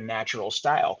for your natural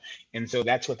style. And so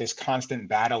that's what this constant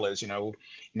battle is.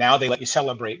 Now they let you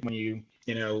celebrate when you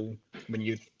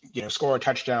score a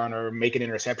touchdown or make an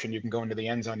interception. You can go into the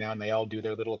end zone now, and they all do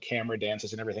their little camera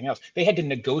dances and everything else. They had to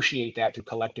negotiate that through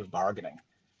collective bargaining.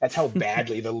 That's how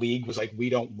badly the league was like, we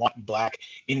don't want black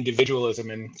individualism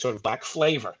and sort of black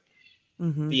flavor.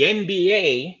 Mm-hmm. The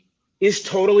NBA is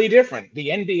totally different. The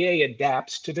NBA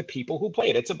adapts to the people who play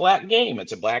it. It's a black game.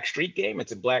 It's a black street game.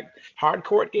 It's a black hard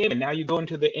court game. And now you go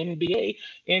into the NBA,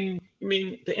 and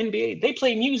the NBA, they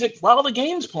play music while the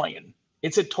game's playing.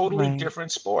 It's a totally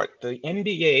different sport. The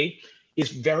NBA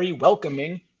is very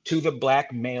welcoming to the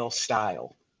black male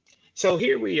style. So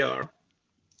here we are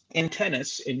in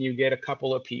tennis, and you get a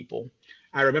couple of people.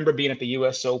 I remember being at the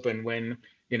U.S. Open when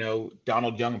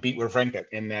Donald Young beat Wawrinka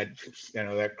in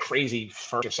that crazy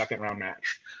first or second round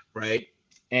match, right?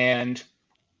 And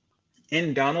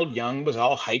Donald Young was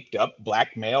all hyped up,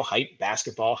 black male hype,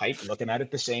 basketball hype, looking at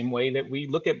it the same way that we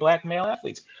look at black male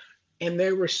athletes. And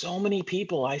there were so many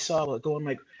people I saw going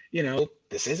like,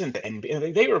 this isn't the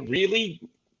NBA. They were really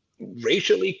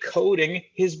racially coding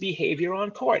his behavior on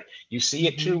court. You see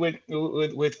it too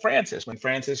with Francis. When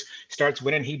Francis starts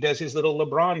winning, he does his little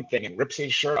LeBron thing and rips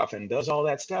his shirt off and does all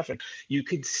that stuff. And you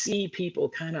could see people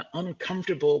kind of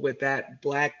uncomfortable with that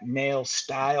black male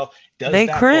style. They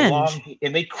cringe.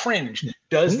 And they cringe.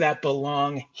 Does that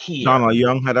belong here? Donald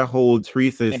Young had a whole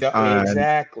treatise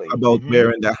exactly about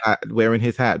wearing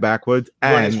his hat backwards,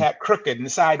 wearing his hat crooked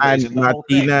and sideways. And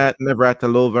Martina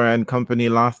Navratilova and company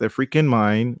lost their freaking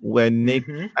mind when Nick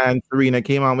and Serena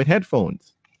came on with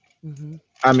headphones. Mm-hmm.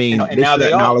 I mean, and now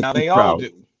they all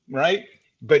do, right?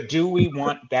 But do we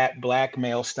want that black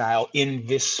male style in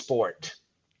this sport?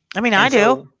 I mean, I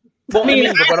do. Well,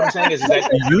 but what I'm saying is that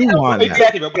you want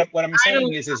exactly. But what I'm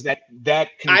saying is that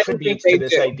contributes to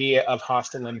this idea of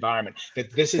hostile environment.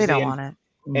 That this is they don't want it,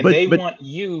 and they want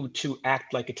you to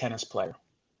act like a tennis player.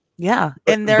 Yeah,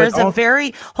 and there's a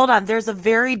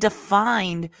very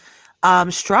defined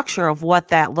structure of what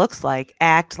that looks like.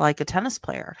 Act like a tennis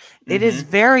player. It is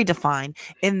very defined.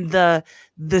 And the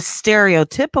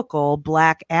stereotypical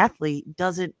black athlete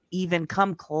doesn't even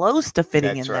come close to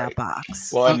fitting in that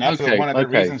box. Well, and that's one of the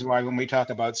reasons why when we talk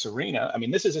about Serena,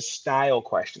 this is a style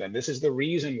question. And this is the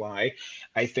reason why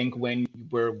I think when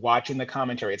we're watching the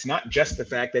commentary, it's not just the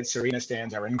fact that Serena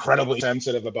stands are incredibly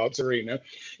sensitive about Serena.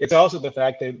 It's also the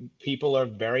fact that people are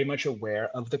very much aware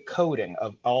of the coding,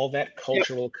 of all that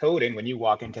cultural coding when you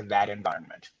walk into that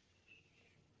environment.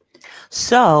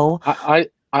 So I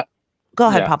go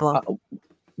ahead, Pablo.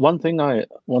 One thing I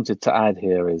wanted to add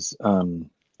here is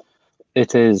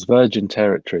it is virgin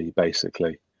territory,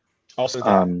 basically. Also,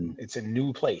 it's a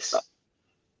new place.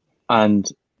 And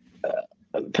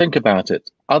think about it.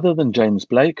 Other than James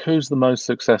Blake, who's the most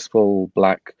successful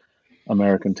black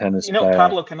American tennis player?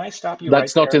 Pablo, can I stop you?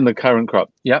 That's not in the current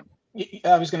crop. Yep.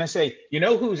 I was going to say,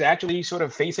 who's actually sort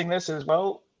of facing this as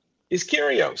well is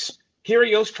Kyrgios.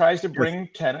 Kyrgios tries to bring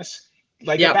tennis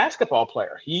like a basketball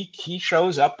player. He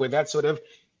shows up with that sort of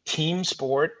team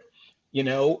sport,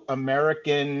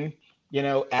 American,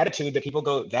 attitude that people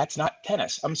go, that's not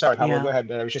tennis. I'm sorry, Pablo, go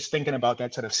ahead. I was just thinking about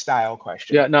that sort of style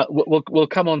question. Yeah, no, we'll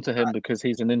come on to him because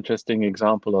he's an interesting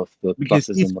example of the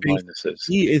pluses and the minuses.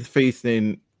 He is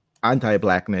facing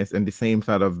anti-blackness and the same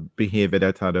sort of behavior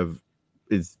that sort of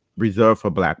is reserved for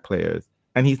black players,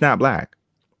 and he's not black.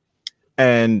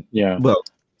 And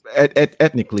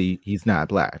ethnically, he's not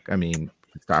black.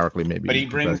 Historically, maybe. But he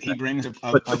brings the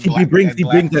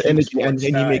energy, and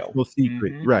he makes no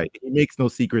secret. Right, he makes no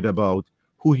secret about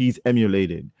who he's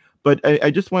emulated. But I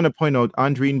just want to point out,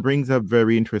 Andreen brings up a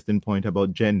very interesting point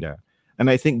about gender, and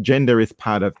I think gender is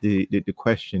part of the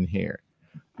question here,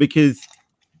 because,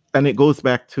 and it goes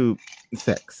back to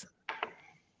sex.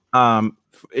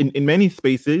 In many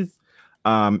spaces,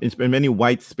 in many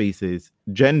white spaces,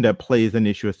 gender plays an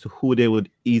issue as to who they would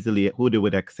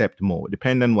accept more,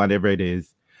 depending on whatever it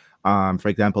is. For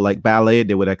example, like ballet,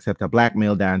 they would accept a black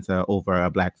male dancer over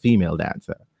a black female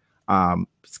dancer.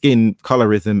 Skin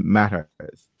colorism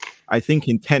matters. I think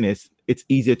in tennis, it's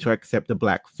easier to accept the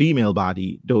black female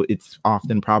body, though it's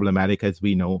often problematic, as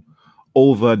we know,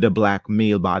 over the black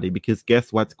male body, because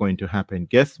guess what's going to happen?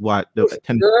 Guess what?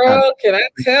 Can I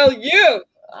tell you?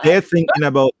 They're thinking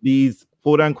about these,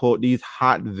 quote unquote, these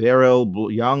hot,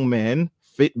 virile young men,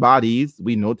 fit bodies.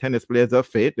 We know tennis players are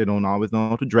fit. They don't always know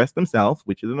how to dress themselves,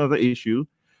 which is another issue.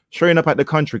 Showing up at the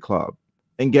country club.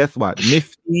 And guess what?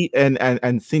 Nifty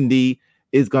and Cindy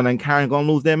is and Karen gonna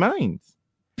lose their minds.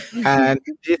 And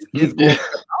this is going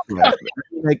to worthless.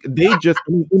 Like they just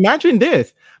imagine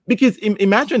this because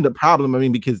imagine the problem. I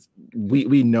mean, because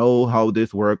we know how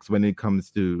this works when it comes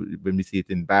to when we see it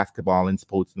in basketball and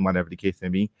sports and whatever the case may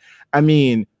be. I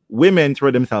mean, women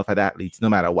throw themselves at athletes no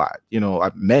matter what. You know,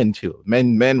 men too.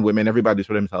 Men, women, everybody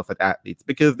throw themselves at athletes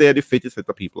because they're the fittest set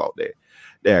of people out there.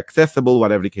 They're accessible,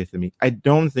 whatever the case may be. I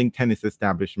don't think tennis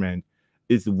establishment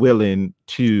is willing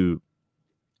to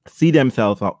see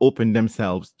themselves or open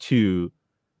themselves to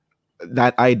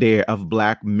that idea of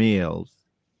black males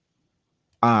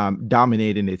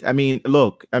dominating it. I mean,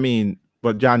 look,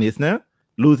 but John Isner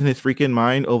losing his freaking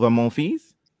mind over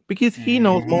Monfils because he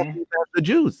knows Monfils has the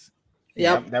juice.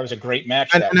 Yep. That was a great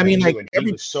match. And I mean, like,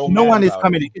 he was so no mad one is about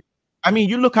coming. it. I mean,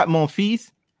 you look at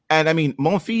Monfils, and I mean,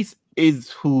 Monfils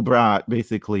is who brought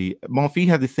basically. Monfils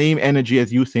has the same energy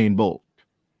as Usain Bolt,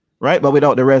 right? But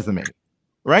without the resume,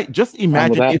 right? Just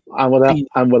imagine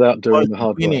without doing the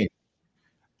hard work.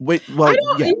 Wait, I well,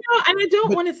 don't, yeah. you know, and I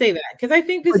don't want to say that because I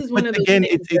think this is one of those again,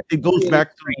 things it goes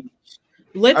back to.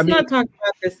 Let's not talk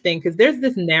about this thing because there's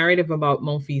this narrative about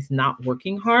Monfils not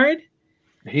working hard.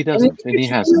 He doesn't, and he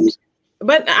hasn't.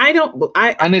 But I don't.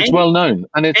 And it's well known.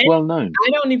 And it's well known. I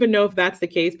don't even know if that's the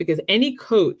case because any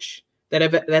coach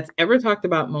that's ever talked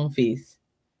about Monfils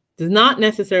does not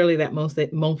necessarily that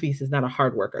Monfils is not a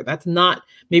hard worker. That's not,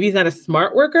 maybe he's not a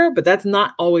smart worker, but that's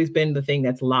not always been the thing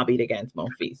that's lobbied against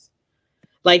Monfils.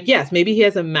 Like, yes, maybe he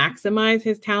hasn't maximized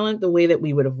his talent the way that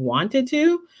we would have wanted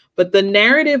to, but the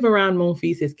narrative around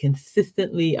Monfils is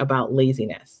consistently about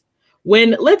laziness.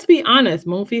 When, let's be honest,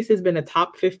 Monfils has been a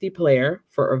top 50 player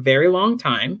for a very long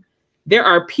time. There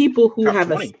are people who Top have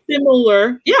 20. a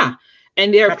similar,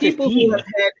 and there are Top people 15. who have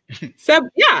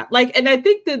had, and I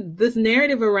think that this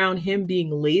narrative around him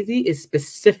being lazy is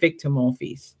specific to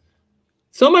Monfils.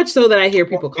 So much so that I hear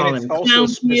people call him clown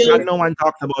heel. No one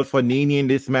talks about Fonini in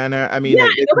this manner. I mean,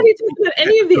 nobody talks about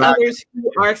any of the others who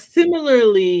are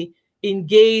similarly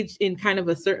engaged in kind of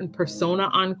a certain persona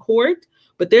on court.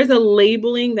 But there's a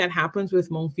labeling that happens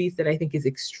with Monfils that I think is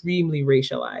extremely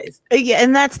racialized. Yeah,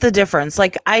 and that's the difference.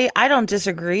 Like, I don't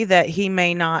disagree that he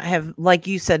may not have, like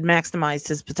you said, maximized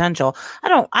his potential. I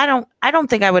don't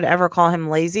think I would ever call him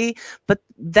lazy, but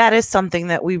that is something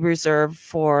that we reserve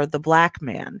for the black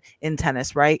man in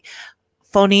tennis, right?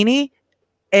 Fonini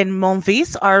and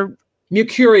Monfils are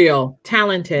mercurial,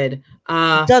 talented,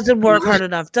 doesn't work hard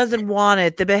enough, doesn't want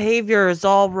it. The behavior is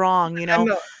all wrong, you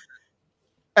know.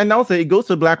 And also, it goes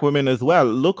to black women as well.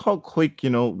 Look how quick,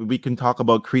 we can talk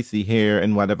about Chrissy here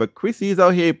and whatever. Chrissy is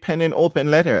out here penning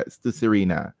open letters to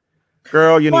Serena.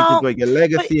 Girl, you need to go your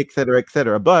legacy, etc.,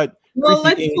 etc. But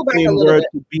Chrissy ain't saying word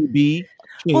to BB.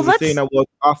 She ain't saying that was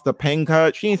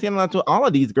Ostapenka. She ain't saying that to all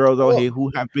of these girls out here who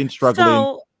have been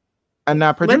struggling and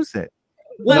not produce it.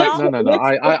 Well, no.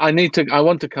 I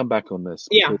want to come back on this.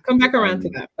 Yeah, come back around to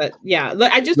that. But yeah,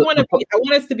 I just want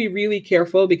us to be really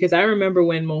careful because I remember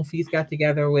when Monfils got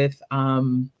together with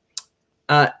Svitolina.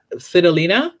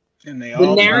 And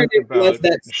the narrative was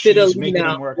that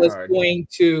Svitolina was going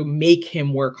to make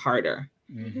him work harder.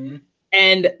 Mm-hmm.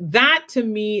 And that to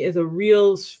me is a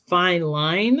real fine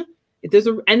line.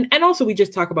 And also we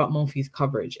just talk about Monfils'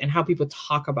 coverage and how people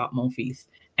talk about Monfils.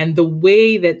 And the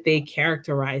way that they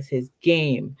characterize his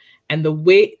game and the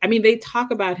way, they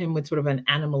talk about him with sort of an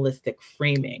animalistic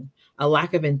framing, a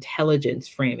lack of intelligence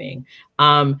framing.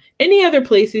 Any other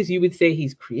places you would say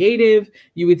he's creative,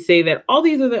 you would say that all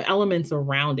these other elements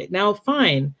around it. Now,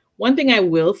 fine. One thing I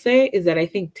will say is that I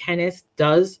think tennis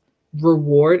does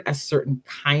reward a certain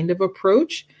kind of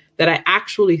approach that I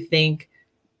actually think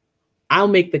I'll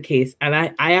make the case. And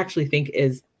I actually think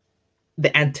is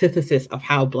the antithesis of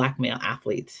how black male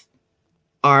athletes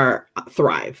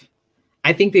thrive.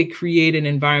 I think they create an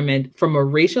environment from a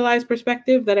racialized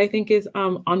perspective that I think is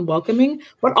unwelcoming,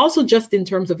 but also just in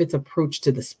terms of its approach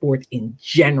to the sport in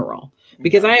general.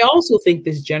 Because I also think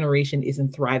this generation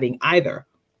isn't thriving either,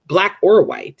 black or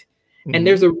white. Mm-hmm. And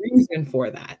there's a reason for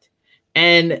that.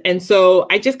 And so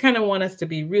I just kind of want us to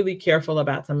be really careful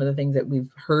about some of the things that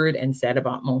we've heard and said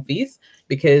about Monfils,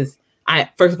 because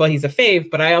first of all, he's a fave,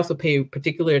 but I also pay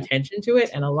particular attention to it.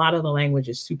 And a lot of the language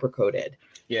is super coded.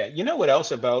 Yeah. You know what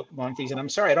else about Monfils? And I'm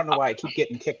sorry, I don't know why I keep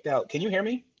getting kicked out. Can you hear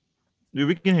me? Yeah,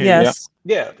 we can hear you.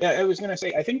 Yeah. I was going to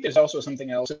say, I think there's also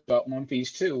something else about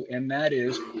Monfils too. And that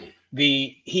is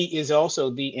he is also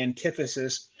the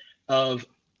antithesis of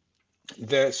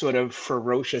the sort of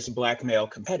ferocious black male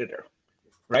competitor,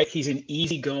 right? He's an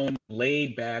easygoing,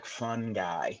 laid back, fun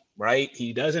guy, right?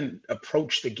 He doesn't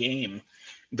approach the game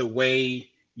the way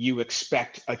you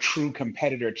expect a true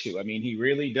competitor to. I mean, he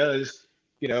really does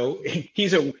You know, he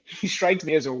strikes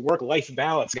me as a work-life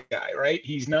balance guy, right?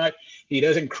 He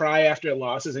doesn't cry after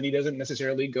losses, and he doesn't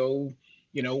necessarily go,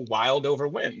 wild over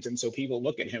wins. And so people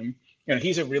look at him,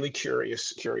 he's a really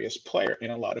curious player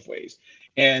in a lot of ways.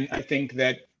 And I think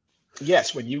that,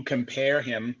 yes, when you compare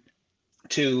him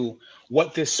to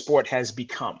what this sport has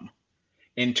become,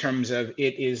 in terms of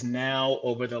it is now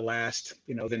over the last,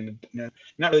 not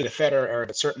really the Federer era,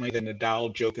 but certainly the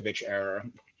Nadal Djokovic era,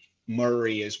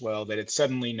 Murray as well, that it's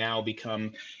suddenly now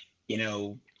become,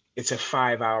 it's a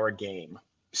 5-hour game.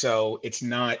 So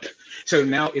now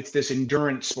it's this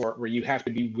endurance sport where you have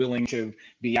to be willing to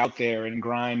be out there and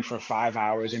grind for 5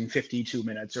 hours and 52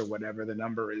 minutes or whatever the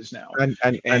number is now. And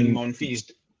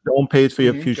Monfils don't pay for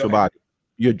your future body.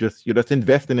 You're just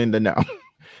investing in the now.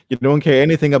 You don't care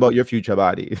anything about your future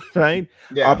body, right?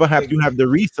 Yeah, or perhaps you have the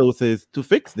resources to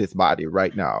fix this body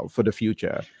right now for the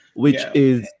future, which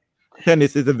is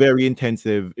tennis is a very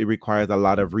intensive. It requires a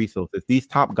lot of resources. These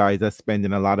top guys are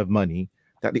spending a lot of money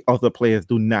that the other players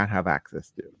do not have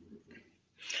access to.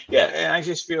 Yeah, and I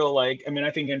just feel like,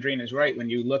 I think Andrina is right when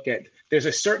you look at, there's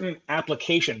a certain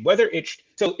application, whether it's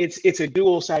a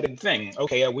dual-sided thing.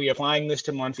 Okay, are we applying this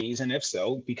to Monfils? And if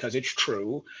so, because it's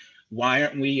true, why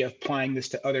aren't we applying this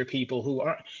to other people who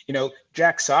aren't?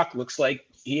 Jack Sock looks like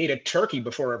he ate a turkey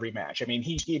before every match.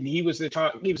 He was a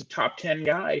top 10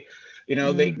 guy. They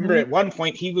remember at one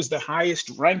point he was the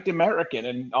highest ranked American,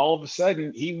 and all of a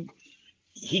sudden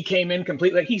he came in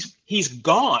completely. He's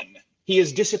gone. He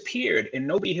has disappeared, and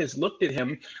nobody has looked at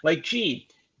him like, gee,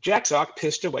 Jack Sock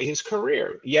pissed away his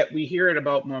career. Yet we hear it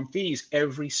about Monfils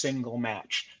every single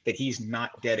match, that he's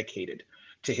not dedicated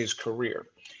to his career.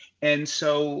 And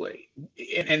so,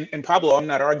 and Pablo, I'm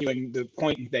not arguing the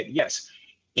point that, yes,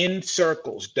 in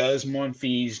circles, does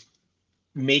Monfils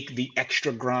make the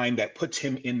extra grind that puts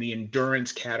him in the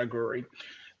endurance category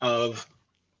of,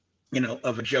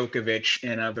 of a Djokovic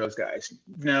and of those guys?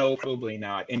 No, probably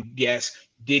not. And yes,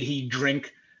 did he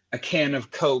drink a can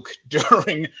of Coke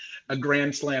during a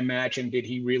Grand Slam match? And did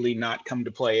he really not come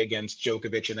to play against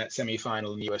Djokovic in that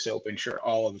semifinal in the US Open? Sure,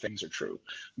 all of the things are true.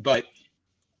 But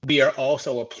we are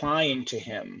also applying to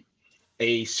him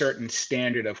a certain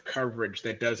standard of coverage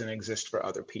that doesn't exist for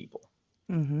other people.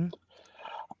 Mm-hmm.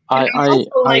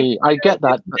 I get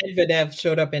that. Medvedev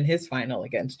showed up in his final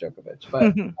against Djokovic,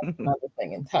 but that's another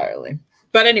thing entirely.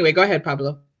 But anyway, go ahead,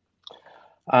 Pablo.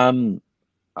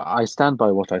 I stand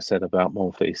by what I said about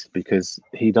Monfils, because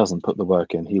he doesn't put the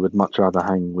work in. He would much rather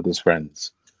hang with his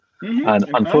friends. Mm-hmm. And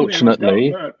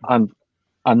unfortunately,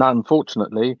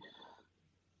 unfortunately,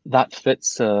 that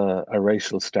fits a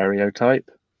racial stereotype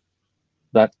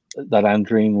that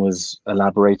Andrine was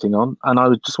elaborating on. And I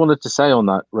just wanted to say on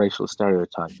that racial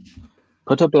stereotype,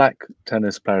 put a black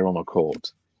tennis player on a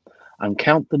court and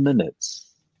count the minutes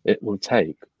it will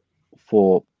take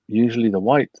for usually the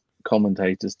white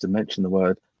commentators to mention the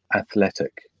word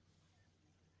athletic.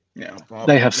 Yeah, well,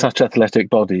 they have such athletic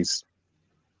bodies.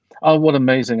 Oh, what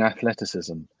amazing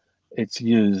athleticism. It's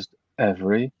used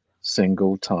every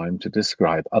single time to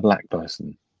describe a black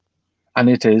person. And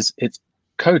it's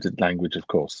coded language, of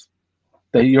course.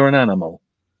 You're an animal.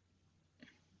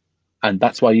 And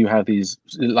that's why you have these,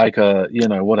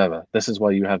 whatever. This is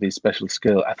why you have these special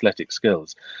athletic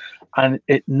skills. And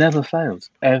it never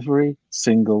fails, every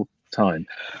single time.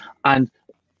 And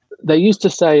they used to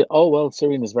say, oh, well,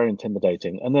 Serena's very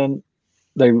intimidating. And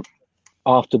then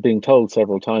after being told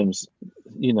several times,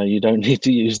 you don't need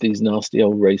to use these nasty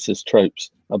old racist tropes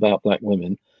about black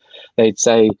women, they'd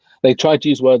say, they tried to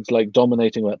use words like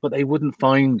dominating, but they wouldn't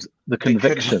find the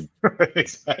conviction.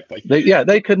 Exactly.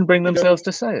 They couldn't bring themselves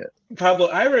to say it. Pablo,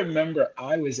 I remember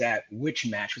I was at which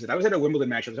match was it? I was at a Wimbledon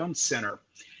match. I was on center.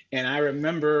 And I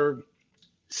remember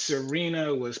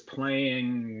Serena was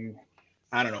playing,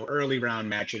 I don't know, early round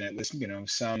match. And it was,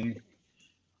 some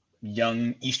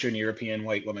young Eastern European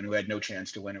white woman who had no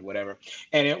chance to win or whatever.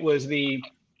 And it was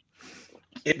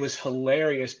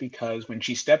hilarious because when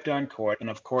she stepped on court, and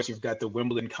of course you've got the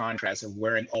Wimbledon contrast of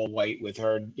wearing all white with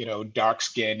her, dark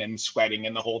skin and sweating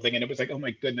and the whole thing. And it was like, oh my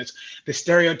goodness, the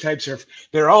stereotypes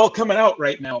they're all coming out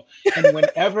right now. And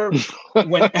whenever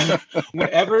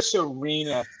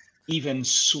Serena even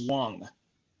swung,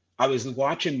 I was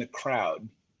watching the crowd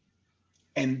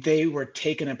and they were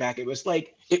taken aback. It was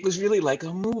really like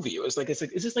a movie. It's like, is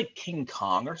this like King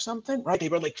Kong or something? Right? They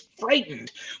were like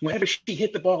frightened whenever she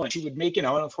hit the ball, and she would make, and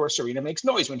of course Serena makes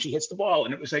noise when she hits the ball.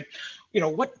 And it was like,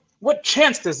 what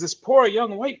chance does this poor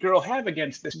young white girl have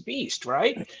against this beast,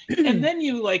 right? And then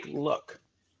you look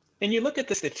at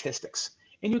the statistics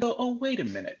and you go, oh, wait a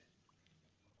minute.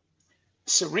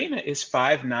 Serena is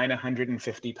 5'9",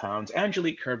 150 pounds.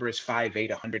 Angelique Kerber is 5'8",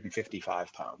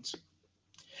 155 pounds.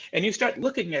 And you start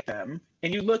looking at them,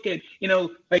 and you look at,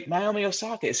 like Naomi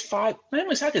Osaka is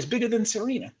Naomi Osaka is bigger than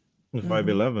Serena.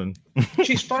 5'11".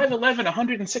 She's 5'11",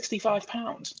 165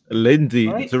 pounds. Lindsay,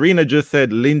 Right? Serena just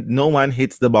said, no one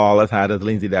hits the ball as hard as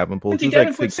Lindsay Davenport. Lindsay She's like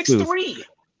Davenport 6'2".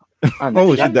 6'3". And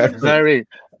Oh, that's she's very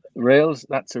Rails.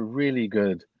 That's a really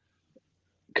good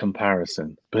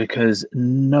comparison, because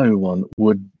no one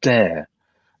would dare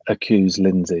accuse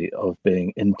Lindsay of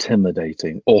being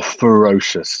intimidating or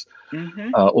ferocious,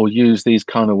 or use these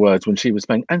kind of words when she was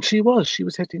playing. And she was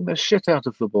hitting the shit out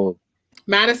of the ball.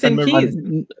 Madison Keys.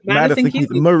 Madison Keys.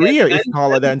 Maria is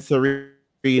taller than Serena.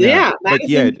 Yeah, but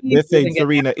yet they're saying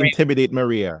Serena intimidate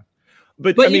Maria.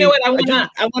 But you know what?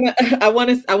 I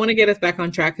want to get us back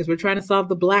on track, because we're trying to solve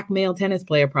the black male tennis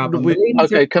player problem.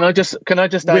 Okay, can I just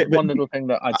add one little thing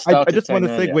that I'd started? I just want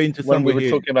to segue into when we were here.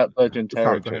 talking about virgin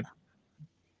territory.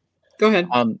 Go ahead.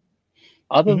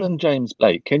 Other than James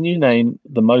Blake, can you name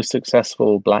the most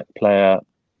successful black player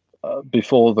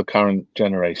before the current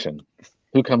generation?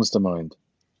 Who comes to mind?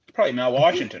 Probably Mal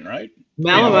Washington, right?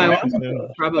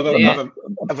 Malavai, probably.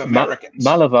 Of Americans.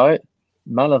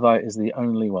 Malavai is the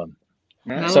only one.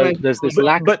 So there's this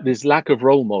lack of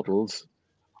role models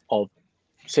of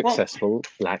successful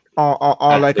black.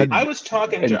 I was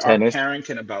talking to tennis. Art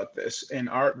Carrington about this, and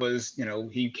Art was,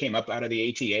 he came up out of the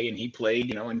ATA and he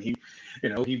played, and he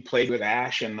played with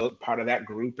Ash and part of that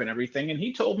group and everything. And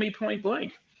he told me point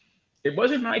blank, it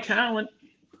wasn't my talent.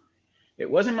 It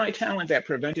wasn't my talent that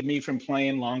prevented me from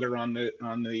playing longer on the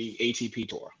ATP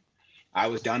tour. I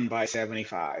was done by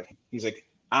 75. He's like,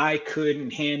 I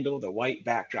couldn't handle the white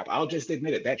backdrop. I'll just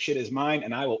admit it. That shit is mine,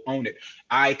 and I will own it.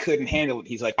 I couldn't handle it.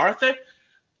 He's like,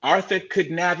 Arthur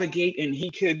could navigate, and he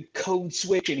could code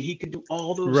switch, and he could do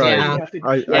all those right. things.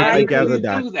 I gather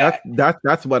that.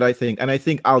 That's what I think. And I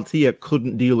think Althea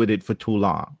couldn't deal with it for too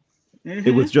long.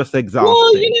 It was just exhausting.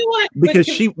 Well, you know what?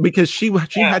 Because she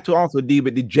had to also deal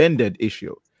with the gendered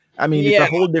issue. I mean, it's a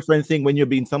whole different thing when you're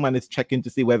being someone is checking to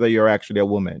see whether you're actually a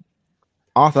woman.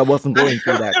 Arthur wasn't going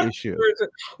through that issue.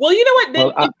 Well, you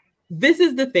know what? This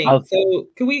is the thing. So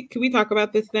can we talk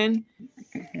about this then?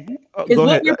 Because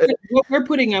what we're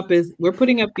putting up is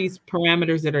these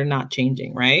parameters that are not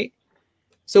changing, right?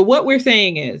 So what we're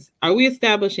saying is, are we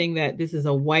establishing that this is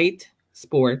a white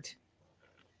sport,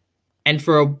 and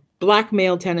for a black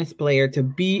male tennis player to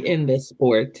be in this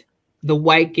sport, the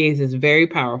white gaze is very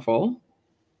powerful?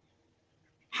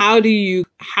 How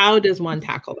does one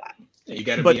tackle that? You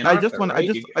gotta but be I just want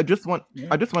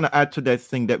to add to that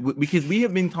thing that because we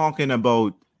have been talking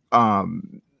about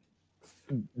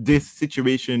this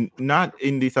situation not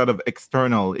in the sort of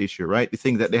external issue, right? The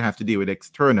things that they have to deal with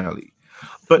externally.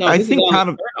 But I think part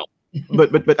of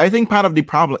but I think part of the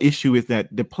problem issue is that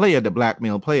the black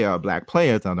male player, black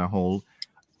players on a whole,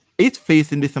 is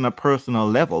facing this on a personal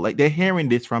level. Like they're hearing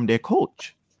this from their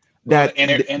coach.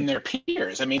 And their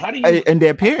peers. I mean, how do you and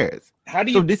their peers? How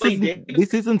do you? So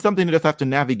this isn't something that just have to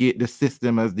navigate the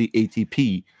system as the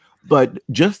ATP, but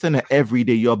just in an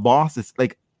everyday, your boss is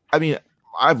like. I mean,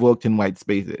 I've worked in white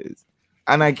spaces,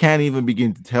 and I can't even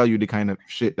begin to tell you the kind of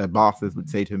shit that bosses would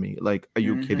say to me. Like, are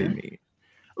you kidding me?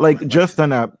 Like, just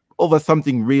over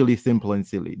something really simple and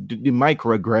silly, the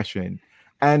microaggression.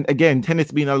 And again,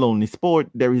 tennis being a lonely sport,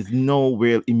 there is no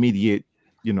real immediate,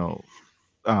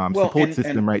 support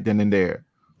system right then and there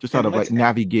to sort of like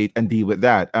navigate and deal with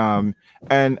that.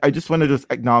 And I just want to just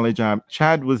acknowledge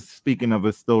Chad was speaking of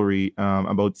a story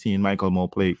about seeing Michael Moe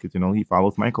play, because he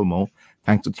follows Michael Moe.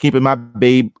 Thanks for keeping my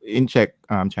babe in check,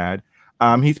 Chad.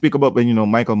 He spoke about when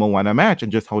Michael Moe won a match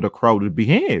and just how the crowd would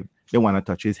behave. They want to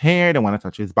touch his hair, they want to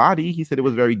touch his body. He said it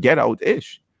was very get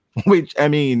out-ish, which I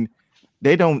mean,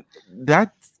 they don't.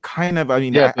 That's kind of. I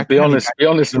mean, yeah. Be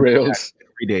honest, Rails.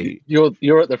 Day.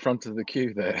 You're at the front of the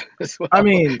queue there as well. I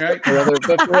mean, but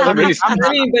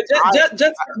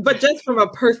just from a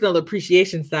personal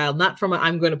appreciation style, not from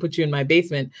I'm going to put you in my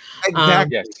basement.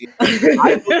 Exactly.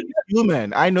 I know he's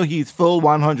human. I know he's full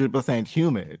 100%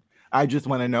 human. I just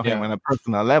want to know him on a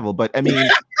personal level. But I mean,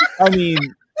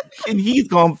 and he's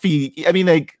gonna feed.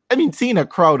 Seeing a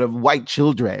crowd of white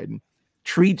children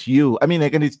treat you. I mean,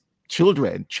 like, and it's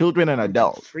children and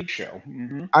adults. Freak show.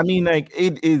 Mm-hmm. I mean, like,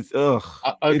 it is.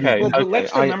 Okay. Well,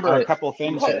 let's remember a couple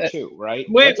things here too, right?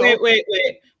 Wait.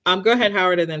 Go ahead,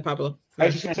 Howard, and then Pablo. I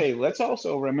was just gonna say, let's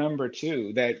also remember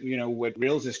too that what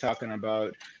Reels is talking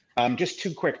about. Just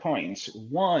two quick points.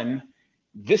 One,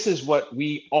 this is what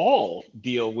we all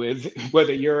deal with,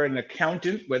 whether you're an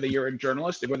accountant, whether you're a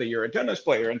journalist, whether you're a tennis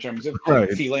player, in terms of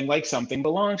feeling like something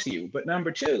belongs to you. But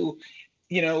number two,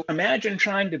 imagine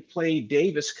trying to play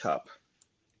Davis Cup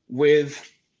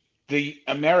with the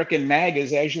American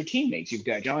MAGAs as your teammates. You've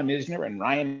got John Isner and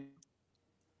Ryan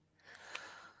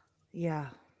Yeah.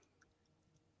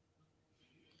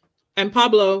 And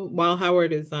Pablo, while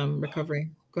Howard is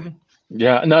recovering, go ahead.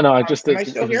 Yeah, no. I just Am I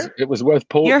still here? it was worth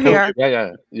You're here.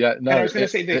 Yeah. No, And I was going to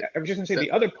say I was just going to say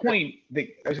the other point. The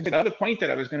other point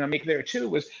that I was going to make there too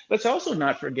was let's also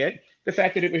not forget the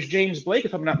fact that it was James Blake,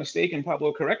 if I'm not mistaken.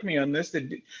 Pablo, correct me on this.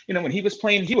 That when he was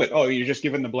playing Hewitt, oh, you're just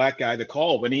giving the black guy the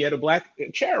call when he had a black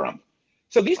chair ump.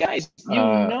 So these guys,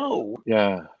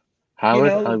 yeah,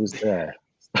 Howard, I was there.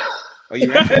 Oh, you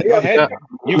were go ahead.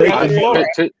 You got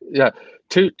the floor.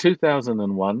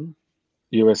 2001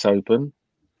 US Open.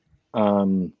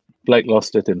 Blake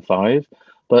lost it in 5,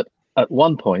 but at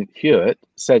one point Hewitt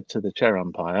said to the chair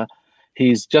umpire,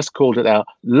 he's just called it out,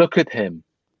 look at him,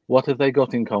 what have they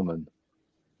got in common?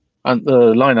 And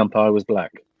the line umpire was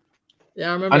black.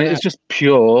 Yeah, I remember. And that. it was just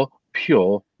pure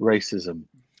racism,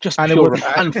 just pure,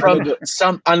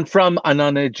 and from an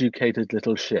uneducated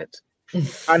little shit.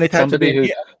 And it had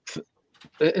Somebody to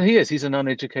be, he's an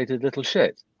uneducated little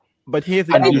shit. but here's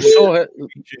the And you saw it.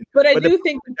 But I But the- do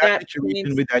think that situation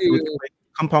points with that was to-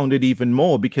 compounded even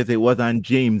more because it was on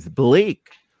James Blake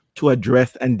to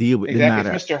address and deal with the Exactly,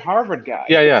 matter. it's Mr. Harvard guy.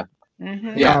 Yeah.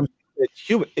 Mhm. Yeah.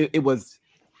 It was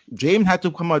James had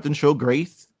to come out and show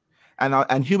grace,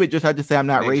 and Hewitt just had to say, "I'm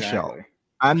not racial. Exactly.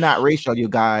 I'm not racial, you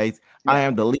guys. I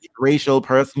am the least racial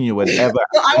person you would ever."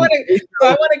 So I want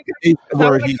to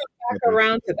Where come he- back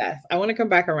around to this. I want to come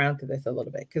back around to this a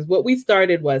little bit because what we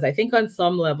started was, I think, on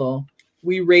some level,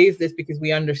 we raised this because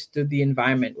we understood the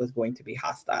environment was going to be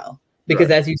hostile.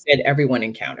 Because, as you said, everyone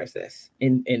encounters this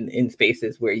in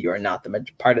spaces where you are not the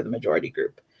part of the majority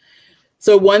group.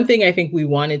 So one thing I think we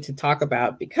wanted to talk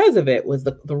about because of it was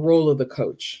the role of the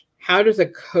coach. How does a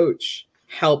coach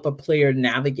help a player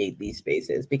navigate these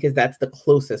spaces? Because that's the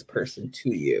closest person to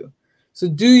you. So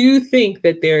do you think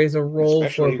that there is a role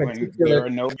Especially for a when particular there are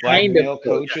no black kind of male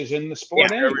coach? coaches in the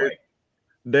sport Yeah. anyway.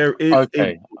 There is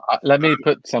Okay, let me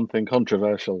put something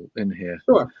controversial in here.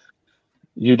 Sure.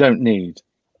 You don't need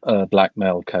a black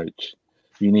male coach.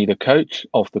 You need a coach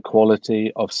of the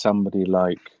quality of somebody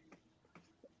like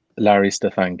Larry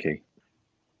Stefanki,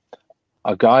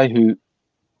 a guy who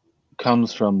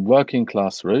comes from working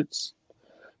class roots,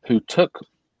 who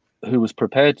was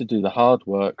prepared to do the hard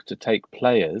work to take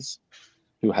players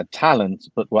who had talent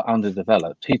but were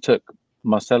underdeveloped. He took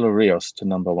Marcelo Rios to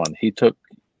number 1. He took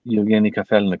Evgeny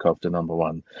Kafelnikov to number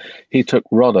 1. He took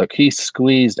Roddick. He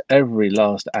squeezed every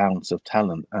last ounce of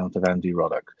talent out of Andy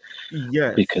Roddick.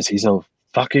 yes, Because he's a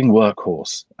fucking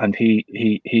workhorse and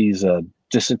he's a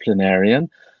disciplinarian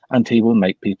and he will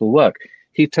make people work.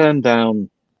 He turned down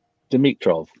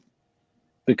Dimitrov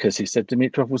because he said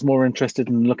Dimitrov was more interested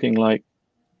in looking like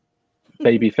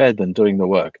baby fed than doing the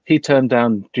work. He turned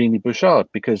down Jeannie Bouchard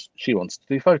because she wants to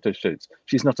do photo shoots.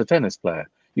 She's not a tennis player.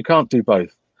 You can't do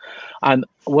both. And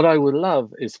what I would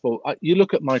love is you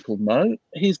look at Michael Mmoh,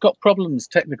 he's got problems,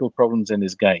 technical problems in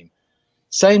his game.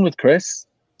 Same with Chris,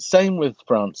 same with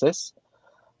Francis.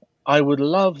 I would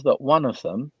love that one of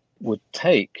them would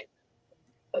take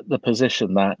the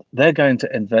position that they're going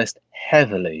to invest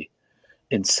heavily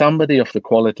in somebody of the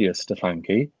quality of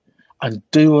Stefanki and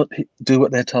do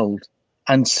what they're told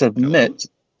and submit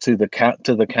to the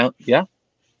count. Yeah.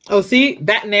 Oh, see,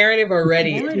 that narrative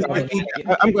already.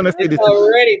 I'm going to say this.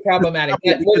 Already problematic.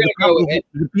 We're going to go with it.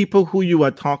 The people who you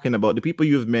are talking about, the people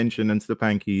you've mentioned in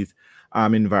Stefanki's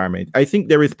environment, I think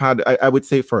there is part. I would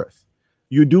say first,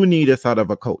 you do need a sort of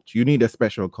a coach. You need a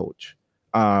special coach.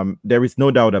 There is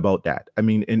no doubt about that. I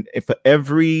mean, if for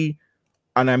every,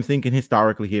 and I'm thinking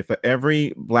historically here, for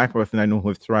every black person I know who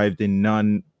have thrived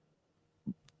in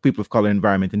people of color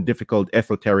environment, in difficult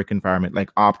esoteric environment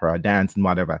like opera, dance, and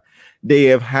whatever, they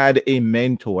have had a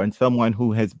mentor and someone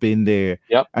who has been there,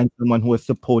 and someone who has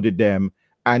supported them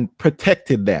and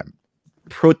protected them.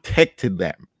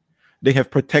 They have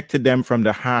protected them from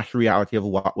the harsh reality of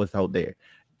what was out there.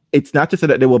 It's not to say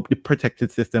that the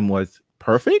protected system was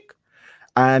perfect,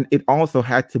 and it also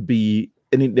had to be,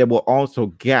 and there were also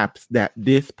gaps that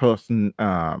this person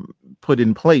put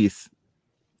in place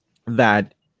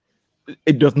that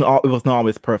it was not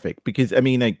always perfect. Because I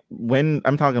mean, like when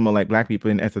I'm talking about like black people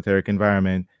in esoteric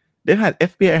environment, they had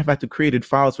FBI have had to create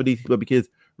files for these people because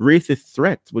racist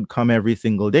threats would come every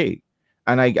single day.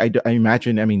 And I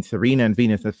imagine, I mean, Serena and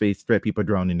Venus have faced threat, people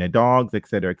drowning their dogs,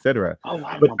 etc., etc.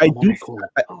 But I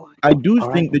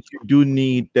do think that you do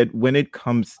need that when it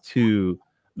comes to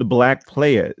the black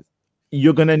players,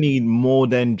 you're gonna need more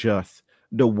than just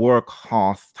the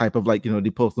workhorse type of, like, the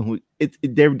person who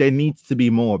there needs to be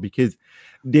more, because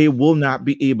they will not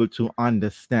be able to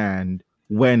understand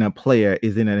when a player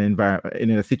is in an environment, in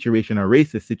a situation, a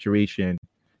racist situation,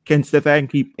 Can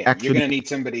Stefanski Yeah, you're actually going to need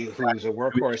somebody who's a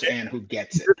workhorse and who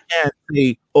gets it. you can't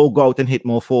say, "Oh, go out and hit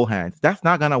more forehands"? That's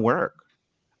not gonna work.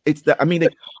 It's the. I mean,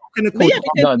 the But coach.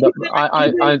 yeah,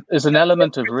 because There's an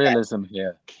element of realism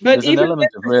here. But There's an even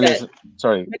element of Wimfisette- realism.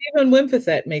 Sorry. But even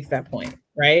Wimfisette makes that point,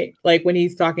 right? Like when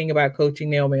he's talking about coaching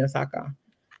Naomi Osaka,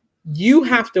 you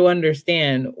have to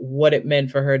understand what it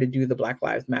meant for her to do the Black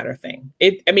Lives Matter thing.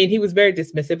 I mean, he was very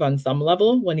dismissive on some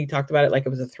level when he talked about it like it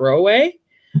was a throwaway,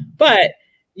 but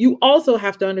you also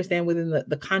have to understand within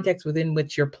the context within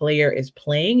which your player is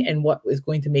playing and what is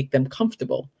going to make them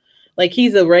comfortable. Like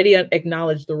he's already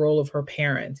acknowledged the role of her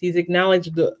parents. He's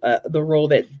acknowledged the role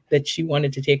that she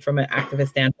wanted to take from an activist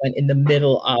standpoint in the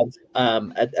middle of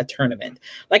a tournament.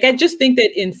 Like I just think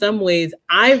that in some ways,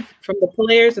 from the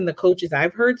players and the coaches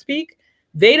I've heard speak,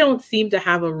 they don't seem to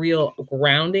have a real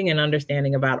grounding and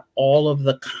understanding about all of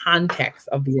the context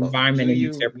of the environment in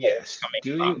which their players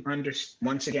coming from.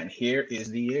 Once again, here is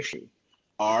the issue.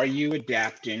 Are you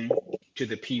adapting to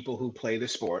the people who play the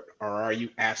sport, or are you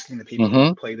asking the people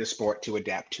who play the sport to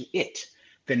adapt to it?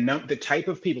 The type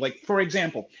of people, like for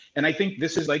example, and I think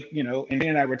this is like, Indian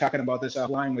and I were talking about this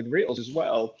offline with Reels as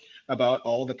well, about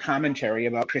all the commentary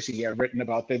about Chrissy have written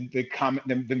about the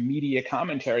media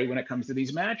commentary when it comes to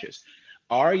these matches.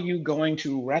 Are you going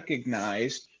to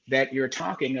recognize that you're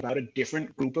talking about a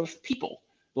different group of people?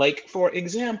 Like, for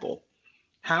example,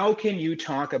 how can you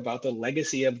talk about the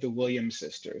legacy of the Williams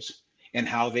sisters and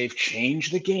how they've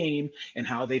changed the game and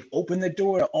how they've opened the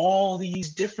door to all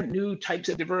these different new types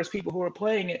of diverse people who are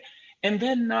playing it, and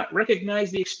then not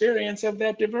recognize the experience of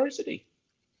that diversity?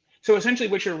 So essentially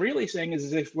what you're really saying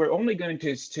is if we're only going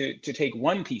to take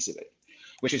one piece of it,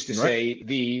 which is to say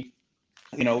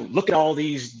look at all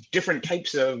these different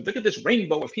types look at this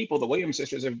rainbow of people the Williams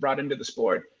sisters have brought into the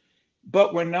sport,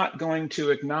 but we're not going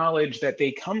to acknowledge that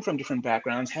they come from different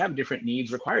backgrounds, have different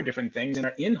needs, require different things, and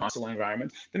are in hostile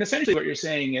environments, then essentially what you're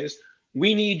saying is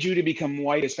we need you to become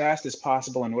white as fast as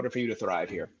possible in order for you to thrive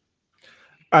here.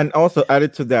 And also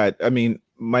added to that, I mean,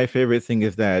 my favorite thing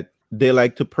is that they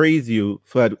like to praise you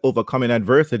for overcoming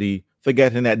adversity,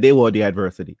 forgetting that they were the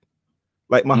adversity.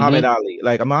 Like Muhammad Ali.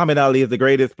 Like Muhammad Ali is the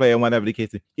greatest player, whatever the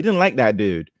case is. You didn't like that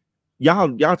dude. Y'all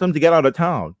told him to get out of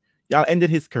town. Y'all ended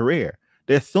his career.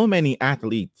 There's so many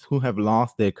athletes who have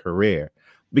lost their career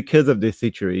because of this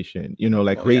situation,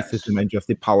 racism and just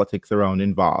the politics around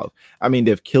involved. I mean,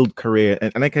 they've killed career.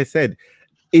 And like I said,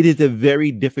 it is a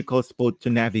very difficult sport to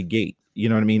navigate, you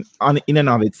know what I mean, in and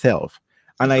of itself.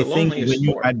 And I think when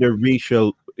you add the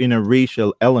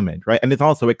racial element, right? And it's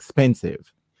also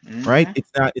expensive, right?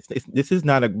 This is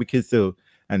not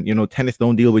tennis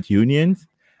don't deal with unions.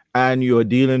 And you're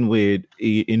dealing with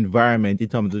an environment in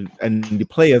terms of, and the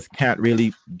players can't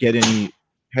really get any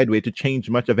headway to change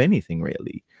much of anything,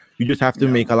 really. You just have to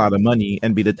make a lot of money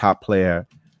and be the top player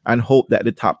and hope that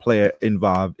the top player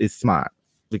involved is smart,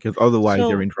 because otherwise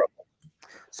you're in trouble.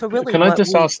 So really, can I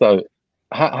just ask though,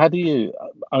 how do you,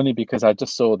 only because I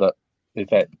just saw that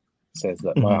Yvette says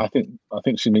that, I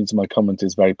think she means my comment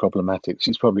is very problematic.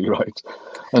 She's probably right.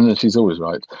 And she's always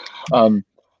right.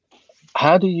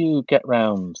 How do you get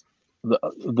round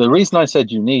the reason I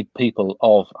said you need people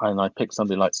and I picked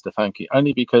somebody like Stefanski,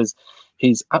 only because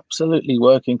he's absolutely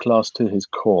working class to his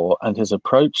core, and his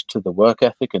approach to the work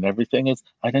ethic and everything is,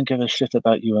 I don't give a shit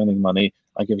about you earning money.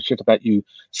 I give a shit about you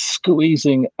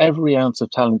squeezing every ounce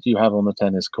of talent you have on the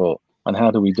tennis court. And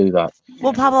how do we do that?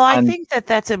 Well, Pablo, I think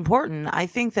that's important. I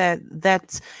think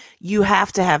that's you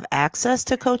have to have access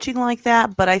to coaching like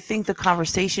that. But I think the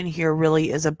conversation here really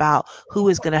is about who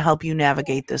is going to help you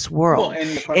navigate this world. Well,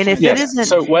 and if it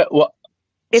isn't,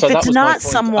 if it's not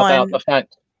someone,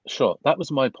 sure, that was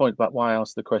my point about why I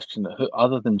asked the question.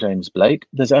 Other than James Blake,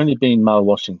 there's only been Mal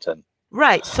Washington.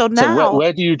 Right. So now, so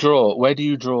where do you draw?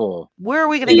 Where are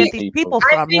we going to get these people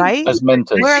from? Right. As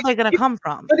mentors. Where are they going to come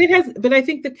from? But I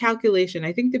think the calculation,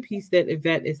 I think the piece that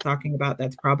Yvette is talking about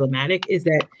that's problematic is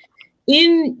that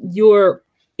in your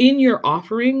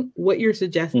offering, what you're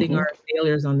suggesting are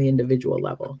failures on the individual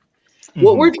level.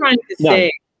 What we're trying to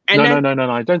say. No.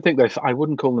 I don't think I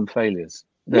wouldn't call them failures.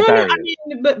 They're barriers.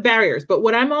 But barriers. But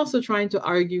what I'm also trying to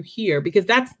argue here, because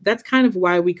that's kind of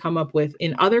why we come up with,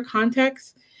 in other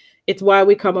contexts, it's why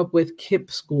we come up with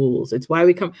KIPP schools. It's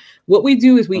why what we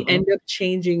do is we end up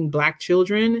changing Black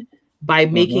children by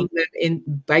making them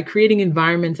by creating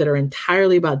environments that are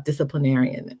entirely about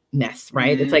disciplinarianness,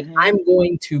 right? It's like, I'm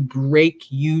going to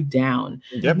break you down.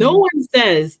 Yep. No one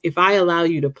says, if I allow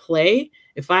you to play,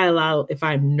 if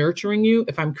I'm nurturing you,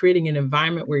 if I'm creating an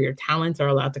environment where your talents are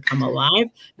allowed to come alive,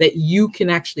 that you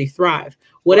can actually thrive.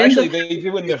 They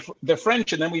do in the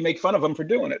French, and then we make fun of them for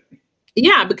doing it.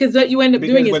 Yeah, because what you end up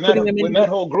doing is putting them in. When that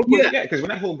whole group was, Yeah. because when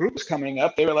that whole group was coming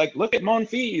up, they were like, look at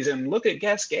Monfils and look at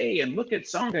Gasquet and look at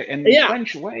Tsonga. And the Yeah.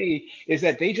 French way is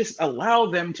that they just allow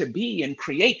them to be and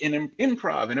create and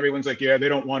improv. And everyone's like, yeah, they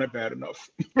don't want it bad enough.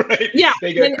 Right? Yeah,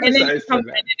 They get and then criticized for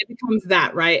that. it becomes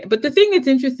that, right? But the thing that's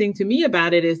interesting to me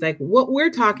about it is like what we're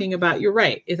talking about, you're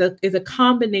right, is a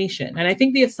combination. And I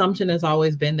think the assumption has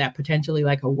always been that potentially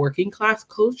like a working class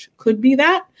coach could be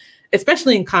that,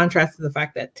 especially in contrast to the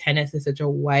fact that tennis is such a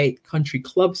white country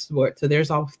club sport. So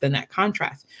there's often that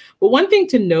contrast. But one thing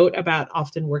to note about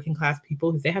often working class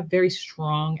people is they have very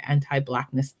strong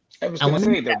anti-Blackness. I was going to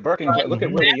say, the working class, look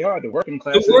at where we are. The working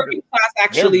class, The working class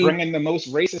actually, they're bringing the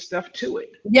most racist stuff to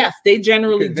it. yes, they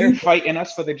generally Because they're do. fighting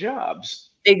us for the jobs.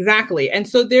 Exactly. And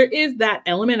so there is that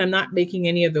element. I'm not making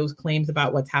any of those claims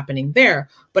about what's happening there,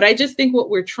 but I just think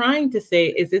what we're trying to say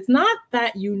is it's not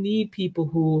that you need people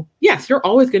who, yes, you're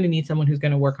always going to need someone who's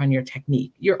going to work on your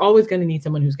technique. You're always going to need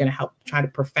someone who's going to help try to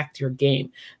perfect your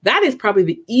game. That is probably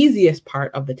the easiest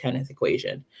part of the tennis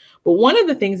equation. But one of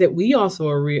the things that we also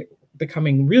are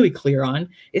becoming really clear on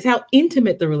is how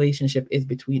intimate the relationship is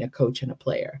between a coach and a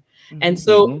player. And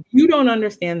so you don't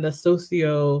understand the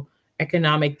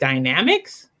socioeconomic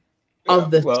dynamics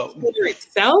of the sport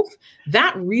itself,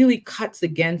 that really cuts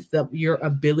against your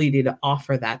ability to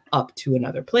offer that up to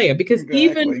another player. Because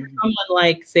even for someone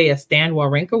like, say, a Stan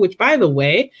Wawrinka, which, by the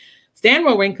way, Stan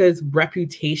Wawrinka's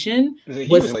reputation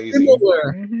was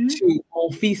similar to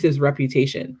Monfils'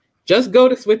 reputation. Just go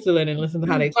to Switzerland and listen to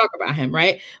how they talk about him,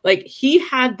 right? Like, he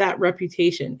had that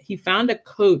reputation. He found a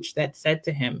coach that said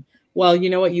to him, well,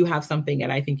 you know what? You have something that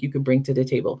I think you could bring to the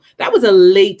table. That was a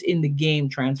late in the game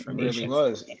transformation. It really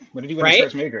was. When did he win his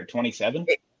first major? 27?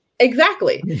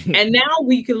 Exactly. And now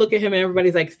we can look at him and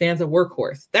everybody's like, Stan's a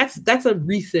workhorse. That's a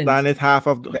recent. Stan is half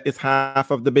of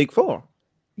the big four.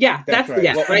 Yeah, that's right.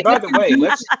 Yeah. Well, right. by the way,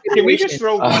 can we just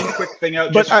throw one quick thing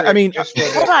out? But I mean,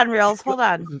 hold on, Reels. Hold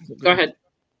on. Go ahead.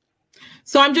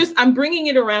 So I'm bringing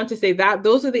it around to say that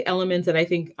those are the elements that I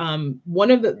think to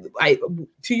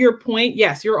your point,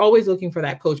 yes, you're always looking for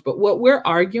that coach, but what we're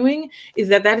arguing is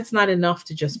that it's not enough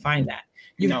to just find that.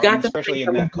 You've got to, especially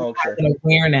in that culture, an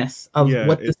awareness of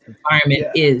what this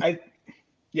environment is.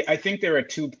 I think there are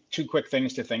two quick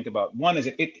things to think about. One is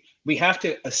we have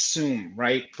to assume,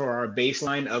 right, for our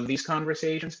baseline of these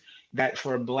conversations, that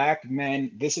for Black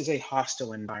men, this is a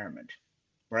hostile environment,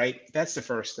 right? That's the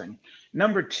first thing.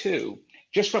 Number two,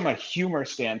 just from a humor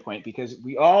standpoint, because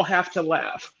we all have to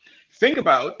laugh. Think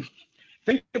about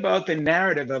the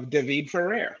narrative of David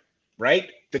Ferrer, right?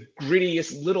 The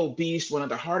grittiest little beast, one of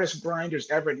the hardest grinders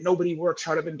ever. Nobody works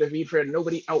harder than David Ferrer.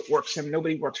 Nobody outworks him.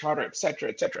 Nobody works harder, et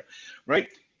cetera, right?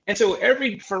 And so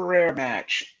every Ferrer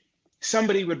match,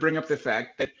 somebody would bring up the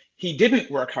fact that he didn't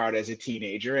work hard as a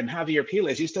teenager, and Javier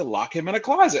Piles used to lock him in a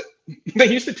closet. They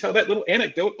used to tell that little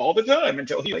anecdote all the time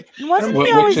until he wasn't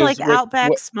he always like out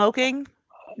back smoking?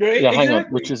 Right? Yeah, hang on.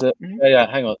 Which is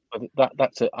hang on.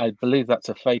 That's I believe that's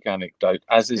a fake anecdote,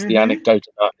 as is the anecdote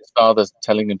about his father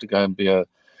telling him to go and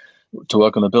to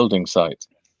work on a building site.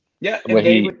 Yeah, where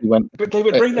he went. But they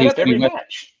would bring that up every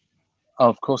match. Oh,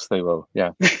 of course they will.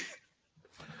 Yeah.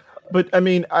 But I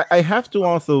mean, I have to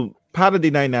also part of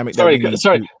the dynamic. Sorry,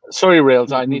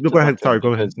 Reels. I need to go ahead. Sorry,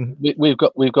 go ahead. We've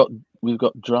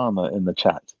got drama in the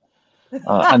chat,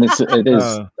 and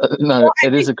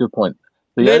it is a good point.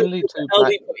 The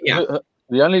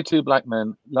only two black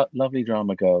men, lovely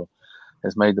drama girl,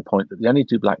 has made the point that the only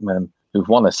two black men who've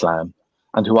won a slam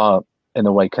and who are in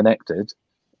a way connected,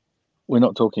 we're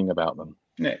not talking about them.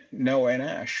 Noah and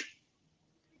Ash.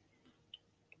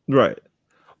 Right.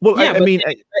 Well, yeah, I mean,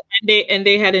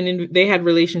 they had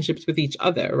relationships with each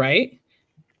other, right?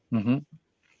 Mm-hmm.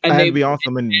 And we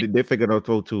also been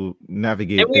difficult to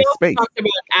navigate this space. Talked about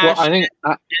Ash, I think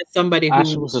as somebody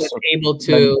who was able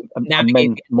to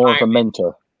navigate more of a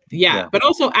mentor. Yeah, but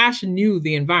also Ash knew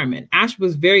the environment. Ash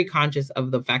was very conscious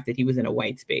of the fact that he was in a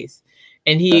white space,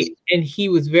 and he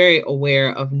was very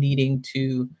aware of needing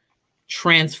to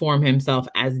transform himself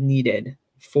as needed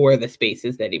for the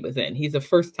spaces that he was in. He's a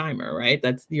first timer, right?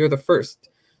 You're the first.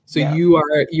 So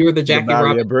you're the Jackie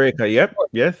Robinson breaker. Yep.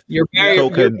 Yes. You're barrier.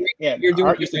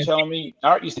 Art used to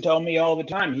tell me all the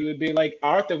time. He would be like,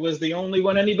 Arthur was the only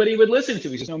one anybody would listen to.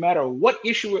 He says, no matter what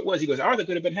issue it was, he goes, Arthur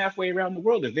could have been halfway around the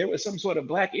world. If there was some sort of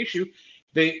black issue,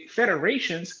 the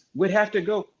federations would have to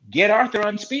go get Arthur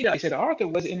on speed. I said, Arthur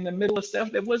was in the middle of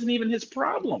stuff that wasn't even his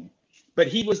problem, but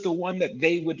he was the one that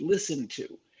they would listen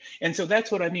to. And so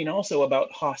that's what I mean also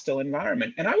about hostile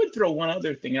environment. And I would throw one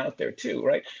other thing out there too,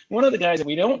 right? One of the guys that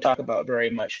we don't talk about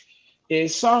very much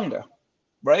is Tsonga,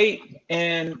 right?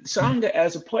 And Tsonga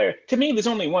as a player, to me, there's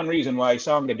only one reason why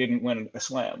Tsonga didn't win a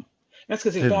slam. That's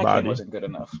because his His backhand body. wasn't good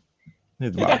enough. His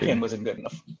His body. backhand wasn't good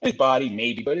enough. His body,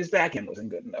 maybe, but his backhand wasn't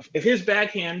good enough. If his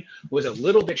backhand was a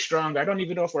little bit stronger, I don't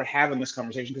even know if we're having this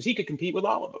conversation because he could compete with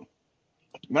all of them.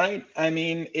 Right? I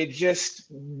mean, it just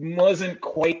wasn't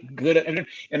quite good.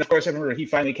 And of course, I remember he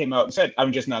finally came out and said,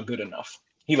 I'm just not good enough.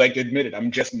 He admitted,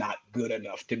 I'm just not good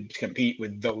enough to compete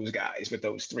with those guys, with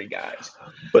those three guys.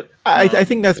 But I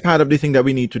think that's part of the thing that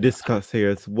we need to discuss here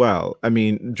as well. I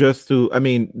mean,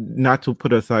 not to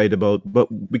put aside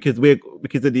but because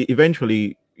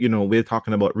eventually, we're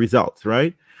talking about results,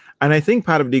 right? And I think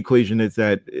part of the equation is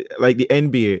that, like the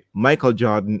NBA, Michael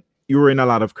Jordan, you were in a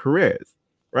lot of careers,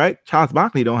 right? Charles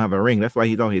Barkley don't have a ring. That's why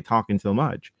he's out here talking so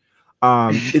much.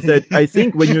 Is that I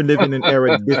think when you live in an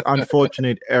era, this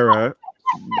unfortunate era,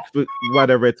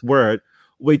 whatever it's word,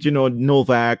 with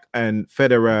Novak and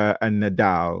Federer and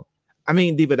Nadal. I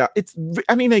mean,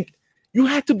 you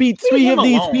had to beat three of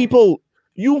these people.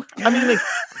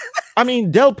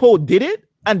 Delpo did it,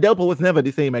 and Delpo was never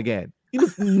the same again. He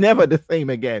was never the same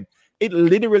again. It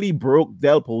literally broke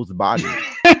Delpo's body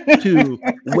to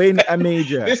win a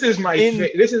major. This is my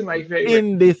favorite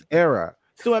in this era.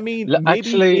 So I mean, maybe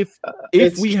actually,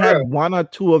 if we had one or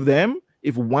two of them,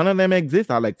 if one of them exists,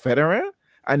 like Federer,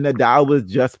 and Nadal was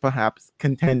just perhaps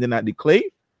contending at the clay,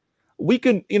 we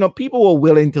can, people were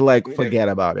willing to forget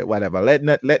about it, whatever. Let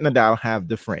Nadal have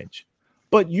the French,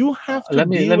 but you have to let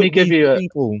me give you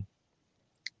people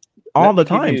all the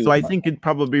time. So I think it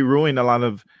probably ruined a lot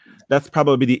of. That's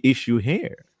probably the issue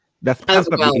here. That's part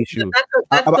of the issue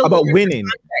about winning,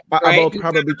 right? About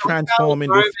probably transforming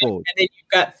the sport. And then you've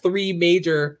got three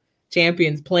major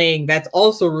champions playing. That's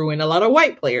also ruined a lot of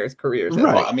white players' careers.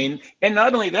 Right. Well, I mean, and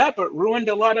not only that, but ruined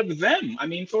a lot of them. I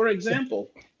mean, for example,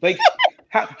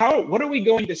 what are we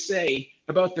going to say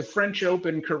about the French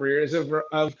Open careers of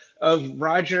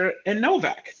Roger and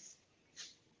Novak?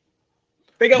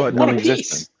 They got one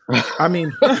apiece. But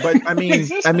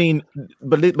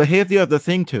here's the other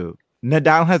thing too.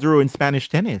 Nadal has ruined Spanish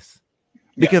tennis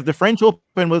because the French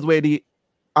Open was where the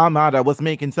Armada was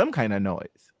making some kind of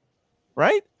noise,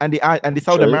 right? And the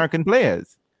South American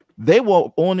players, they were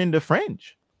owning the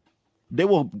French. They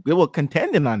were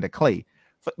contending on the clay.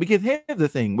 Because here's the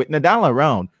thing: with Nadal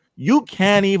around, you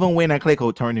can't even win a clay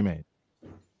court tournament.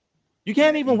 You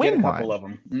can't even win a couple one. of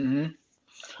them. Mm-hmm.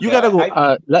 You gotta go.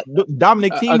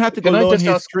 Dominic Thiem had to go learn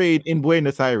his trade in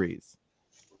Buenos Aires.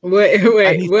 Wait.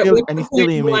 And he's still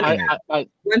in making it.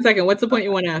 1 second. What's the point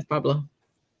you want to ask, Pablo?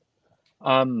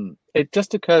 It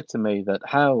just occurred to me that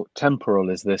how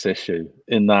temporal is this issue,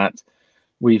 in that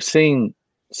we've seen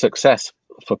success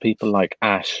for people like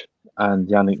Ash and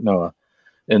Yannick Noah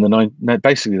in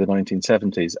basically the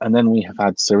 1970s, and then we have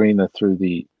had Serena through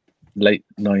the late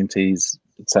 90s,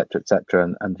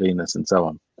 etc., and Venus and so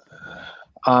on.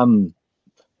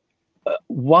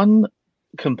 One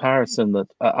comparison that,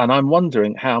 and I'm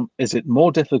wondering, how is it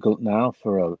more difficult now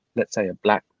for let's say a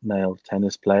black male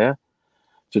tennis player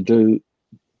to do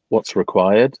what's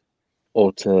required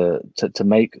or to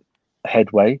make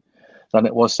headway than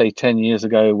it was, say, 10 years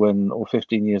ago or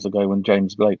 15 years ago when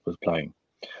James Blake was playing?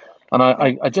 And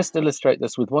I just illustrate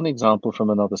this with one example from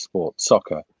another sport,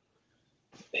 soccer.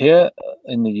 Here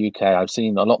in the UK, I've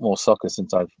seen a lot more soccer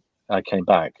since I came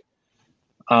back.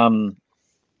 And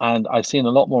I've seen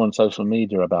a lot more on social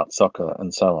media about soccer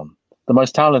and so on. The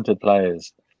most talented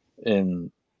players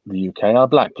in the UK are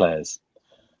black players.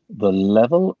 The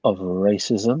level of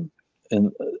racism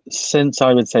since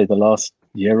I would say the last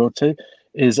year or two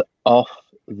is off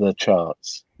the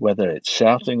charts, whether it's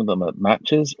shouting them at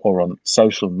matches or on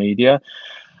social media.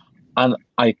 And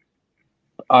I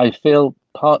feel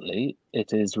partly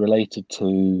it is related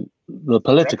to the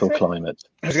political climate.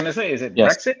 I was going to say, is it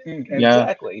Yes. Brexit? Yeah,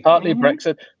 Exactly. partly Mhm.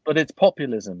 Brexit, but it's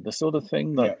populism, the sort of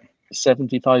thing that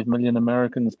 75 million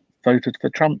Americans voted for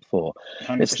Trump for.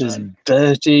 It's this 100%.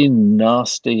 dirty,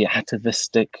 nasty,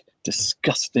 atavistic,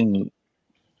 disgusting,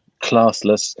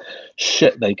 classless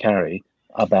shit they carry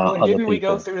about And other didn't we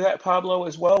go people. through that, Pablo,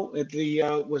 as well? At the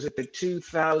was it the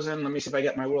 2000? Let me see if I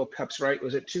got my World Cups right.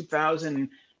 Was it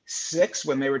 2006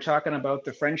 when they were talking about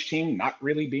the French team not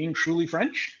really being truly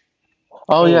French?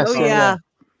 Oh, yes. Oh yeah.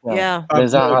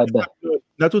 Les Arabes.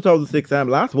 Not 2006,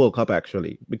 last World Cup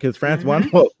actually, because France won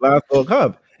last World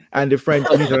Cup, and the French.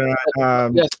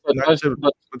 Yes, but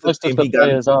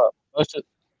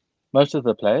most of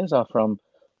the players are from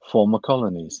former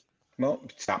colonies. Well,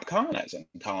 stop colonizing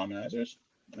colonizers.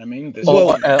 I mean, this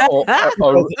Or, is,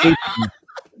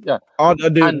 yeah.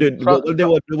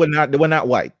 They were not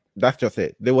white. That's just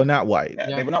it. They were not white.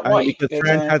 yeah, they were not And white. because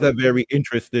France has a very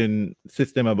interesting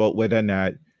system about whether or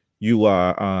not you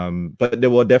are, but they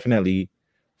were definitely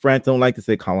France don't like to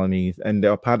say colonies, and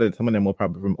they're part of some of them were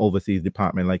probably from overseas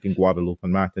department, like in Guadeloupe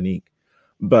and Martinique.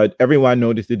 But everyone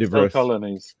noticed the Still diverse.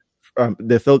 colonies.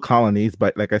 They're still colonies,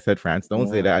 but like I said, France don't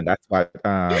say that. And that's what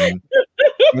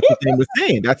what's his name was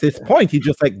saying. That's his point. He's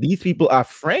just like, these people are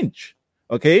French.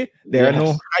 Okay, there are no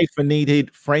Yes.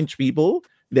 hyphenated French people.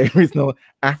 There is no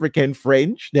African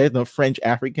French. There's no French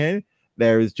African.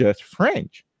 There is just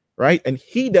French, right? And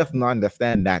he doesn't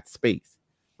understand that space,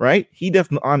 right? He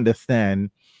doesn't understand.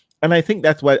 And I think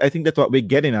that's what we're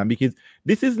getting at, because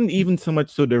this isn't even so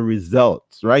much so the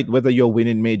results, right? Whether you're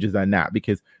winning majors or not,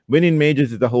 because winning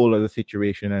majors is a whole other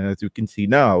situation. And as you can see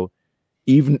now,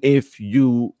 even if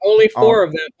you Only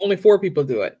four people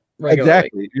do it regularly.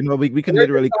 exactly, you know, we can We're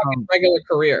literally just talking count. regular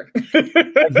career.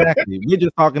 Exactly, we're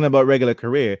just talking about regular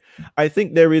career. I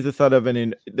think there is a sort of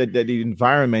that the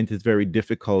environment is very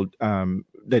difficult.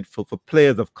 That for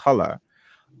players of color,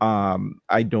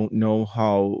 I don't know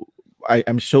how.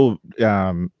 I'm sure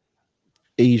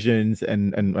Asians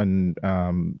and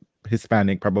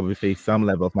Hispanic probably face some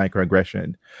level of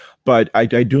microaggression, but I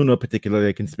do know particularly,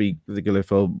 I can speak particularly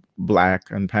for Black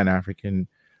and Pan-African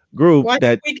group Well, I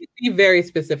that think we can be very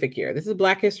specific here. This is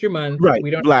Black History Month. Right,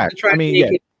 We don't Black. have to try I mean,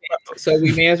 to make yeah. it, so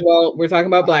we may as well. We're talking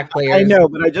about Black players. I know,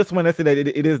 but I just want to say that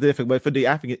it is difficult. But for the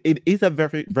African, it is a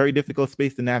very, very difficult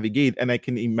space to navigate. And I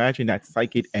can imagine that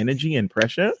psychic energy and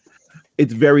pressure.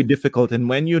 It's very difficult. And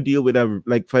when you deal with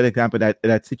like, for example,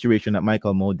 that situation that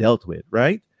Michael Moe dealt with,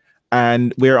 right?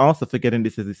 And we're also forgetting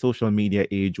this is a social media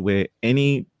age where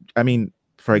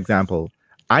for example,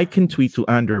 I can tweet to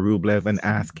Andrei Rublev and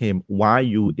ask him, why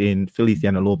you in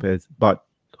Feliciano Lopez but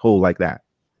hole like that?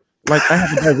 Like, I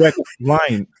have a direct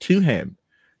line to him.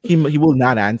 He will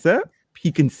not answer.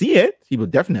 He can see it. He will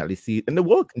definitely see it, and the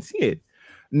world can see it.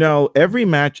 Now, every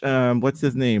match, what's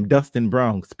his name? Dustin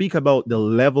Brown, speak about the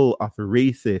level of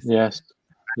racist Yes.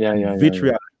 Yeah.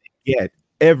 vitriol they get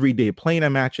every day playing a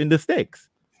match in the sticks,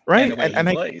 right? And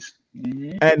he plays.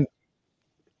 Mhm. And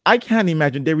I can't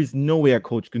imagine, there is no way a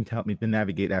coach can help me to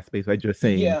navigate that space by just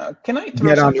saying, Yeah, can I throw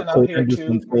get on something the out court here and do too?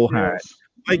 some full hard.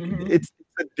 Like, Mhm. it's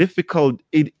a difficult,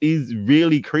 it is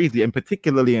really crazy. And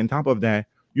particularly on top of that,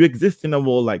 you exist in a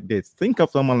world like this. Think of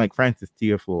someone like Francis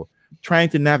Tiafoe trying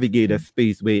to navigate a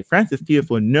space where Francis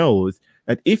Tiafoe knows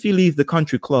that if he leaves the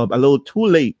country club a little too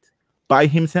late by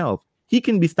himself, he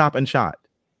can be stopped and shot.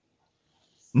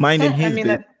 Minding his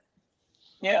business.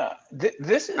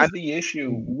 This is the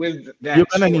issue with that. You're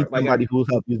gonna need sport. Like, somebody who'll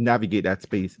help you navigate that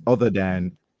space other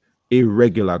than a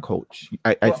regular coach.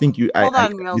 I think you. Hold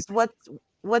on, Reels.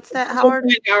 What's that,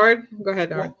 Howard? Howard, go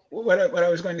ahead, Howard. what I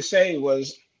was going to say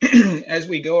was, as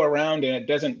we go around and it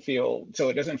doesn't feel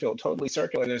totally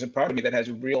circular, there's a part of me that has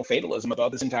real fatalism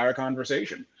about this entire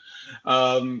conversation,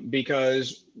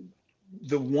 because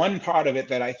the one part of it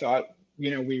that I thought,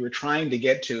 we were trying to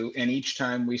get to, and each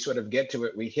time we sort of get to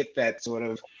it, we hit that sort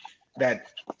of that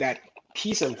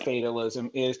piece of fatalism,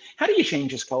 is how do you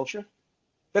change this culture?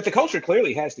 That the culture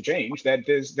clearly has to change.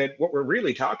 That what we're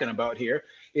really talking about here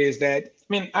is that,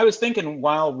 I was thinking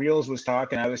while Reels was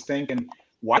talking, I was thinking,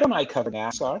 why don't I cover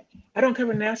NASCAR? I don't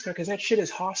cover NASCAR because that shit is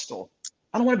hostile.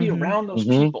 I don't want to be around those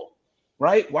people,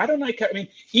 right? Why don't I cover,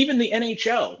 even the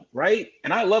NHL, right?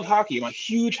 And I love hockey. I'm a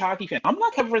huge hockey fan. I'm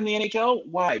not covering the NHL.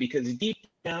 Why? Because deep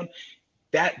down,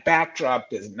 that backdrop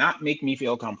does not make me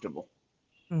feel comfortable.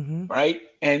 Right.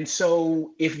 And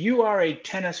so if you are a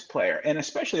tennis player, and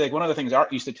especially like one of the things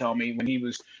Art used to tell me when he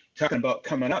was talking about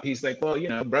coming up, he's like,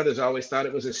 well, brothers always thought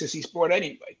it was a sissy sport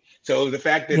anyway. So the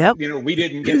fact that, we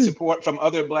didn't get support from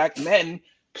other Black men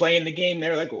playing the game,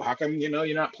 they're like, well, how come,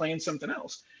 you're not playing something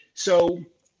else? So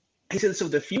he said, so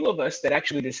the few of us that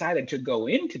actually decided to go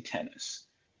into tennis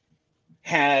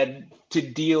had to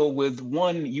deal with,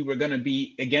 one, you were going to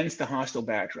be against the hostile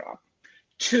backdrop.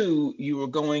 Two, you were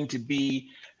going to be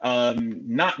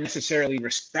not necessarily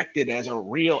respected as a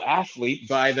real athlete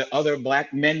by the other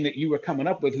Black men that you were coming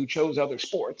up with who chose other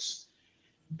sports.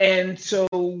 And so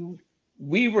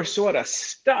we were sort of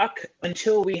stuck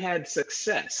until we had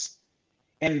success.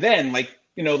 And then, like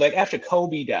after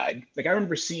Kobe died, like I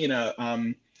remember seeing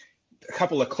a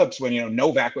couple of clips when,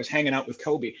 Novak was hanging out with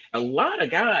Kobe. A lot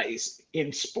of guys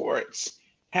in sports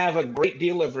have a great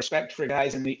deal of respect for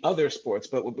guys in the other sports,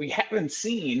 but what we haven't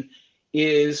seen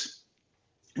is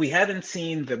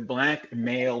the Black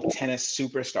male tennis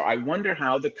superstar. I wonder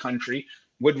how the country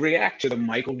would react to the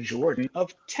Michael Jordan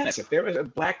of tennis if there was a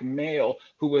Black male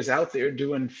who was out there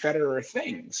doing Federer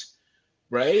things,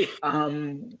 right?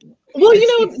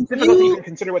 It's difficult to even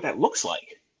consider what that looks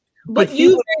like. But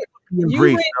you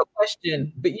raised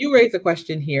a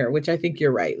question here, which I think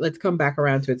you're right. Let's come back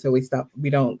around to it so we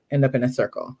don't end up in a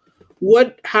circle.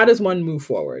 how does one move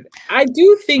forward? I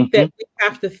do think that we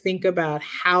have to think about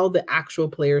how the actual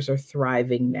players are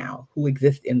thriving now who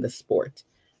exist in the sport.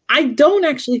 I don't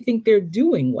actually think they're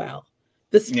doing well.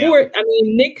 The sport, I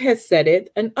mean, Nick has said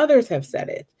it and others have said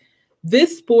it.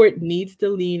 This sport needs to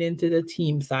lean into the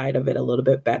team side of it a little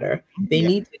bit better. They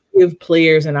need to give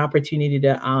players an opportunity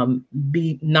to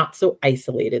be not so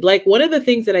isolated. Like, one of the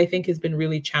things that I think has been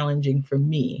really challenging for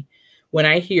me when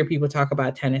I hear people talk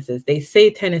about tennis is they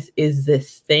say tennis is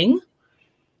this thing,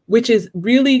 which is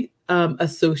really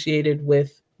associated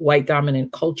with white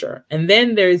dominant culture. And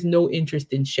then there is no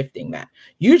interest in shifting that.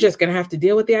 You're just going to have to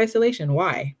deal with the isolation.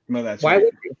 Why? Well, that's Why right.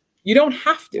 would you? You don't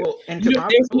have to. Well, and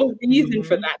There's no reason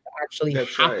for that to actually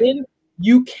happen. Right.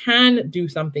 You can do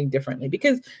something differently,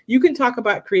 because you can talk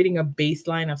about creating a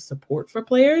baseline of support for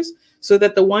players so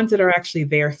that the ones that are actually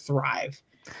there thrive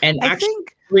and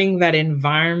bring that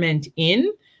environment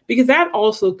in, because that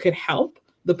also could help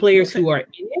the players who are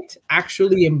in it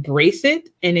actually embrace it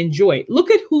and enjoy it.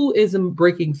 Look at who is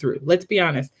breaking through. Let's be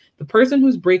honest. The person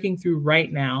who's breaking through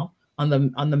right now on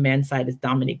the men's side is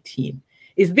Dominic Thiem.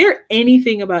 Is there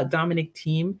anything about Dominic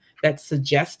Thiem that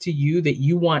suggests to you that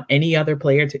you want any other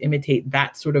player to imitate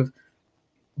that sort of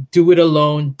do it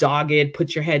alone, dogged,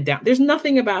 put your head down? There's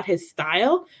nothing about his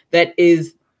style that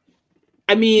is,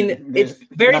 I mean, it's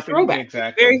very throwback.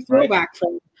 Exactly, very throwback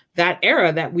from that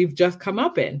era that we've just come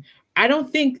up in. I don't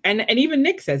think, and even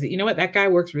Nick says it, you know what, that guy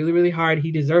works really, really hard.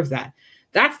 He deserves that.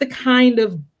 That's the kind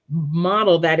of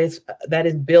model that is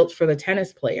built for the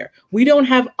tennis player. We don't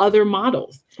have other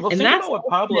models. Well, and think that's about what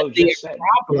Pablo just said.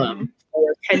 Problem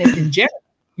for tennis in general.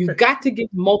 You've got to give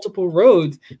multiple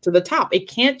roads to the top. It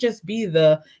can't just be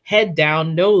the head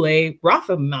down, Nole,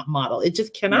 Rafa model. It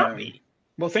just cannot be.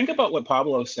 Well, think about what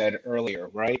Pablo said earlier,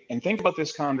 right? And think about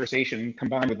this conversation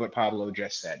combined with what Pablo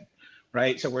just said,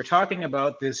 right? So we're talking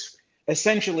about this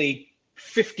essentially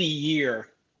 50-year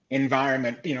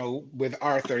environment, you know, with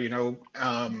Arthur,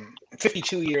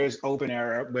 52 years open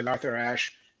era with Arthur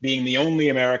Ashe being the only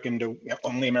American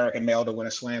male to win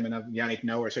a slam, and of Yannick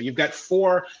Noah. So you've got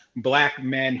four black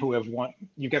men who have won.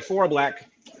 You've got let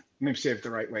me say it the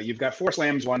right way. You've got four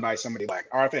slams won by somebody black.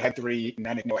 Arthur had 3,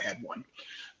 Yannick Noah had 1,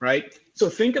 right? So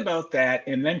think about that.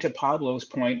 And then to Pablo's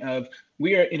point of,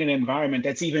 we are in an environment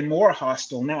that's even more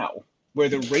hostile now, where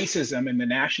the racism and the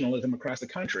nationalism across the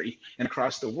country and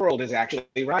across the world is actually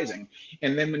rising.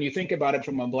 And then when you think about it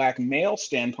from a black male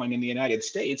standpoint in the United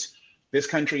States, this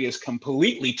country is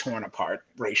completely torn apart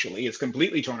racially. It's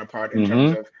completely torn apart in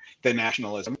terms of the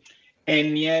nationalism.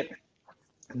 And yet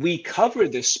we cover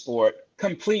this sport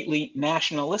completely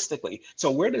nationalistically. So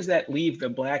where does that leave the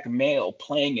black male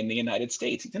playing in the United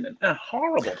States? It's in a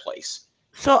horrible place.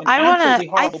 So I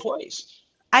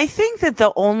think that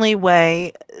the only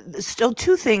way, still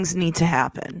two things need to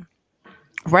happen.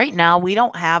 Right now, we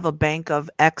don't have a bank of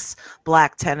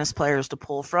ex-black tennis players to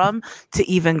pull from to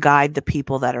even guide the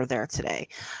people that are there today.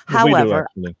 However,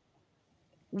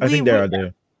 I think they are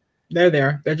there. They're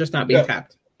there. They're just not being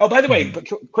tapped. Oh, by the way,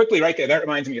 quickly right there, that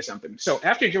reminds me of something. So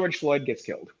after George Floyd gets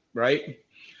killed, right?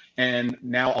 And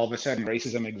now all of a sudden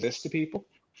racism exists to people.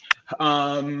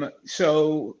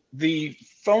 So the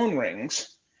phone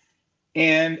rings.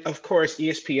 And of course,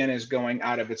 ESPN is going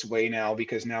out of its way now,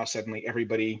 because now suddenly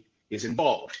everybody is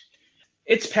involved.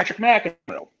 It's Patrick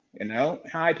McEnroe,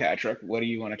 Hi, Patrick, what do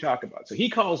you want to talk about? So he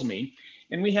calls me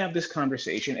and we have this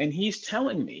conversation, and he's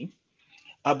telling me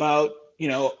about,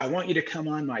 I want you to come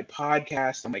on my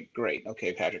podcast. I'm like, great.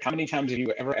 Okay, Patrick, how many times have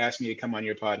you ever asked me to come on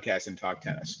your podcast and talk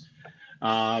tennis?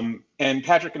 And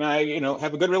Patrick and I,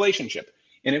 have a good relationship.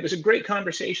 And it was a great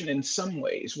conversation in some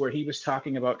ways, where he was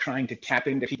talking about trying to tap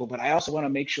into people, but I also want to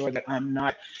make sure that I'm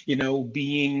not,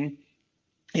 being,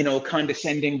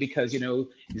 condescending, because,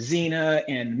 Zena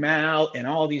and Mal and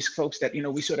all these folks that,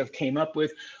 we sort of came up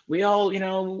with, we all,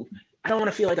 I don't want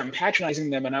to feel like I'm patronizing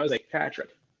them. And I was like, Patrick,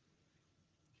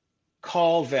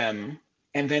 call them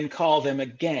and then call them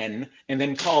again and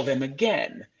then call them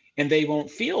again. And they won't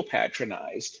feel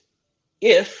patronized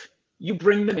if you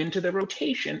bring them into the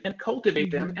rotation and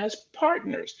cultivate them as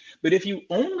partners. But if you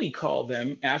only call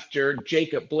them after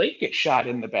Jacob Blake gets shot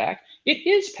in the back, it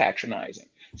is patronizing.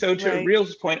 So to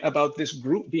Real's point about this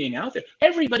group being out there,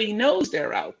 everybody knows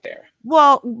they're out there.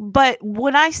 Well, but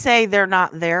when I say they're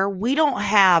not there, we don't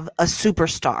have a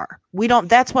superstar.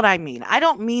 That's what I mean. I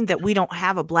don't mean that we don't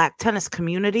have a black tennis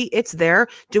community. It's there.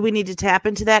 Do we need to tap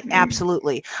into that?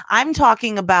 Absolutely. I'm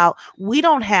talking about, we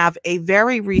don't have a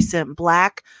very recent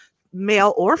black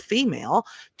male or female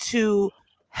to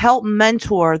help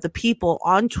mentor the people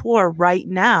on tour right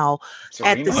now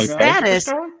at the status.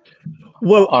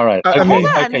 Well, All right. I Okay. mean, Hold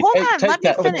on, okay. hold Take, on. take Let me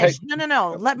that. finish. Take,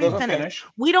 No. Let me Go finish.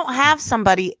 We don't have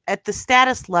somebody at the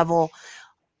status level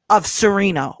of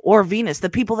Serena or Venus, the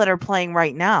people that are playing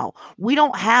right now. We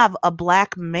don't have a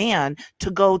black man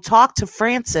to go talk to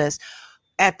Francis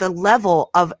at the level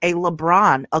of a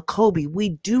LeBron, a Kobe. We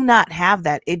do not have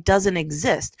that. It doesn't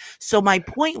exist. So my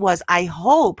point was, I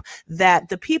hope that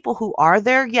the people who are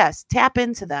there, yes, tap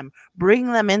into them,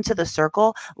 bring them into the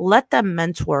circle, let them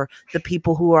mentor the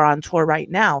people who are on tour right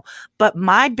now. But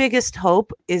my biggest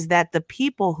hope is that the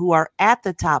people who are at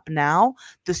the top now,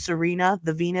 the Serena,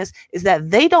 the Venus, is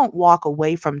that they don't walk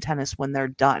away from tennis when they're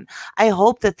done. I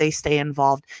hope that they stay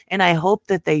involved, and I hope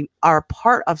that they are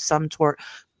part of some tour,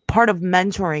 part of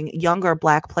mentoring younger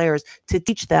black players to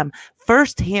teach them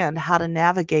firsthand how to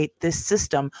navigate this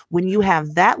system when you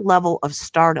have that level of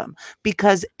stardom.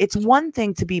 Because it's one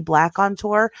thing to be black on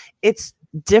tour, it's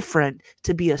different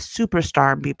to be a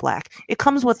superstar and be black. It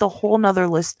comes with a whole nother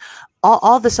list,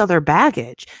 all this other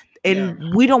baggage,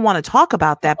 and we don't want to talk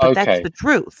about that, but that's Okay. the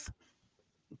truth.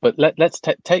 But let's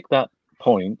take that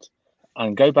point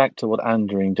and go back to what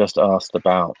Andrew just asked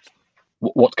about.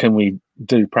 What can we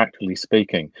do, practically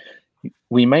speaking?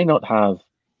 We may not have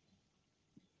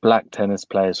black tennis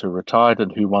players who retired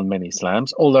and who won many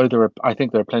slams, although I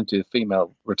think there are plenty of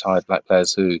female retired black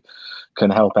players who can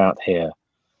help out here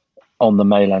on the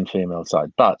male and female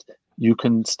side. But you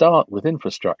can start with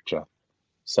infrastructure.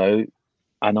 So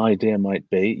an idea might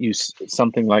be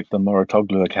something like the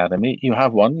Mouratoglou Academy. You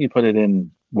have one, you put it in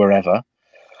wherever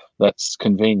that's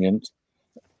convenient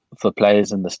for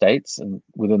players in the States and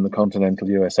within the continental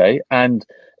USA, and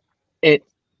it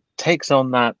takes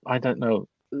on that, I don't know,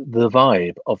 the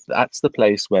vibe of that's the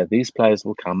place where these players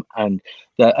will come, and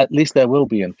at least there will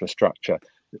be infrastructure,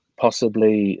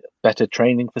 possibly better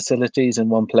training facilities in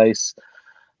one place,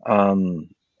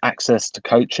 access to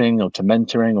coaching or to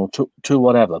mentoring or to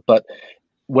whatever. But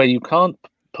where you can't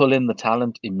pull in the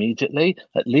talent immediately,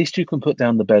 at least you can put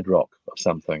down the bedrock of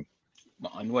something.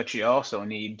 Well, and what you also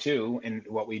need too, and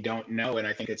what we don't know, and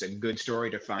I think it's a good story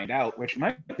to find out, which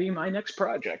might be my next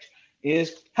project,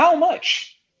 is how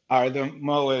much are the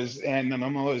Moas and the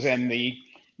Momos and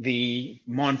the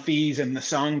Monfils and the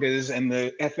Songas and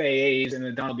the FAAs and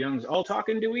the Donald Youngs all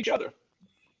talking to each other?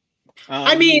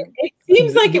 I mean, it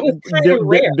seems like it was kind of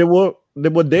rare.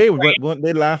 When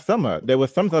they last summer, there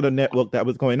was some sort of network that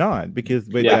was going on because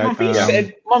with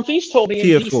Monfils told me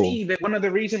in TFO. DC that one of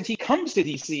the reasons he comes to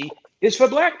DC is for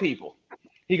black people.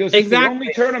 He goes, Exactly. It's the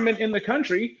only tournament in the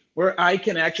country where I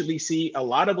can actually see a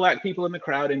lot of black people in the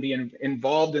crowd and be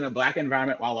involved in a black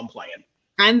environment while I'm playing.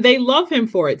 And they love him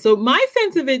for it. So my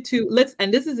sense of it too,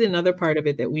 and this is another part of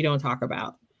it that we don't talk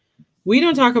about. We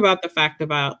don't talk about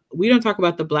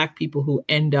the black people who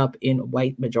end up in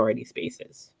white majority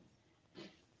spaces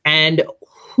and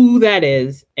who that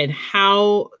is and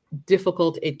how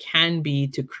difficult it can be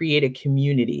to create a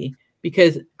community,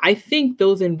 because I think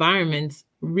those environments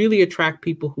really attract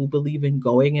people who believe in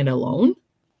going it alone.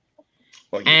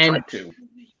 Well, you're taught to.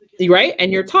 Right?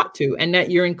 And you're taught to, and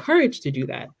that you're encouraged to do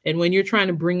that. And when you're trying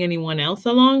to bring anyone else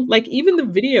along, like even the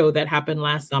video that happened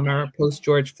last summer post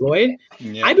George Floyd,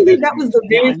 I believe that was the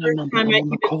very first time I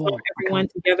even saw everyone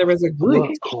together as a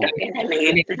group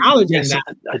and acknowledging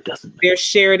that their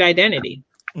shared identity.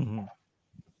 Mm-hmm.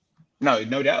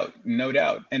 No doubt.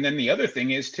 And then the other thing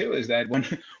is too, is that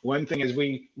one thing is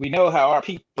we know how our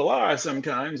people are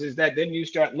sometimes, is that then you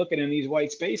start looking in these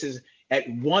white spaces at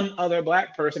one other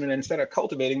black person, and instead of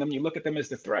cultivating them, you look at them as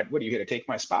the threat. What, are you here to take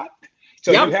my spot?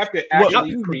 So you have to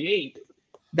actually create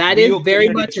that is very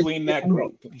much between that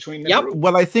group. Group.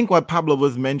 Well, I think what Pablo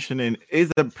was mentioning is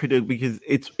a pretty, because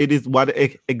it is what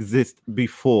exists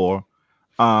before,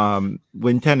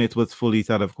 when tennis was fully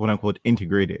sort of quote unquote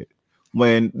integrated.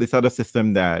 When the sort of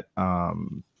system that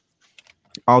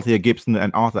Althea Gibson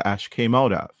and Arthur Ashe came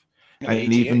out of.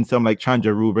 And even some like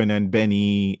Chandra Rubin and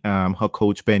Benny, her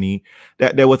coach Benny,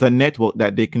 that there was a network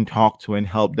that they can talk to and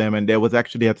help them. And there was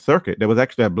actually a circuit. There was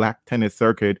actually a black tennis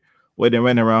circuit where they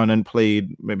went around and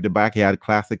played maybe the Backyard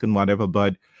Classic and whatever.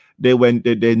 But they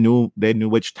knew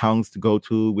which towns to go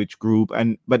to, which group.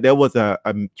 But there was a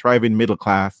thriving middle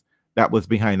class that was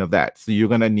behind of that. So you're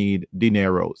gonna need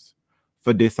dineros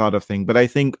for this sort of thing. But I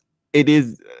think it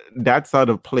is that sort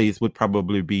of place would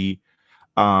probably be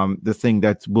the thing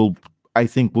that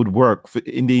would work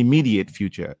in the immediate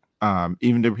future,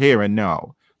 even the here and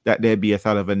now, that there be a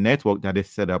sort of a network that is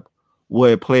set up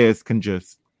where players can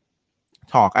just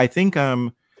talk. I think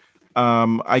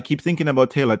I keep thinking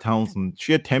about Taylor Townsend.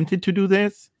 She attempted to do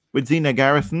this with Zena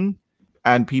Garrison,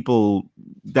 and people,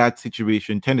 that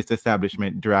situation, tennis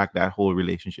establishment dragged that whole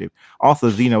relationship. Also,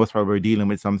 Zena was probably dealing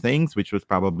with some things which was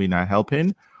probably not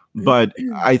helping, but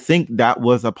I think that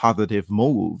was a positive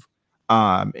move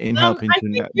in helping I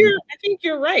think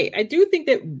you're right. I do think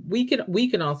that we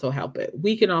can also help it.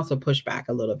 We can also push back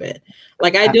a little bit.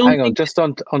 Like I don't hang on, just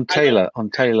on Taylor.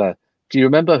 Do you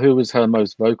remember who was her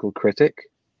most vocal critic?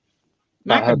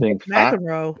 About her being fat?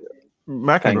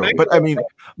 McEnroe. But I mean,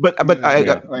 but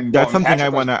that's something I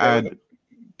want to add.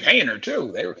 Paying her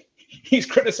too. He's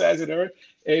criticizing her,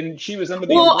 and she was under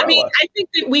the umbrella. I mean, I think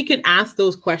that we can ask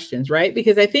those questions, right?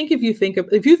 Because I think if you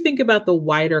think about the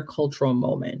wider cultural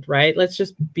moment, right? Let's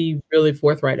just be really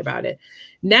forthright about it.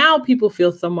 Now people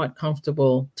feel somewhat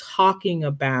comfortable talking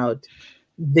about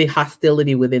the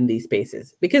hostility within these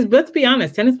spaces. Because let's be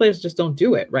honest, tennis players just don't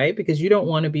do it, right? Because you don't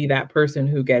want to be that person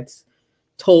who gets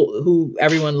told, who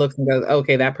everyone looks and goes,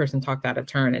 okay, that person talked out of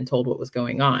turn and told what was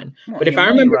going on. Well, but if I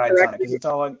remember correctly, it's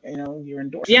all, you're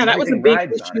endorsing. Yeah, that was a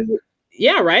big issue.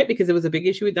 Yeah, right. Because it was a big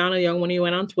issue with Donald Young when he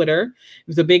went on Twitter. It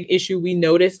was a big issue. We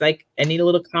noticed like any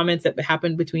little comments that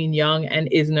happened between Young and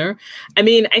Isner. I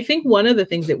mean, I think one of the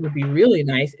things that would be really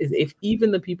nice is if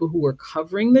even the people who were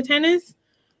covering the tennis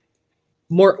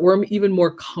were even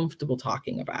more comfortable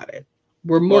talking about it.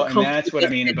 We're more comfortable. And that's what I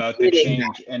mean about the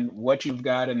change and what you've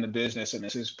got in the business. And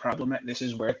this is problematic. This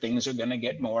is where things are going to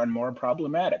get more and more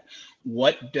problematic.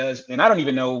 And I don't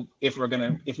even know if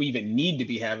we even need to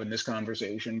be having this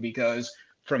conversation, because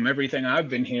from everything I've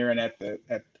been hearing at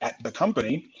the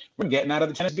company, we're getting out of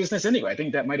the tennis business anyway. I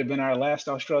think that might have been our last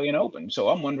Australian Open. So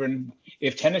I'm wondering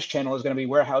if Tennis Channel is going to be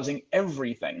warehousing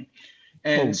everything.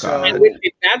 And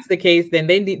if that's the case, then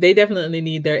they definitely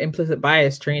need their implicit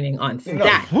bias training on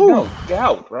that. No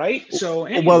doubt, right? So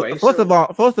anyway, first of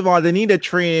all, they need a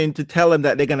training to tell them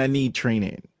that they're gonna need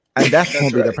training, and that's gonna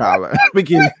be the problem.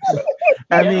 Because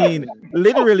I mean,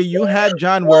 literally, you had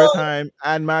John Wertheim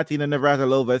and Martina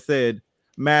Navratilova said,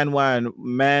 "Man, one,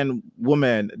 man,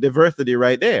 woman, diversity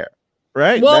right there."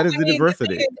 Right? Well, that is the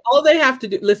diversity. All they have to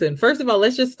do, listen, first of all,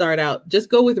 let's just start out. Just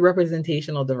go with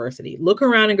representational diversity. Look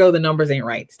around and go, the numbers ain't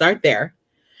right. Start there.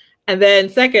 And then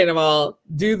second of all,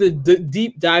 do the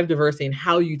deep dive diversity in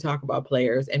how you talk about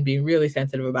players and being really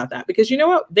sensitive about that. Because you know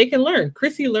what? They can learn.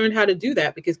 Chrissy learned how to do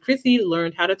that because Chrissy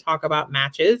learned how to talk about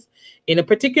matches in a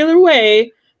particular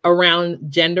way around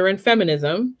gender and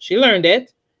feminism. She learned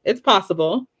it. It's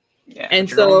possible. Yeah, and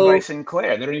so by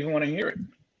Sinclair, they don't even want to hear it.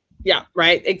 Yeah,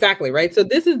 right. Exactly. Right. So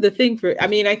this is the thing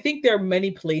I think there are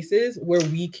many places where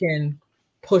we can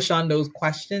push on those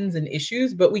questions and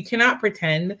issues, but we cannot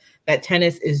pretend that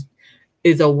tennis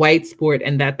is a white sport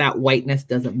and that whiteness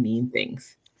doesn't mean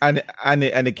things. And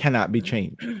it cannot be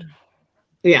changed.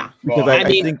 Yeah. Because I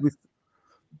think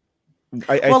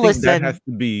that has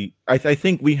to be, I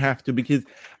think we have to, because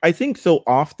I think so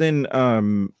often,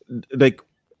 like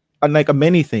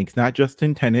many things, not just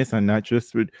in tennis and not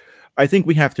just with, I think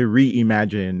we have to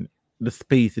reimagine the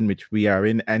space in which we are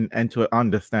in and to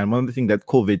understand. One of the things that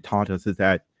COVID taught us is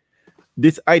that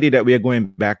this idea that we are going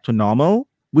back to normal,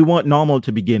 we want normal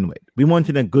to begin with. We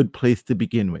wanted a good place to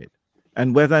begin with.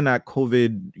 And whether or not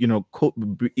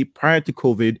COVID, prior to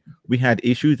COVID, we had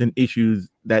issues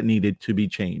that needed to be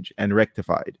changed and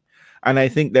rectified. And I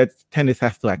think that tennis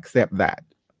has to accept that,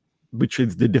 which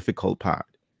is the difficult part.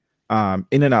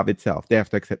 In and of itself, they have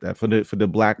to accept that. For the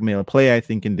black male player, I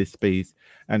think in this space,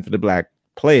 and for the black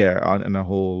player on a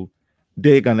whole,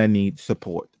 they're gonna need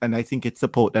support. And I think it's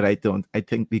support that I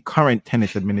think the current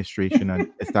tennis administration and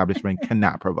establishment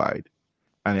cannot provide.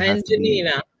 And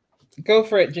Janina, go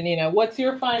for it, Janina. What's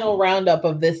your final roundup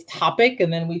of this topic?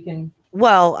 And then we can.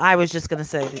 Well, I was just going to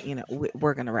say that,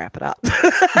 we're going to wrap it up.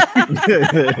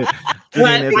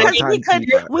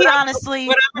 We honestly,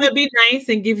 but I'm going to be nice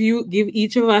and give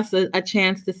each of us a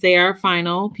chance to say our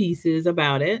final pieces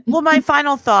about it. Well, my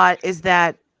final thought is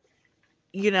that,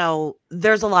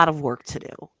 there's a lot of work to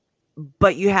do,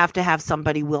 but you have to have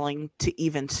somebody willing to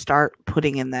even start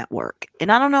putting in that work.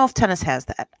 And I don't know if tennis has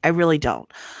that. I really don't.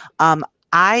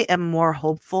 I am more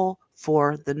hopeful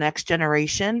for the next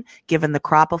generation, given the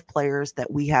crop of players that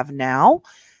we have now,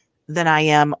 than I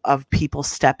am of people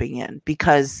stepping in,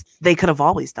 because they could have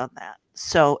always done that.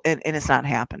 So, and it's not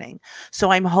happening. So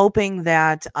I'm hoping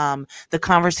that the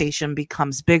conversation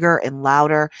becomes bigger and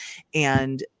louder,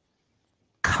 and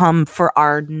come for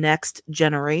our next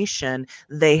generation,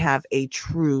 they have a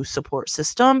true support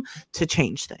system to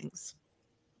change things.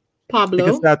 Pablo?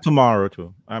 It's not tomorrow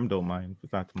too. I don't mind.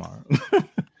 It's not tomorrow.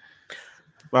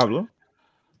 Pablo?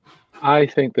 I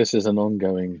think this is an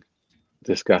ongoing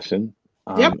discussion.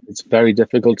 Yep. It's very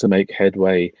difficult to make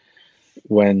headway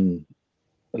when,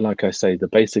 like I say, the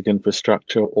basic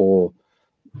infrastructure or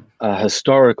a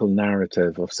historical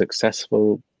narrative of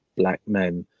successful black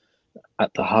men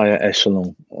at the higher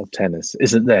echelon of tennis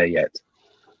isn't there yet.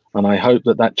 And I hope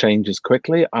that that changes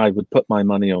quickly. I would put my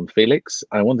money on Felix.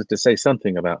 I wanted to say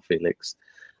something about Felix.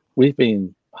 We've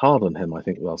been hard on him, I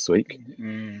think, last week.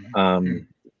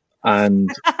 And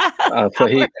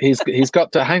he's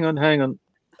got to hang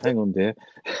on, dear.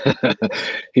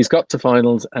 He's got to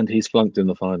finals and he's flunked in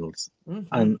the finals.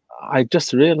 And I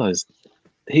just realized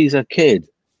he's a kid.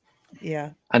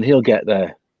 Yeah. And he'll get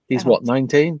there. He's what,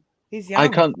 19? He's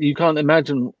young. You can't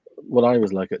imagine what I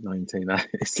was like at 19.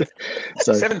 So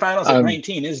 7 finals at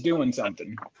 19 is doing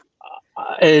something.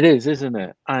 It is, isn't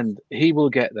it? And he will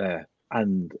get there.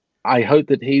 And I hope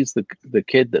that he's the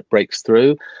kid that breaks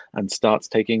through and starts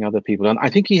taking other people on. I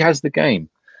think he has the game.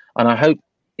 And I hope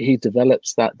he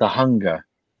develops the hunger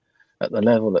at the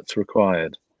level that's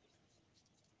required.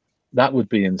 That would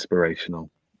be inspirational.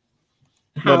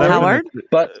 Howard?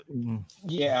 But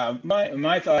yeah,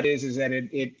 my thought is that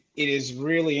it is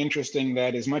really interesting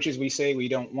that as much as we say we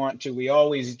don't want to, we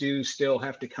always do still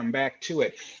have to come back to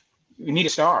it. You need a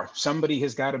star. Somebody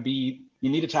has got to be. You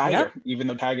need a Tiger, even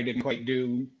though Tiger didn't quite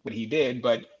do what he did,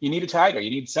 but you need a Tiger. You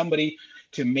need somebody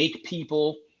to make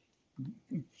people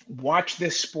watch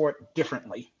this sport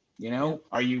differently. You know,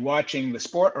 are you watching the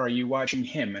sport or are you watching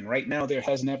him? And right now there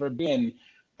has never been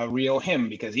a real him,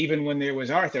 because even when there was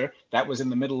Arthur, that was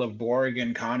in the middle of Borg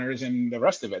and Connors and the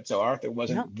rest of it. So Arthur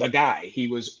wasn't the guy. He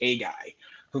was a guy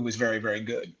who was very, very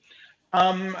good.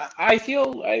 I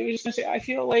feel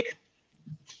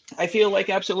like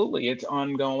absolutely it's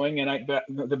ongoing. And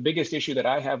the biggest issue that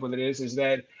I have with it is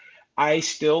that I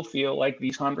still feel like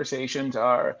these conversations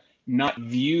are not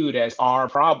viewed as our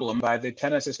problem by the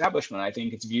tennis establishment. I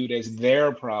think it's viewed as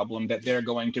their problem that they're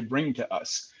going to bring to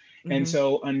us. And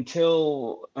so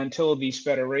until these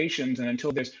federations and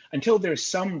until there's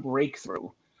some breakthrough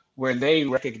where they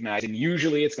recognize, and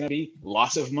usually it's going to be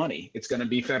loss of money. It's going to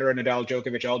be Federer, Nadal,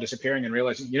 Djokovic all disappearing and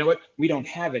realizing, you know what, we don't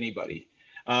have anybody.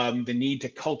 The need to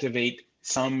cultivate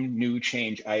some new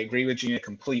change. I agree with Gina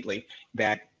completely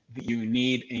that you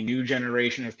need a new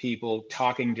generation of people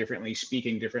talking differently,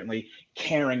 speaking differently,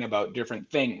 caring about different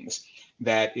things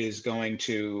that is going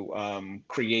to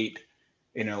create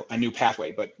a new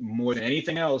pathway. But more than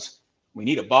anything else, we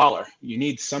need a baller. You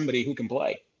need somebody who can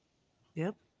play.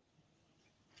 Yep.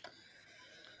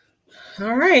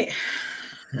 All right.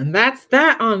 And that's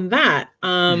that on that.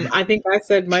 I think I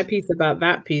said my piece about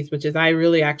that piece, which is I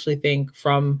really actually think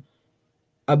from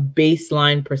a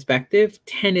baseline perspective,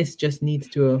 tennis just needs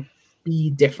to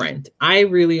be different. I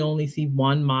really only see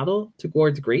one model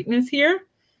towards greatness here,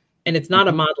 and it's not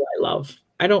a model I love.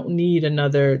 I don't need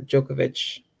another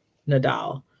Djokovic,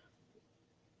 Nadal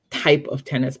type of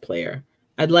tennis player.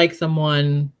 I'd like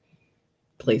someone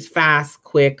plays fast,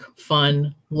 quick,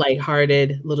 fun,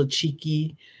 lighthearted, a little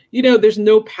cheeky. There's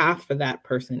no path for that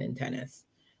person in tennis.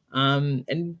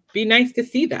 And be nice to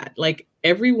see that. Like,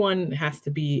 everyone has to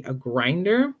be a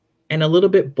grinder and a little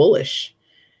bit bullish.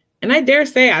 And I dare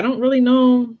say, I don't really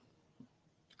know.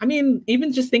 I mean,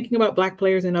 even just thinking about Black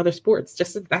players in other sports,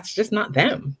 that's just not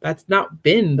them. That's not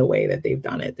been the way that they've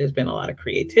done it. There's been a lot of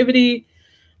creativity,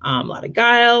 a lot of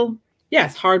guile.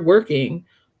 Yes, hardworking,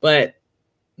 but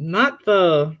not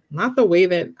the way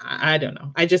that I don't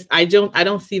know. I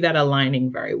don't see that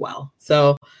aligning very well.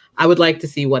 So I would like to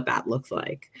see what that looks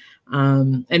like.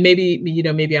 And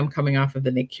maybe I'm coming off of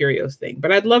the Nick Kyrgios thing,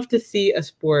 but I'd love to see a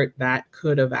sport that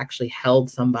could have actually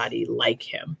held somebody like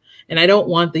him. And I don't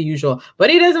want the usual, but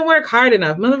he doesn't work hard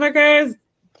enough. Motherfuckers,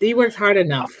 he works hard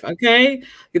enough. Okay.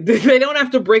 They don't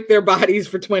have to break their bodies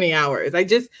for 20 hours. I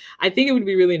think it would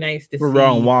be really nice to see.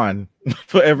 Round one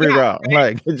for every round.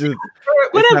 Right? Like, it's just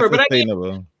whatever, it's not but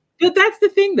sustainable. But that's the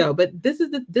thing, though. But this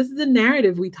is the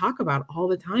narrative we talk about all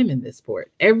the time in this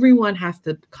sport. Everyone has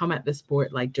to come at the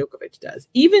sport like Djokovic does.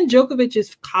 Even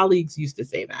Djokovic's colleagues used to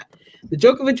say that. The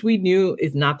Djokovic we knew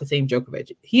is not the same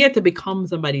Djokovic. He had to become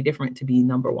somebody different to be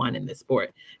number one in this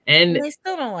sport. And they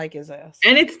still don't like his ass.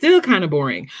 And it's still kind of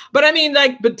boring. But I mean,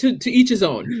 but to each his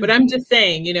own. But I'm just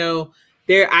saying,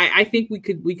 I think we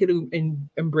could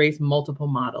embrace multiple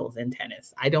models in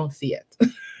tennis. I don't see it.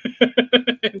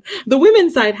 The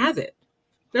women's side has it.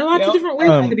 There are lots of different ways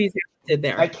to be talented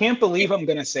there. I can't believe I'm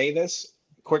going to say this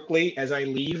quickly as I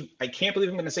leave. I can't believe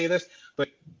I'm going to say this, but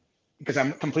because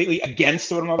I'm completely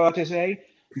against what I'm about to say.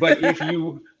 But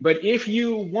if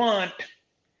you want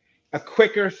a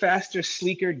quicker, faster,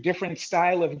 sleeker, different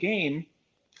style of game,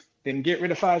 then get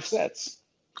rid of 5 sets.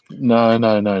 No,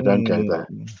 don't go there.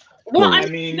 Well, please. I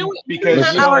mean, you know what? because you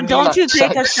Howard, don't don't need- you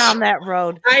take us down that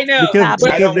road. I know. Because,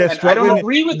 but I don't- they're and I don't struggling.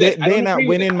 agree with it. I They're don't not agree with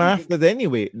winning it. Masters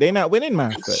anyway. They're not winning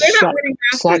Masters. they're not winning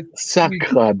Masters.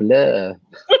 Sacre bleu.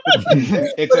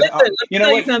 It's But an, listen, you let know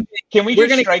me what? tell you something. Can we We're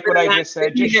just gonna strike get what rid I of just that.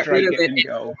 said? We're Just gonna get strike rid it of and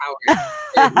go.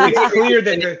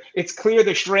 Howard. It's clear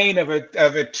the strain of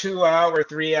a 2 hour,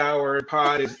 3 hour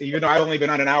pod is, even though I've only been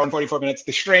on an hour and 44 minutes,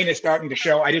 the strain is starting to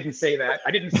show. I didn't say that.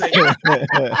 I didn't say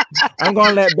that. I'm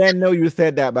gonna let Ben know you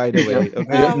said that, by the way. Okay? Oh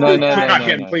No, my no,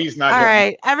 God. Please not All him.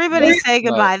 right, everybody No, say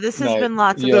goodbye. This has no, been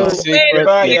lots of Your fun. secret,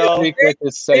 Goodbye, your y'all. secret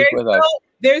is safe with us.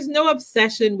 There's no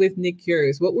obsession with Nick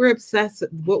Kyrgios. What we're obsessed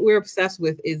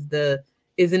with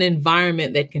is an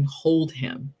environment that can hold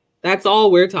him. That's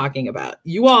all we're talking about.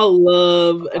 You all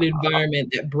love an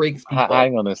environment that breaks people.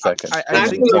 Hang on a second. I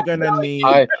think we're gonna need.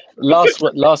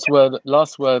 Last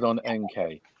word on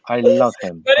NK. I love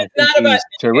him. But I it's think not about he's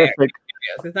terrific.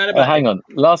 It's not about Hang on.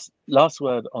 Last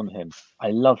word on him. I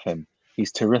love him.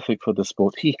 He's terrific for the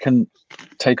sport. He can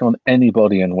take on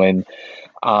anybody and win.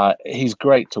 He's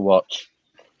great to watch.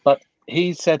 But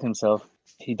he said himself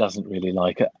he doesn't really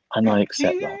like it, and I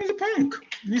accept that. He's a punk.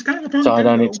 He's kind of a punk. So I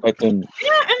don't too. expect him.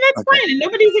 Yeah, and that's Okay. fine. And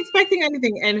nobody's expecting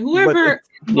anything. And whoever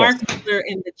Mark Miller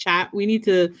in the chat, we need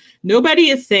to. Nobody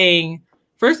is saying.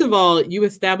 First of all, you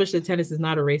established that tennis is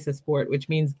not a racist sport, which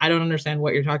means I don't understand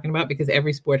what you're talking about because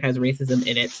every sport has racism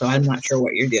in it. So I'm not sure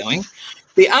what you're doing.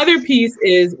 The other piece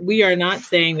is we are not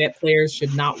saying that players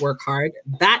should not work hard.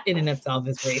 That in and of itself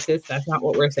is racist. That's not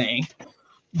what we're saying.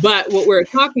 But what we're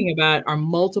talking about are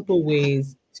multiple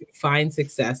ways to find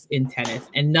success in tennis.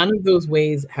 And none of those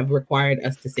ways have required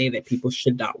us to say that people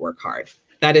should not work hard.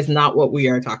 That is not what we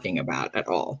are talking about at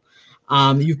all.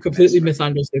 You've completely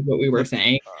misunderstood what we were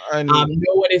saying. No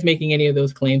one is making any of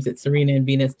those claims that Serena and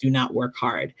Venus do not work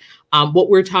hard. What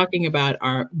we're talking about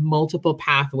are multiple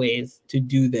pathways to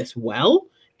do this well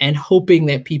and hoping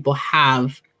that people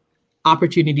have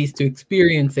opportunities to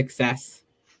experience success,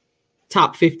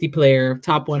 top 50 player,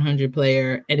 top 100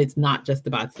 player, and it's not just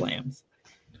about slams.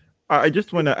 I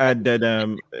just want to add that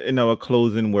in our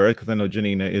closing word, because I know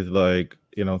Janina is like,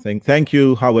 saying thank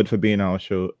you, Howard, for being on our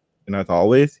show. And as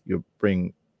always, you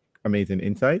bring amazing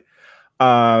insight.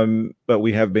 But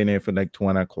we have been here for like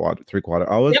 2.25, 3/4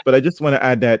 hours. Yep. But I just want to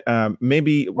add that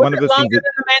maybe one of the longer things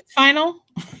than the men's final.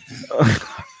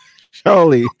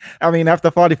 Surely, I mean,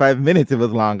 after 45 minutes, it was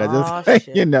long. I just,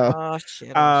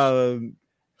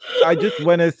 I just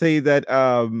want to say that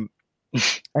I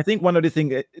think one of the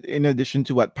things, in addition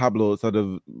to what Pablo sort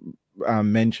of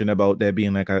mentioned about there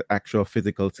being like an actual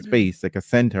physical space, like a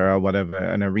center or whatever,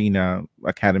 an arena,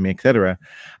 academy, etc.,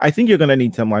 I think you're going to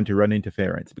need someone to run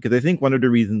interference, because I think one of the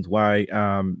reasons why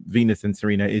Venus and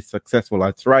Serena is successful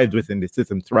or thrived within the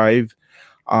system,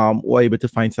 were able to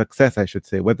find success, I should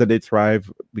say, whether they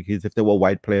thrive because if they were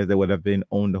white players, they would have been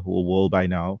owned the whole world by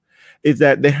now, is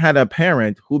that they had a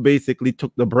parent who basically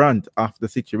took the brunt of the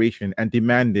situation and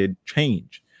demanded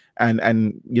change and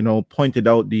pointed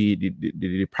out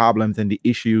the problems and the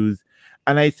issues.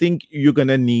 And I think you're going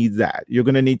to need that. You're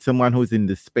going to need someone who's in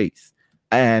the space.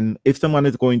 And if someone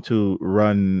is going to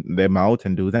run them out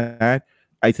and do that,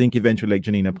 I think eventually, like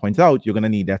Janina points out, you're going to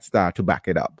need that star to back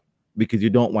it up, because you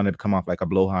don't want it to come off like a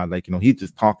blowhard, like, he's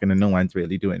just talking and no one's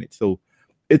really doing it. So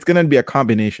it's going to be a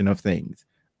combination of things.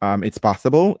 It's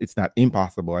possible. It's not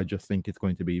impossible. I just think it's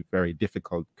going to be very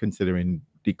difficult considering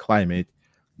the climate,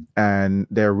 and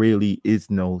there really is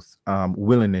no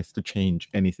willingness to change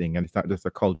anything. And it's not just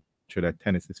a culture that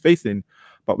tennis is facing,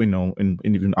 but we know in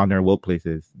even other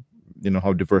workplaces,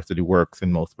 how diversity works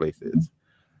in most places.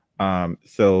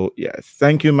 So yes,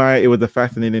 thank you, Maya. It was a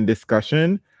fascinating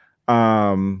discussion.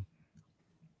 Oh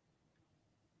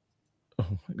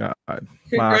my God!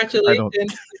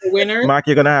 Congratulations to the winner. Mark,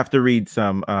 you're gonna have to read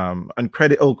some and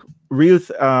credit. Reels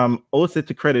also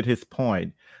to credit his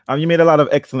point. You made a lot of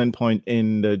excellent point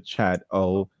in the chat.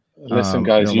 Listen,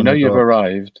 guys, you've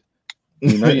arrived.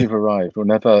 You've arrived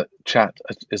whenever chat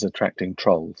is attracting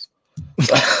trolls.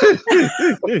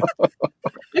 I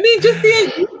mean, just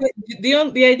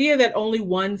the idea that only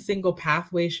one single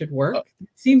pathway should work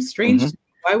seems strange. Mm-hmm.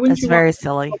 Why wouldn't That's you? Very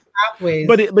silly. Pathways?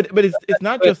 But it's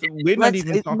not just. We're not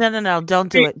even talking. No. Don't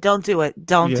do it. Don't do it.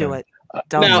 Don't do it.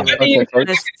 Don't No, do I mean,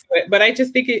 it. but I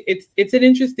just think it's an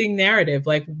interesting narrative.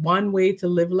 Like, one way to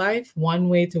live life, one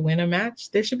way to win a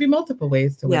match. There should be multiple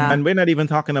ways to win. Yeah. And we're not even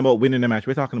talking about winning a match.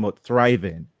 We're talking about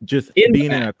thriving, just being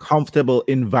in a comfortable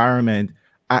environment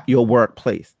at your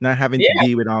workplace, not having to Yeah.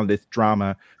 deal with all this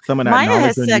drama. Some of that Maya knowledge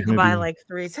has when said you can goodbye be- like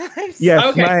 3 times. Yes,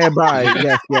 Okay. Maya, bye.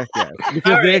 Yes. Because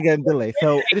All they're right. getting delayed.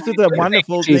 So this is a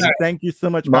wonderful She's- thing. Thank you so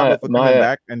much, Maya- Pablo, for coming Maya-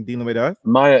 back and dealing with us.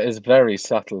 Maya is very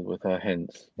subtle with her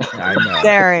hints. I know.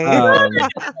 Very.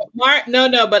 Mark,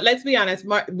 no, but let's be honest.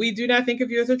 Mark, we do not think of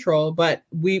you as a troll, but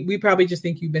we probably just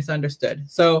think you misunderstood.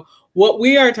 So what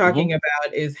we are talking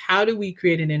about is how do we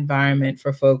create an environment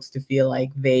for folks to feel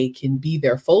like they can be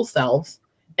their full selves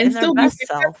and their still be best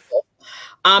self. successful.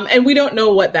 And we don't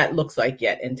know what that looks like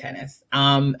yet in tennis.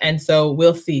 And so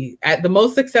we'll see. At the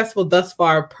most successful thus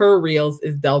far per Reels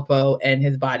is Delpo, and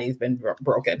his body's been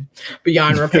broken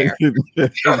beyond repair.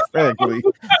 Exactly.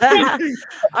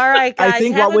 All right, guys. I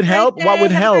think have what a would great help day. what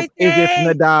would Have a help great is if day.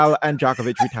 Nadal and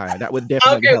Djokovic retire. That would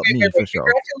definitely help me for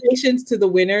sure. Congratulations to the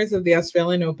winners of the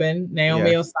Australian Open,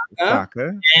 Naomi Yes. Osaka.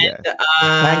 Soccer. Yes. And,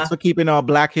 Thanks for keeping our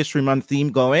Black History Month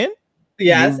theme going.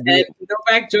 yes, You- and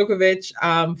Novak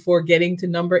Djokovic for getting to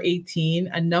number 18,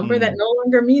 a number that no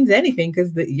longer means anything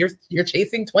because you're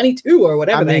chasing 22 or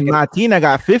whatever. I the heck mean, it is. Martina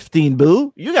got 15,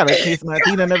 boo. You got to chase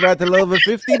Martina never at the over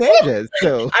 15 ages.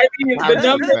 So I mean, the That's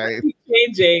numbers right. keep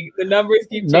changing. The numbers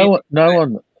keep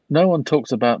changing. No one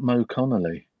talks about Mo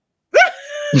Connolly.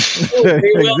 They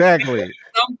will exactly. at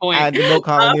some point. And the no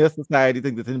colonial society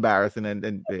thinks it's embarrassing.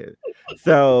 And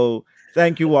so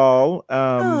thank you all.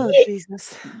 Oh,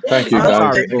 Jesus. Thank you, I'm guys.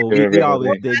 sorry, Thank Boo. you, We always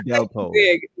everybody. did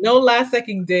Delpo. No last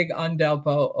second dig on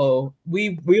Delpo. Oh,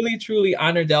 we really truly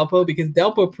honor Delpo because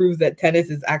Delpo proves that tennis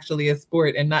is actually a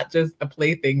sport and not just a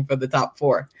plaything for the top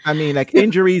four. I mean, like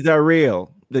injuries are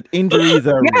real. The injuries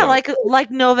are Yeah, real. like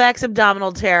Novak's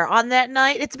abdominal tear on that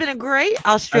night. It's been a great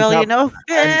Australian Open.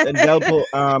 And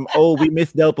Delpo, we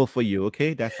missed Delpo for you,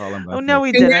 okay? That's all I'm gonna Oh say. no,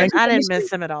 we didn't. I didn't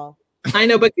miss him at all. I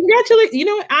know, but congratulations. You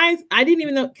know what, I didn't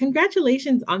even know.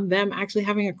 Congratulations on them actually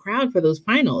having a crowd for those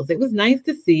finals. It was nice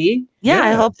to see. Yeah, I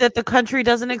Yeah. hope that the country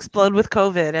doesn't explode with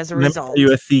COVID as a Let me result. tell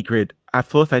you a secret. At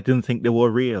first, I didn't think they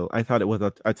were real. I thought it was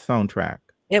a soundtrack.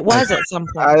 It was at some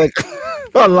point. I,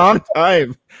 for a long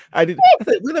time. I said,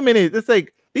 wait a minute. It's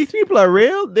like these people are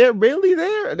real. They're really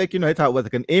there. Like I thought it was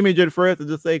like an image at first. It's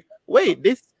just like, wait,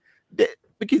 because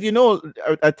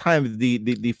at times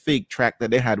the fake track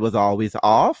that they had was always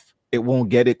off. It won't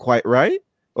get it quite right.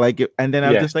 And then I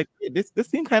was Yeah. just like, this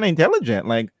seems kind of intelligent.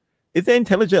 Like, it's an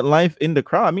intelligent life in the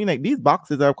crowd. I mean, like these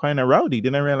boxes are kind of rowdy.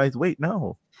 Then I realized, wait,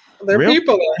 no. They're Real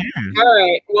people. Yeah. All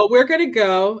right. Well, we're gonna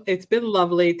go. It's been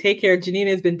lovely. Take care. Janina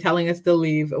has been telling us to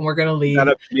leave, and we're gonna leave.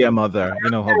 Gotta be a mother.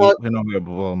 You know how we're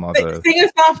both mothers. Sing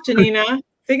us off, Janina.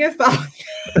 Sing us off.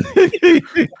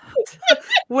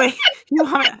 Wait,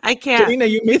 I can't. Janina,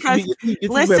 you missed Because, me. You see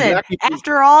where Listen, black people-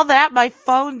 after all that, my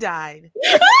phone died.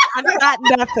 I've got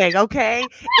nothing, okay?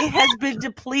 It has been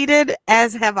depleted,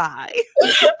 as have I.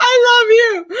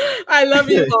 I love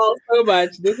you all so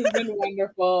much. This has been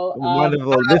wonderful.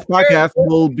 Wonderful. This podcast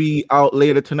will be out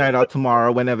later tonight or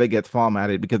tomorrow, whenever it gets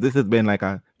formatted, because this has been like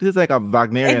a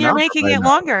Wagnerian. And you're opera making right it now.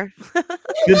 longer.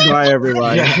 Goodbye,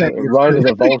 everyone. Yeah, Ride of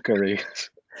the Valkyrie.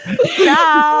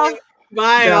 Ciao.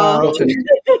 Bye, Ciao. all.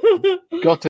 Got to